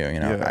talks to you. You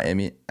know, I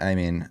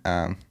mean,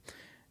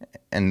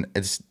 and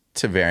it's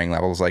to varying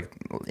levels. Like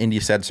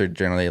indie sets are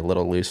generally a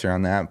little looser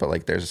on that, but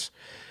like there's,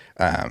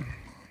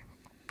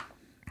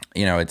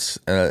 you know, it's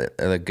a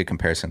good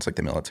comparison. It's like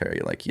the military.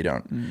 Like you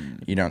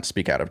don't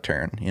speak out of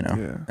turn. You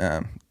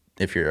know,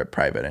 if you're a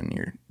private and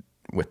you're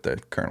with the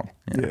colonel.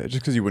 You know? Yeah,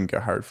 just because you wouldn't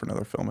get hired for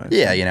another film.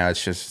 Yeah, you know,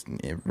 it's just,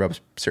 it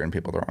rubs certain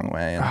people the wrong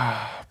way. And,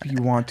 but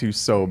you want to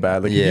so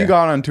bad. Like if you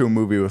got onto a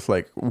movie with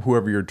like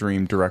whoever your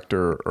dream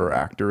director or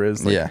actor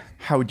is, like,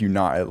 how would you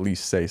not at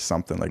least say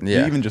something? Like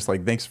even just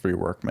like, thanks for your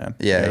work, man.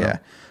 Yeah, you know? yeah.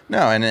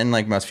 No, and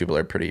like most people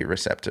are pretty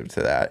receptive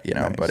to that, you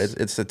know, but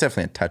it's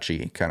definitely a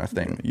touchy kind of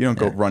thing. You don't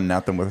go running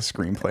at them with a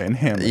screenplay in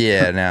hand.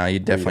 Yeah, no, you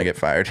definitely get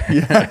fired.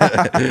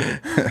 Yeah,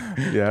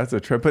 that's a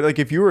trip. But like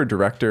if you were a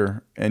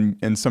director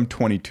and some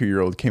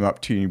 22-year-old came up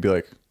to you and you'd be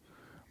like,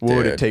 what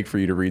would it take for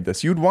you to read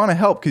this? You'd want to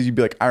help because you'd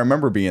be like, I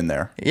remember being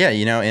there. Yeah,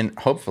 you know, and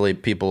hopefully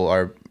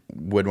people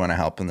would want to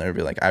help, and they'd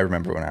be like, I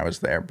remember when I was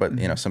there. But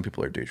you know, some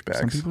people are douchebags.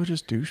 Some people are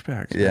just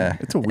douchebags. Yeah, man.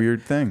 It's a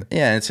weird thing.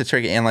 Yeah, it's a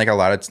tricky, and like a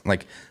lot of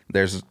like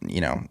there's,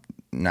 you know,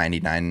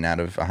 99 out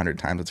of 100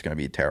 times it's going to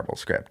be a terrible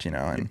script, you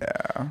know, and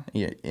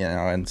you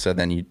know, and so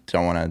then you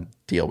don't want to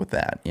deal with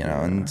that, you know,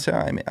 and so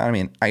I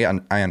mean I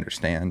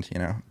understand, you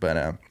know, but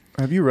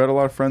have you read a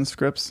lot of Friends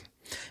scripts?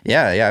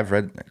 Yeah, I've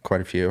read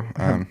quite a few.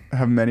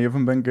 Have many of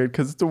them been good?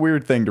 Because it's a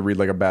weird thing to read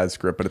like a bad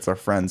script, but it's our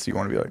friends, so you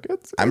want to be like,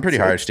 I'm pretty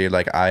harsh, dude.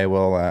 Like I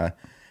will,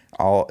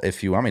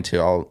 if you want me to,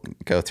 I'll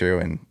go through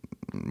and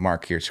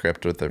mark your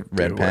script with a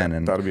red pen,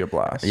 and that'll be a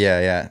blast.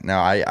 Yeah. No,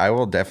 I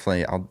will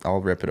definitely, I'll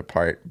rip it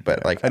apart.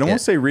 But like, I'd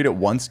almost say read it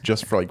once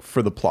just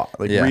for the plot.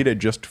 Like read it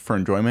just for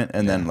enjoyment,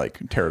 and then like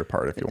tear it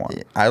apart if you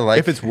want. I like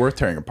if it's worth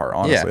tearing apart.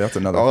 Honestly, that's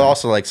another. I'll thing.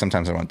 Also like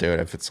sometimes I won't do it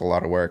if it's a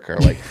lot of work, or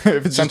like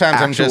if it's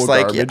sometimes I'm just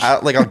garbage.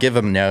 like I'll give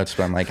them notes,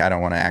 but I'm like I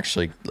don't want to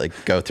actually like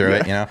go through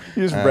it. You know,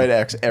 you just red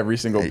X every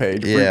single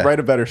page. Write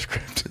a better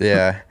script.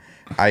 Yeah.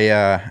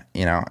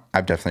 You know,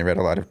 I've definitely read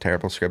a lot of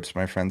terrible scripts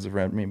my friends have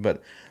read me,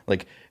 but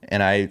like,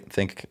 and I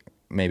think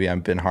maybe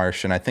I've been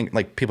harsh, and I think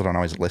like people don't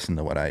always listen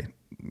to what I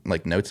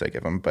like notes I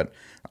give them, but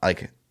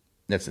like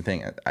that's the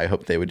thing. I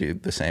hope they would do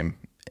the same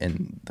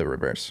in the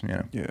reverse, you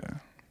know? Yeah.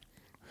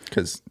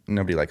 Because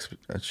nobody likes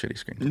a shitty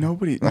screen. But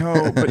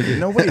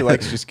nobody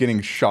likes just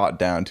getting shot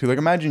down too. Like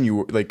imagine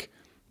you like,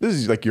 this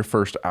is like your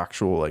first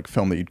actual like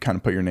film that you'd kind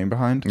of put your name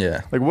behind.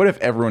 Yeah. Like what if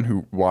everyone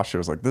who watched it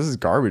was like, this is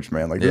garbage,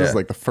 man. Like this is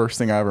like the first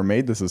thing I ever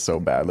made. This is so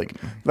bad. Like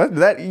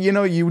that you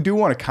know, you do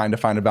want to kind of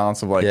find a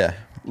balance of like,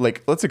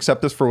 like let's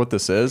accept this for what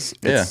this is.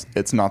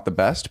 It's not the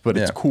best, but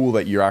it's cool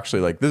that you're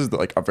actually like, this is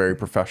like a very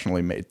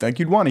professionally made thing.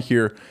 You'd want to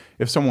hear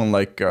if someone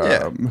like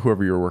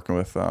whoever you were working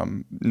with,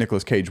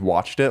 Nicolas Cage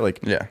watched it.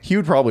 Like he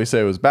would probably say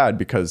it was bad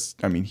because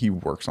I mean, he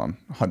works on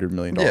 $100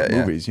 million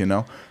movies, you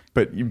know?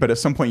 But at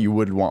some point you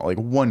would want like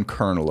one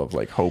kernel of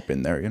like hope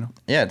in there, you know?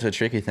 Yeah, it's a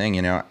tricky thing,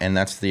 you know, and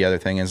that's the other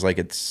thing is like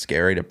it's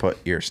scary to put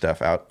your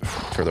stuff out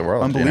for the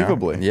world.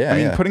 Unbelievably. You know? Yeah. I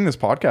mean, putting this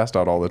podcast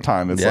out all the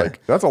time, it's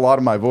like that's a lot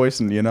of my voice,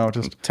 and you know,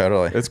 just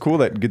totally. It's cool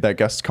that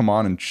guests come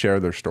on and share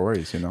their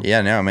stories, you know?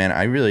 Yeah, no, man,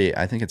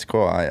 I think it's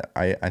cool.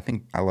 I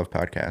think I love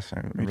podcasts.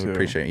 I really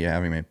appreciate you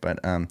having me. But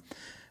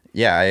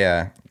you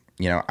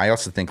know, I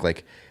also think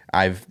like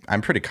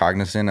I'm pretty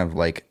cognizant of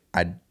like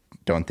I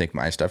don't think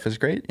my stuff is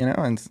great, you know,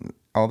 and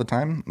all the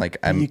time. Like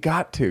you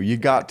got to.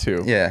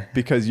 Yeah.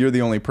 Because you're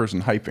the only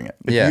person hyping it.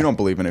 If you don't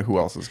believe in it, who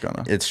else is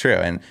gonna? It's true.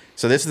 And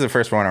so this is the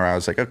first one where I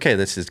was like, okay,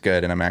 this is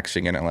good, and I'm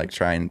actually gonna like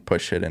try and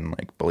push it and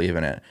like believe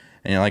in it.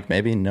 And you're like,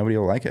 maybe nobody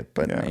will like it,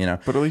 but you know,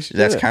 but at least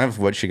that's kind of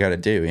what you got to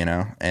do, you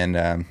know.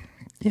 And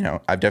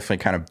I've definitely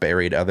kind of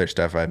buried other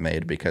stuff I've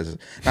made because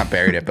not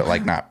buried it, but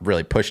like not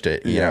really pushed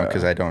it, you know,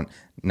 because I don't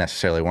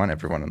necessarily want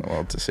everyone in the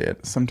world to see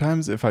it.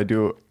 Sometimes if I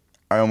do,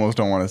 I almost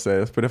don't want to say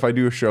this, but if I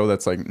do a show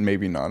that's like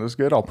maybe not as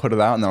good, I'll put it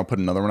out and then I'll put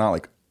another one out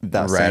like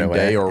that Right same away.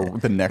 day or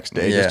the next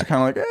day, just to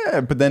kind of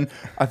like, But then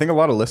I think a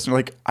lot of listeners,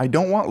 like, I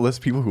don't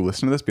want people who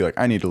listen to this be like,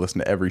 I need to listen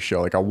to every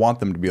show. Like, I want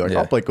them to be like,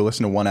 I'll like go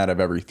listen to one out of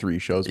every 3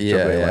 shows, which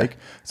everybody like.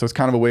 So it's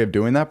kind of a way of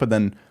doing that. But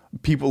then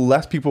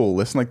less people will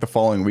listen like the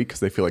following week because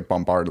they feel like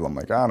bombarded. I'm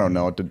like, I don't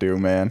know what to do,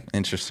 man.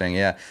 Interesting.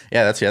 Yeah.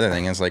 That's the other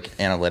thing is like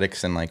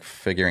analytics and like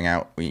figuring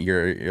out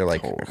you're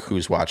like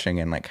who's watching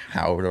and like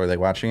how are they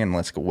watching and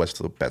what's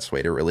the best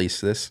way to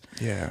release this.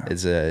 Yeah. It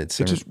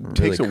just really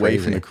takes away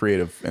crazy. from the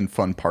creative and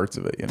fun parts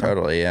of it. You know?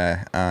 Totally.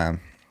 Yeah.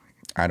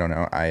 I don't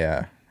know.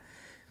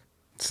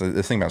 So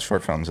the thing about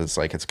short films is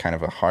like it's kind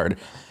of a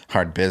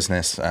hard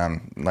business.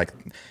 Like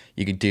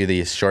you could do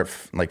these short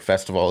like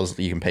festivals.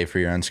 You can pay for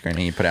your own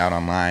screening. You put it out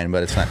online,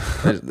 but it's not.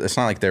 It's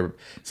not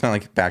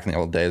like back in the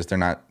old days. They're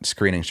not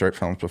screening short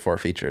films before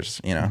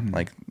features. You know,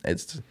 like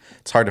it's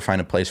hard to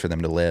find a place for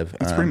them to live.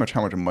 It's pretty much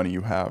how much money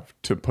you have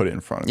to put it in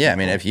front of. Yeah,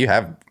 people. I mean, if you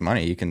have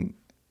money, you can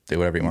do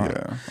whatever you want.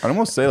 Yeah, I'd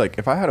almost say like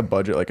if I had a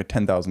budget, like a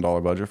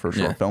 $10,000 budget for a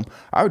short film,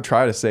 I would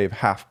try to save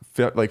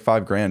like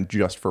 $5,000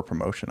 just for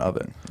promotion of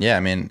it. Yeah,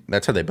 I mean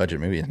that's how they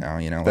budget movies now.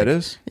 You know, like, that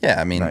is.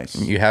 Yeah, I mean, Nice.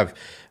 you have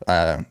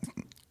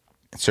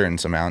certain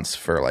amounts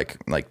for like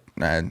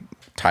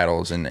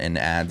titles and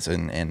ads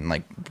and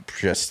like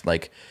just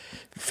like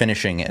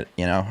finishing it,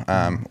 you know,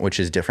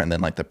 which is different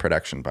than like the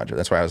production budget.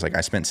 That's why I was like,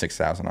 I spent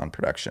 $6,000 on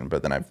production,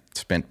 but then I've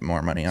spent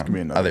more money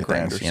on other $1,000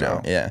 things, or you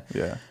know. so.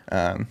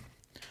 Yeah.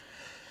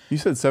 You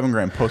said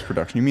 $7,000 post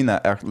production. You mean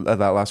that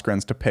last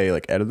grand's to pay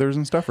like editors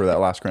and stuff, or that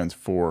last grand's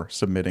for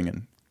submitting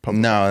and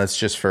publishing? No, that's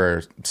just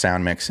for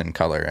sound mix and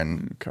color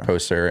and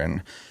poster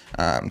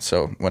and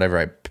so whatever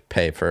I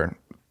pay for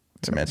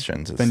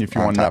submissions. Is then if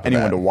you on want top of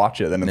anyone that. to watch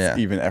it, then it's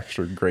even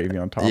extra gravy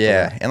on top.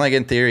 Yeah, of it. and like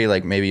in theory,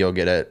 like maybe you'll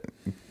get it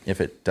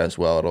if it does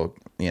well. It'll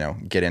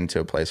get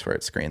into a place where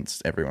it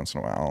screens every once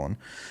in a while. And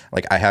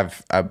like I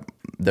have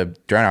the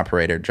drone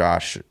operator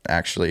Josh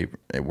actually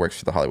it works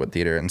for the Hollywood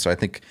Theater, and so I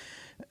think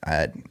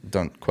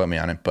don't quote me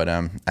on it, but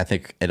I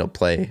think it'll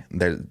play.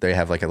 They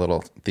have like a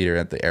little theater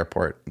at the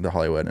airport, the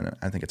Hollywood, and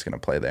I think it's gonna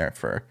play there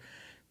for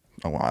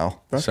a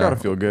while. That's gotta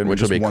feel good. Which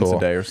will just be once cool. a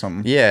day or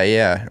something.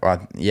 Yeah.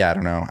 Well,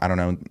 I don't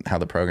know how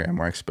the program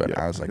works, but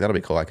I was like, that'll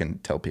be cool. I can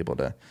tell people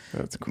to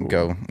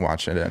go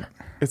watch it.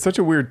 It's such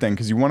a weird thing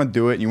because you want to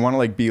do it and you want to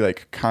like be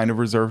like kind of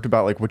reserved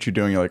about like what you're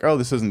doing. You're like, oh,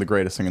 this isn't the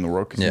greatest thing in the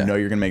world because you know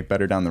you're gonna make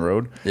better down the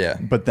road. Yeah.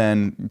 But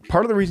then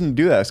part of the reason you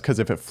do that is because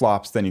if it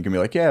flops, then you can be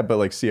like, yeah, but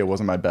like, see, it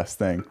wasn't my best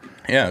thing.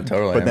 Yeah,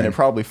 totally. But then it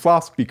probably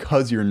flops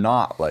because you're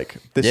not like,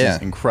 this is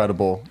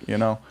incredible, you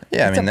know?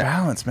 Yeah, it's a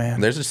balance,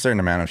 man. There's a certain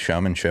amount of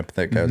showmanship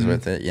that goes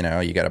with it. You know,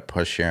 you got to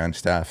push your own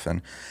stuff.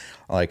 And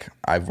like,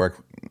 I've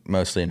worked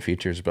mostly in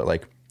features, but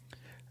like,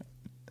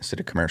 I did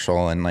a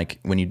commercial, and like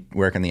when you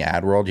work in the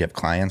ad world, you have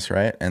clients,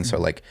 right? And so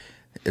like,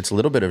 it's a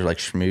little bit of like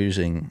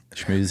schmoozing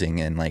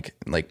and like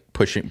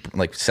pushing,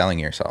 like selling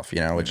yourself, you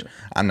know, which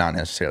I'm not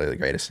necessarily the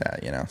greatest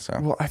at, you know. So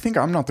well, I think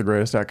I'm not the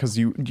greatest at because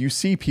you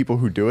see people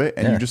who do it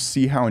and you just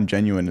see how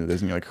ingenuine it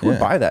is, and you're like, who would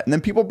buy that? And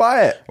then people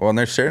buy it. Well, and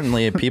there's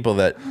certainly people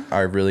that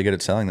are really good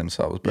at selling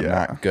themselves, but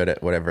not good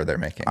at whatever they're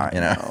making. I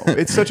know.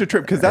 It's such a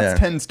trip because that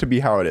tends to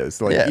be how it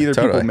is. Like either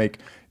people make.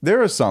 There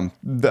are some.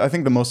 I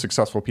think the most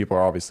successful people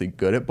are obviously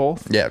good at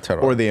both. Yeah,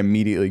 totally. Or they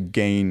immediately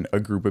gain a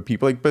group of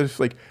people. Like, but if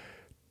like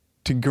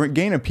to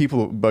gain a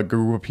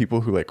group of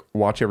people who like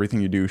watch everything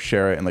you do,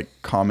 share it, and like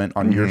comment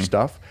on your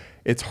stuff,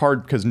 it's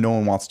hard because no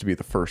one wants to be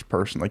the first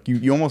person. Like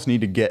you almost need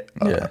to get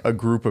a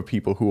group of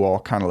people who all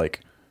kind of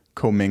like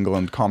commingle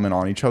and comment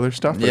on each other's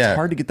stuff. But it's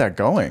hard to get that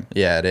going.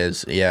 Yeah, it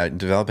is. Yeah,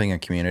 developing a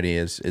community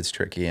is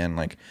tricky, and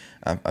like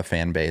a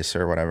fan base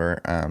or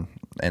whatever.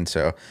 And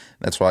so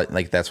that's why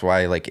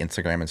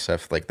Instagram and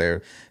stuff, like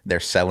they're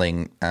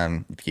selling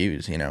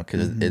views, you know,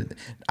 because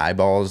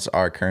eyeballs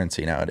are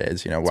currency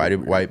nowadays. You know,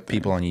 why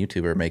people on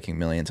YouTube are making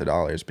millions of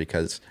dollars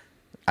because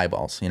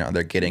eyeballs. You know,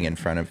 they're getting in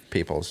front of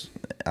people's.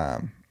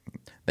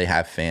 They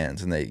have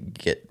fans and they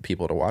get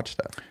people to watch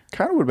stuff.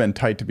 Kind of would have been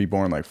tight to be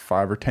born like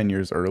 5 or 10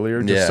 years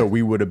earlier, just so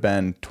we would have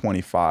been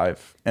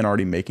 25 and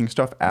already making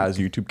stuff as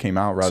YouTube came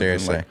out. Rather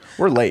than like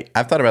we're late.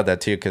 I've thought about that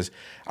too because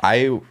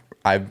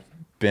I've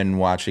been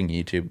watching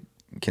YouTube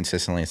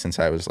consistently since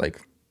I was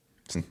like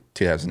since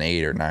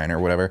 2008 or 9 or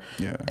whatever.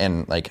 Yeah.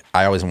 And like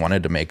I always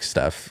wanted to make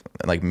stuff,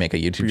 like make a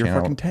YouTube channel. You're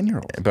a fucking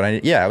 10-year-old. But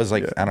I was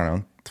like I don't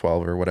know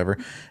 12 or whatever,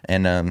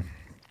 and I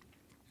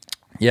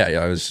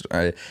was,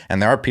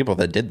 and there are people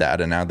that did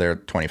that, and now they're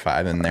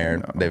 25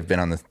 and they've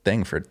been on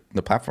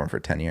the platform for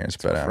 10 years.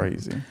 It's but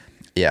crazy.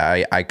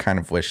 Yeah, I kind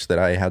of wish that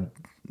I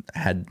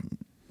had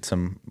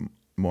some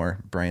more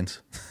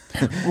brains.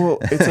 Well,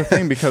 it's a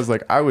thing because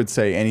like I would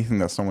say anything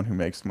that someone who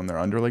makes when they're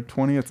under like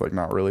 20, it's like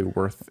not really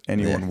worth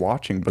anyone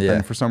watching. But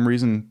then for some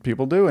reason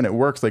people do, and it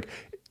works. Like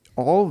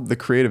all of the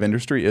creative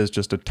industry is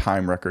just a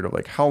time record of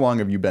like how long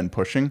have you been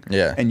pushing,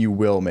 Yeah. and you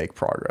will make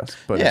progress.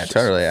 But Yeah, it's just,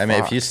 totally. I mean,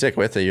 if fuck. you stick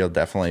with it, you'll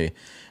definitely.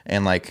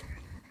 And like,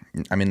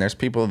 I mean, there's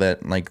people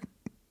that like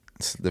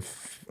it's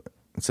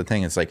the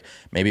thing. It's like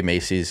maybe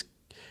Macy's.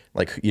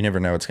 Like you never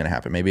know what's gonna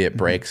happen. Maybe it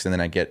breaks, and then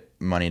I get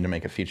money to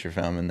make a feature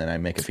film, and then I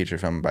make a feature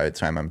film by the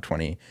time I'm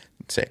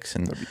 26,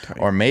 and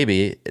or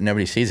maybe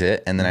nobody sees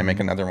it, and then I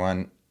make another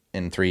one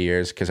in 3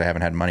 years because I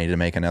haven't had money to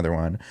make another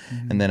one,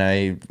 and then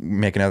I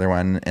make another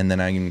one, and then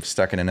I'm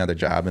stuck in another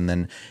job, and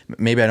then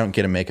maybe I don't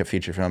get to make a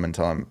feature film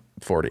until I'm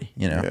 40,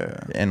 you know,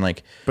 and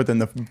like. But then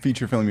the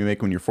feature film you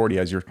make when you're 40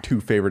 has your 2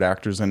 favorite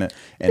actors in it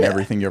and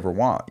everything you ever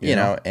want. You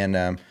know,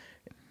 and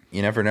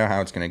you never know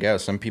how it's going to go.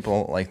 Some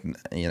people like,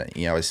 you know,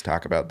 you always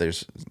talk about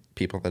there's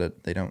people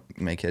that they don't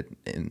make it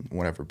in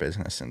whatever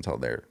business until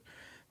they're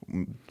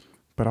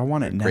but I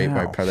want it now. great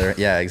by brother.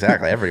 Yeah,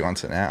 exactly. Everybody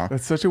wants it now.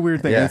 That's such a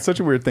weird thing. Yeah. And it's such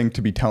a weird thing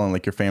to be telling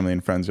like your family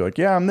and friends. You're like,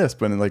 yeah, I'm this,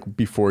 but like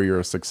before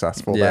you're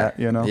successful, that,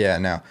 you know? Yeah,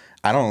 no,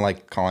 I don't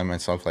like calling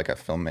myself like a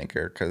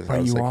filmmaker because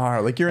But you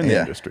are like, you're in the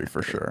industry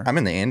for sure. I'm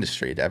in the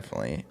industry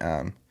definitely,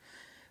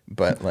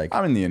 but like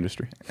I'm in the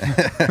industry.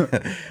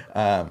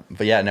 but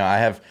yeah, no, I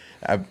have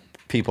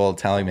people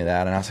telling me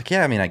that, and I was like,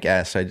 yeah, I mean, I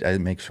guess I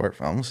make short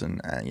films,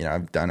 and you know,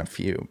 I've done a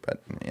few,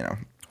 but you know.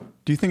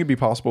 Do you think it'd be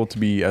possible to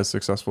be as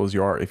successful as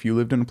you are if you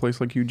lived in a place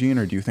like Eugene,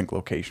 or do you think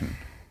location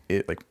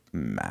it like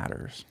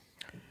matters?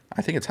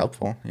 I think it's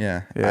helpful.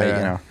 Yeah.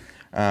 Yeah.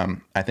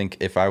 I think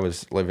if I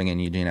was living in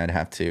Eugene, I'd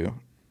have to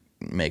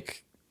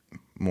make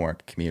more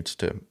commutes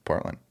to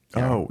Portland.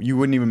 You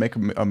wouldn't even make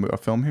a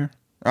film here?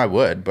 I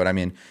would, but I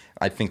mean,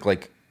 I think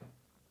like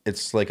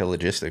it's like a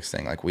logistics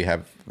thing. Like we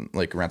have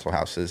like rental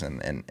houses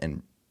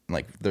and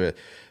like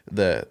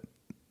the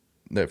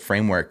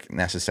framework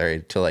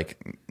necessary to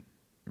like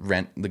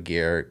rent the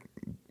gear,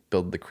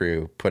 build the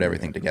crew, put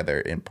everything together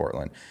in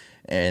Portland,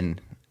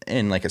 and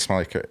in like a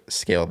smaller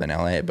scale than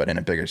LA, but in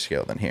a bigger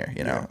scale than here,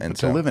 you know. Yeah, and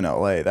to live in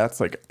LA, that's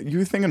like,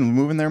 you thinking of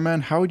moving there,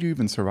 man? How would you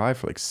even survive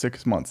for like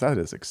 6 months? That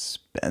is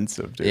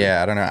expensive, dude.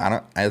 Yeah, I don't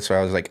know. That's why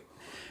I was like,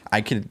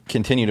 I could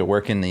continue to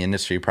work in the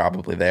industry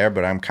probably there,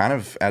 but I'm kind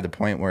of at the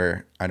point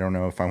where I don't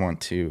know if I want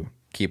to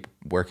keep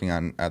working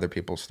on other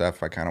people's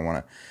stuff. I kind of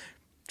want to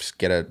just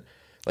get a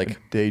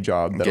day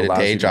job that get a allows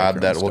day you to make job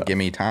your that own will stuff. give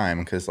me time,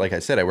 because like I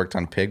said, I worked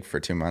on Pig for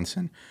 2 months,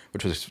 and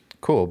which was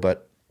cool,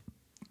 but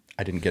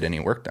I didn't get any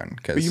work done.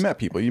 But you met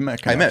people, you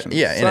met I met, connections.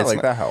 yeah, It's and not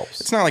like that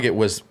helps. It's not like it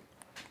was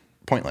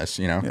pointless,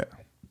 you know. Yeah.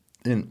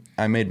 And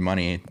I made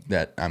money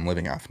that I'm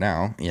living off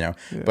now, you know.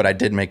 But I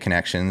did make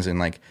connections, and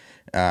like,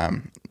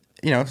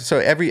 you know, so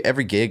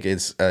every gig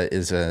is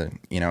a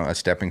you know, a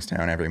stepping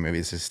stone. Every movie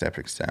is a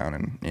stepping stone,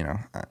 and you know,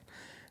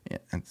 yeah,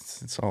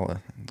 it's all an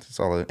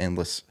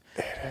endless.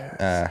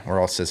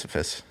 We're all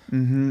Sisyphus.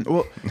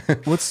 Well,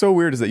 what's so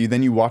weird is that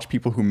you watch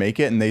people who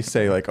make it and they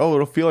say like, oh,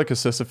 it'll feel like a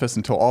Sisyphus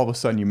until all of a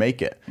sudden you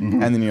make it.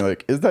 And then you're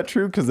like, is that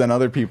true? Because then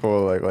other people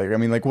are like, I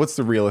mean, like, what's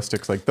the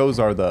realistics? Like, those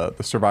are the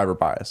survivor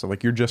bias. So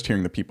like, you're just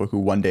hearing the people who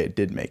one day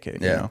did make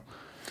it, you know?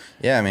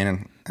 Yeah, I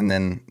mean, and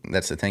then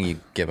that's the thing,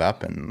 you give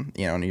up, and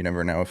you know, you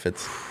never know if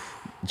it's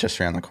just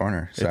around the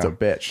corner. So It's a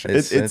bitch.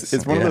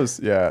 It's one of those,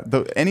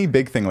 any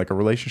big thing, like a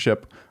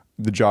relationship,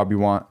 the job you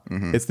want,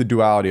 it's the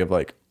duality of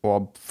like, well,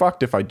 I'm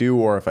fucked if I do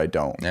or if I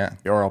don't. Yeah.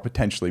 Or I'll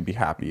potentially be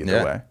happy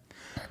either way.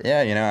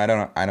 Yeah, you know,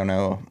 I don't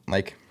know.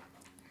 Like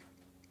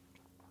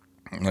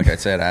I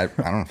said, I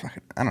don't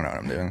know what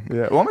I'm doing.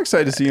 Yeah. Well, I'm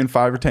excited to see you in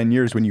 5 or 10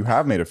 years when you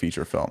have made a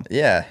feature film.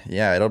 Yeah,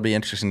 it'll be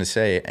interesting to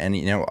say. And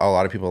you know, a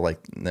lot of people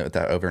like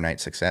that overnight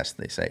success.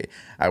 They say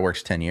I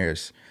worked 10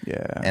 years.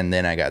 Yeah. And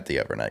then I got the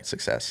overnight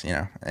success, you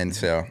know. And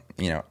so,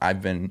 you know,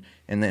 I've been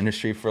in the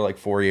industry for like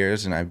 4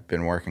 years, and I've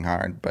been working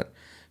hard, but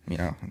you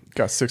know,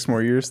 Got 6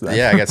 more years then.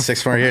 yeah, I got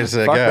 6 more years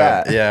to Fuck go.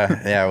 that.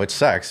 Yeah, which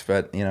sucks,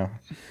 but you know,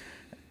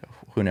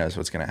 who knows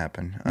what's gonna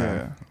happen?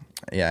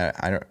 Yeah.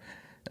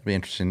 It'll be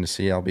interesting to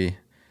see. I'll be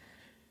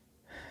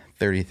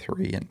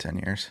 33 in 10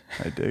 years.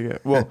 I dig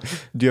it. Well,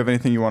 do you have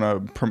anything you want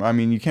to promote? I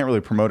mean, you can't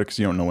really promote it because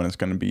you don't know when it's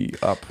going to be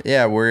up.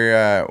 Yeah, we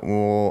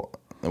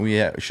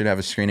should have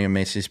a screening of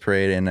Macy's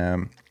Parade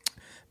in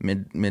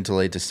mid to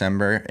late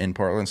December in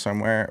Portland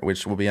somewhere,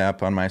 which will be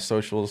up on my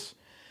socials.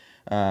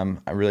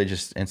 I really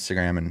just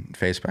Instagram and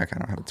Facebook. I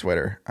don't have a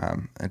Twitter.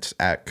 It's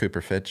at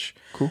Cooper Fitch.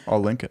 Cool.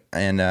 I'll link it.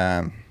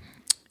 And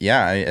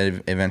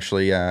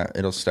eventually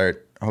it'll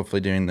start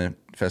hopefully doing the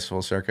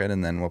festival circuit,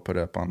 and then we'll put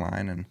it up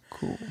online. And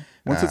cool.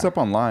 Once it's up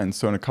online,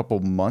 so in a couple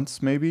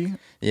months maybe.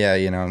 Yeah,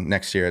 you know,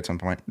 next year at some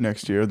point.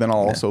 Next year, then I'll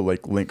also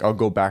like link. I'll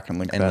go back and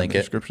link that in the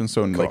description.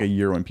 So in Cool. like a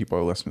year, when people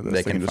are listening to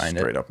this, they can just find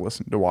straight up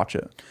listen to watch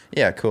it.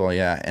 Yeah, cool.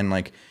 Yeah, and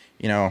like,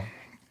 you know,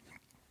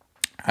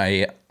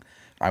 I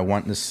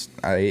want this.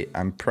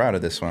 I'm proud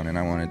of this one, and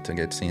I want it to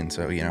get seen.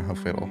 So you know,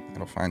 hopefully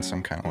it'll find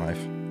some kind of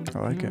life. I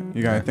like it.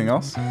 You got anything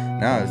else?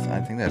 No,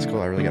 I think that's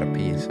cool. I really got to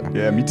pee. So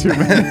Yeah, me too,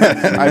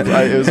 man.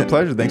 It was a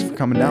pleasure. Thanks for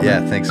coming down.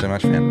 yeah, man. thanks so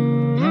much, man.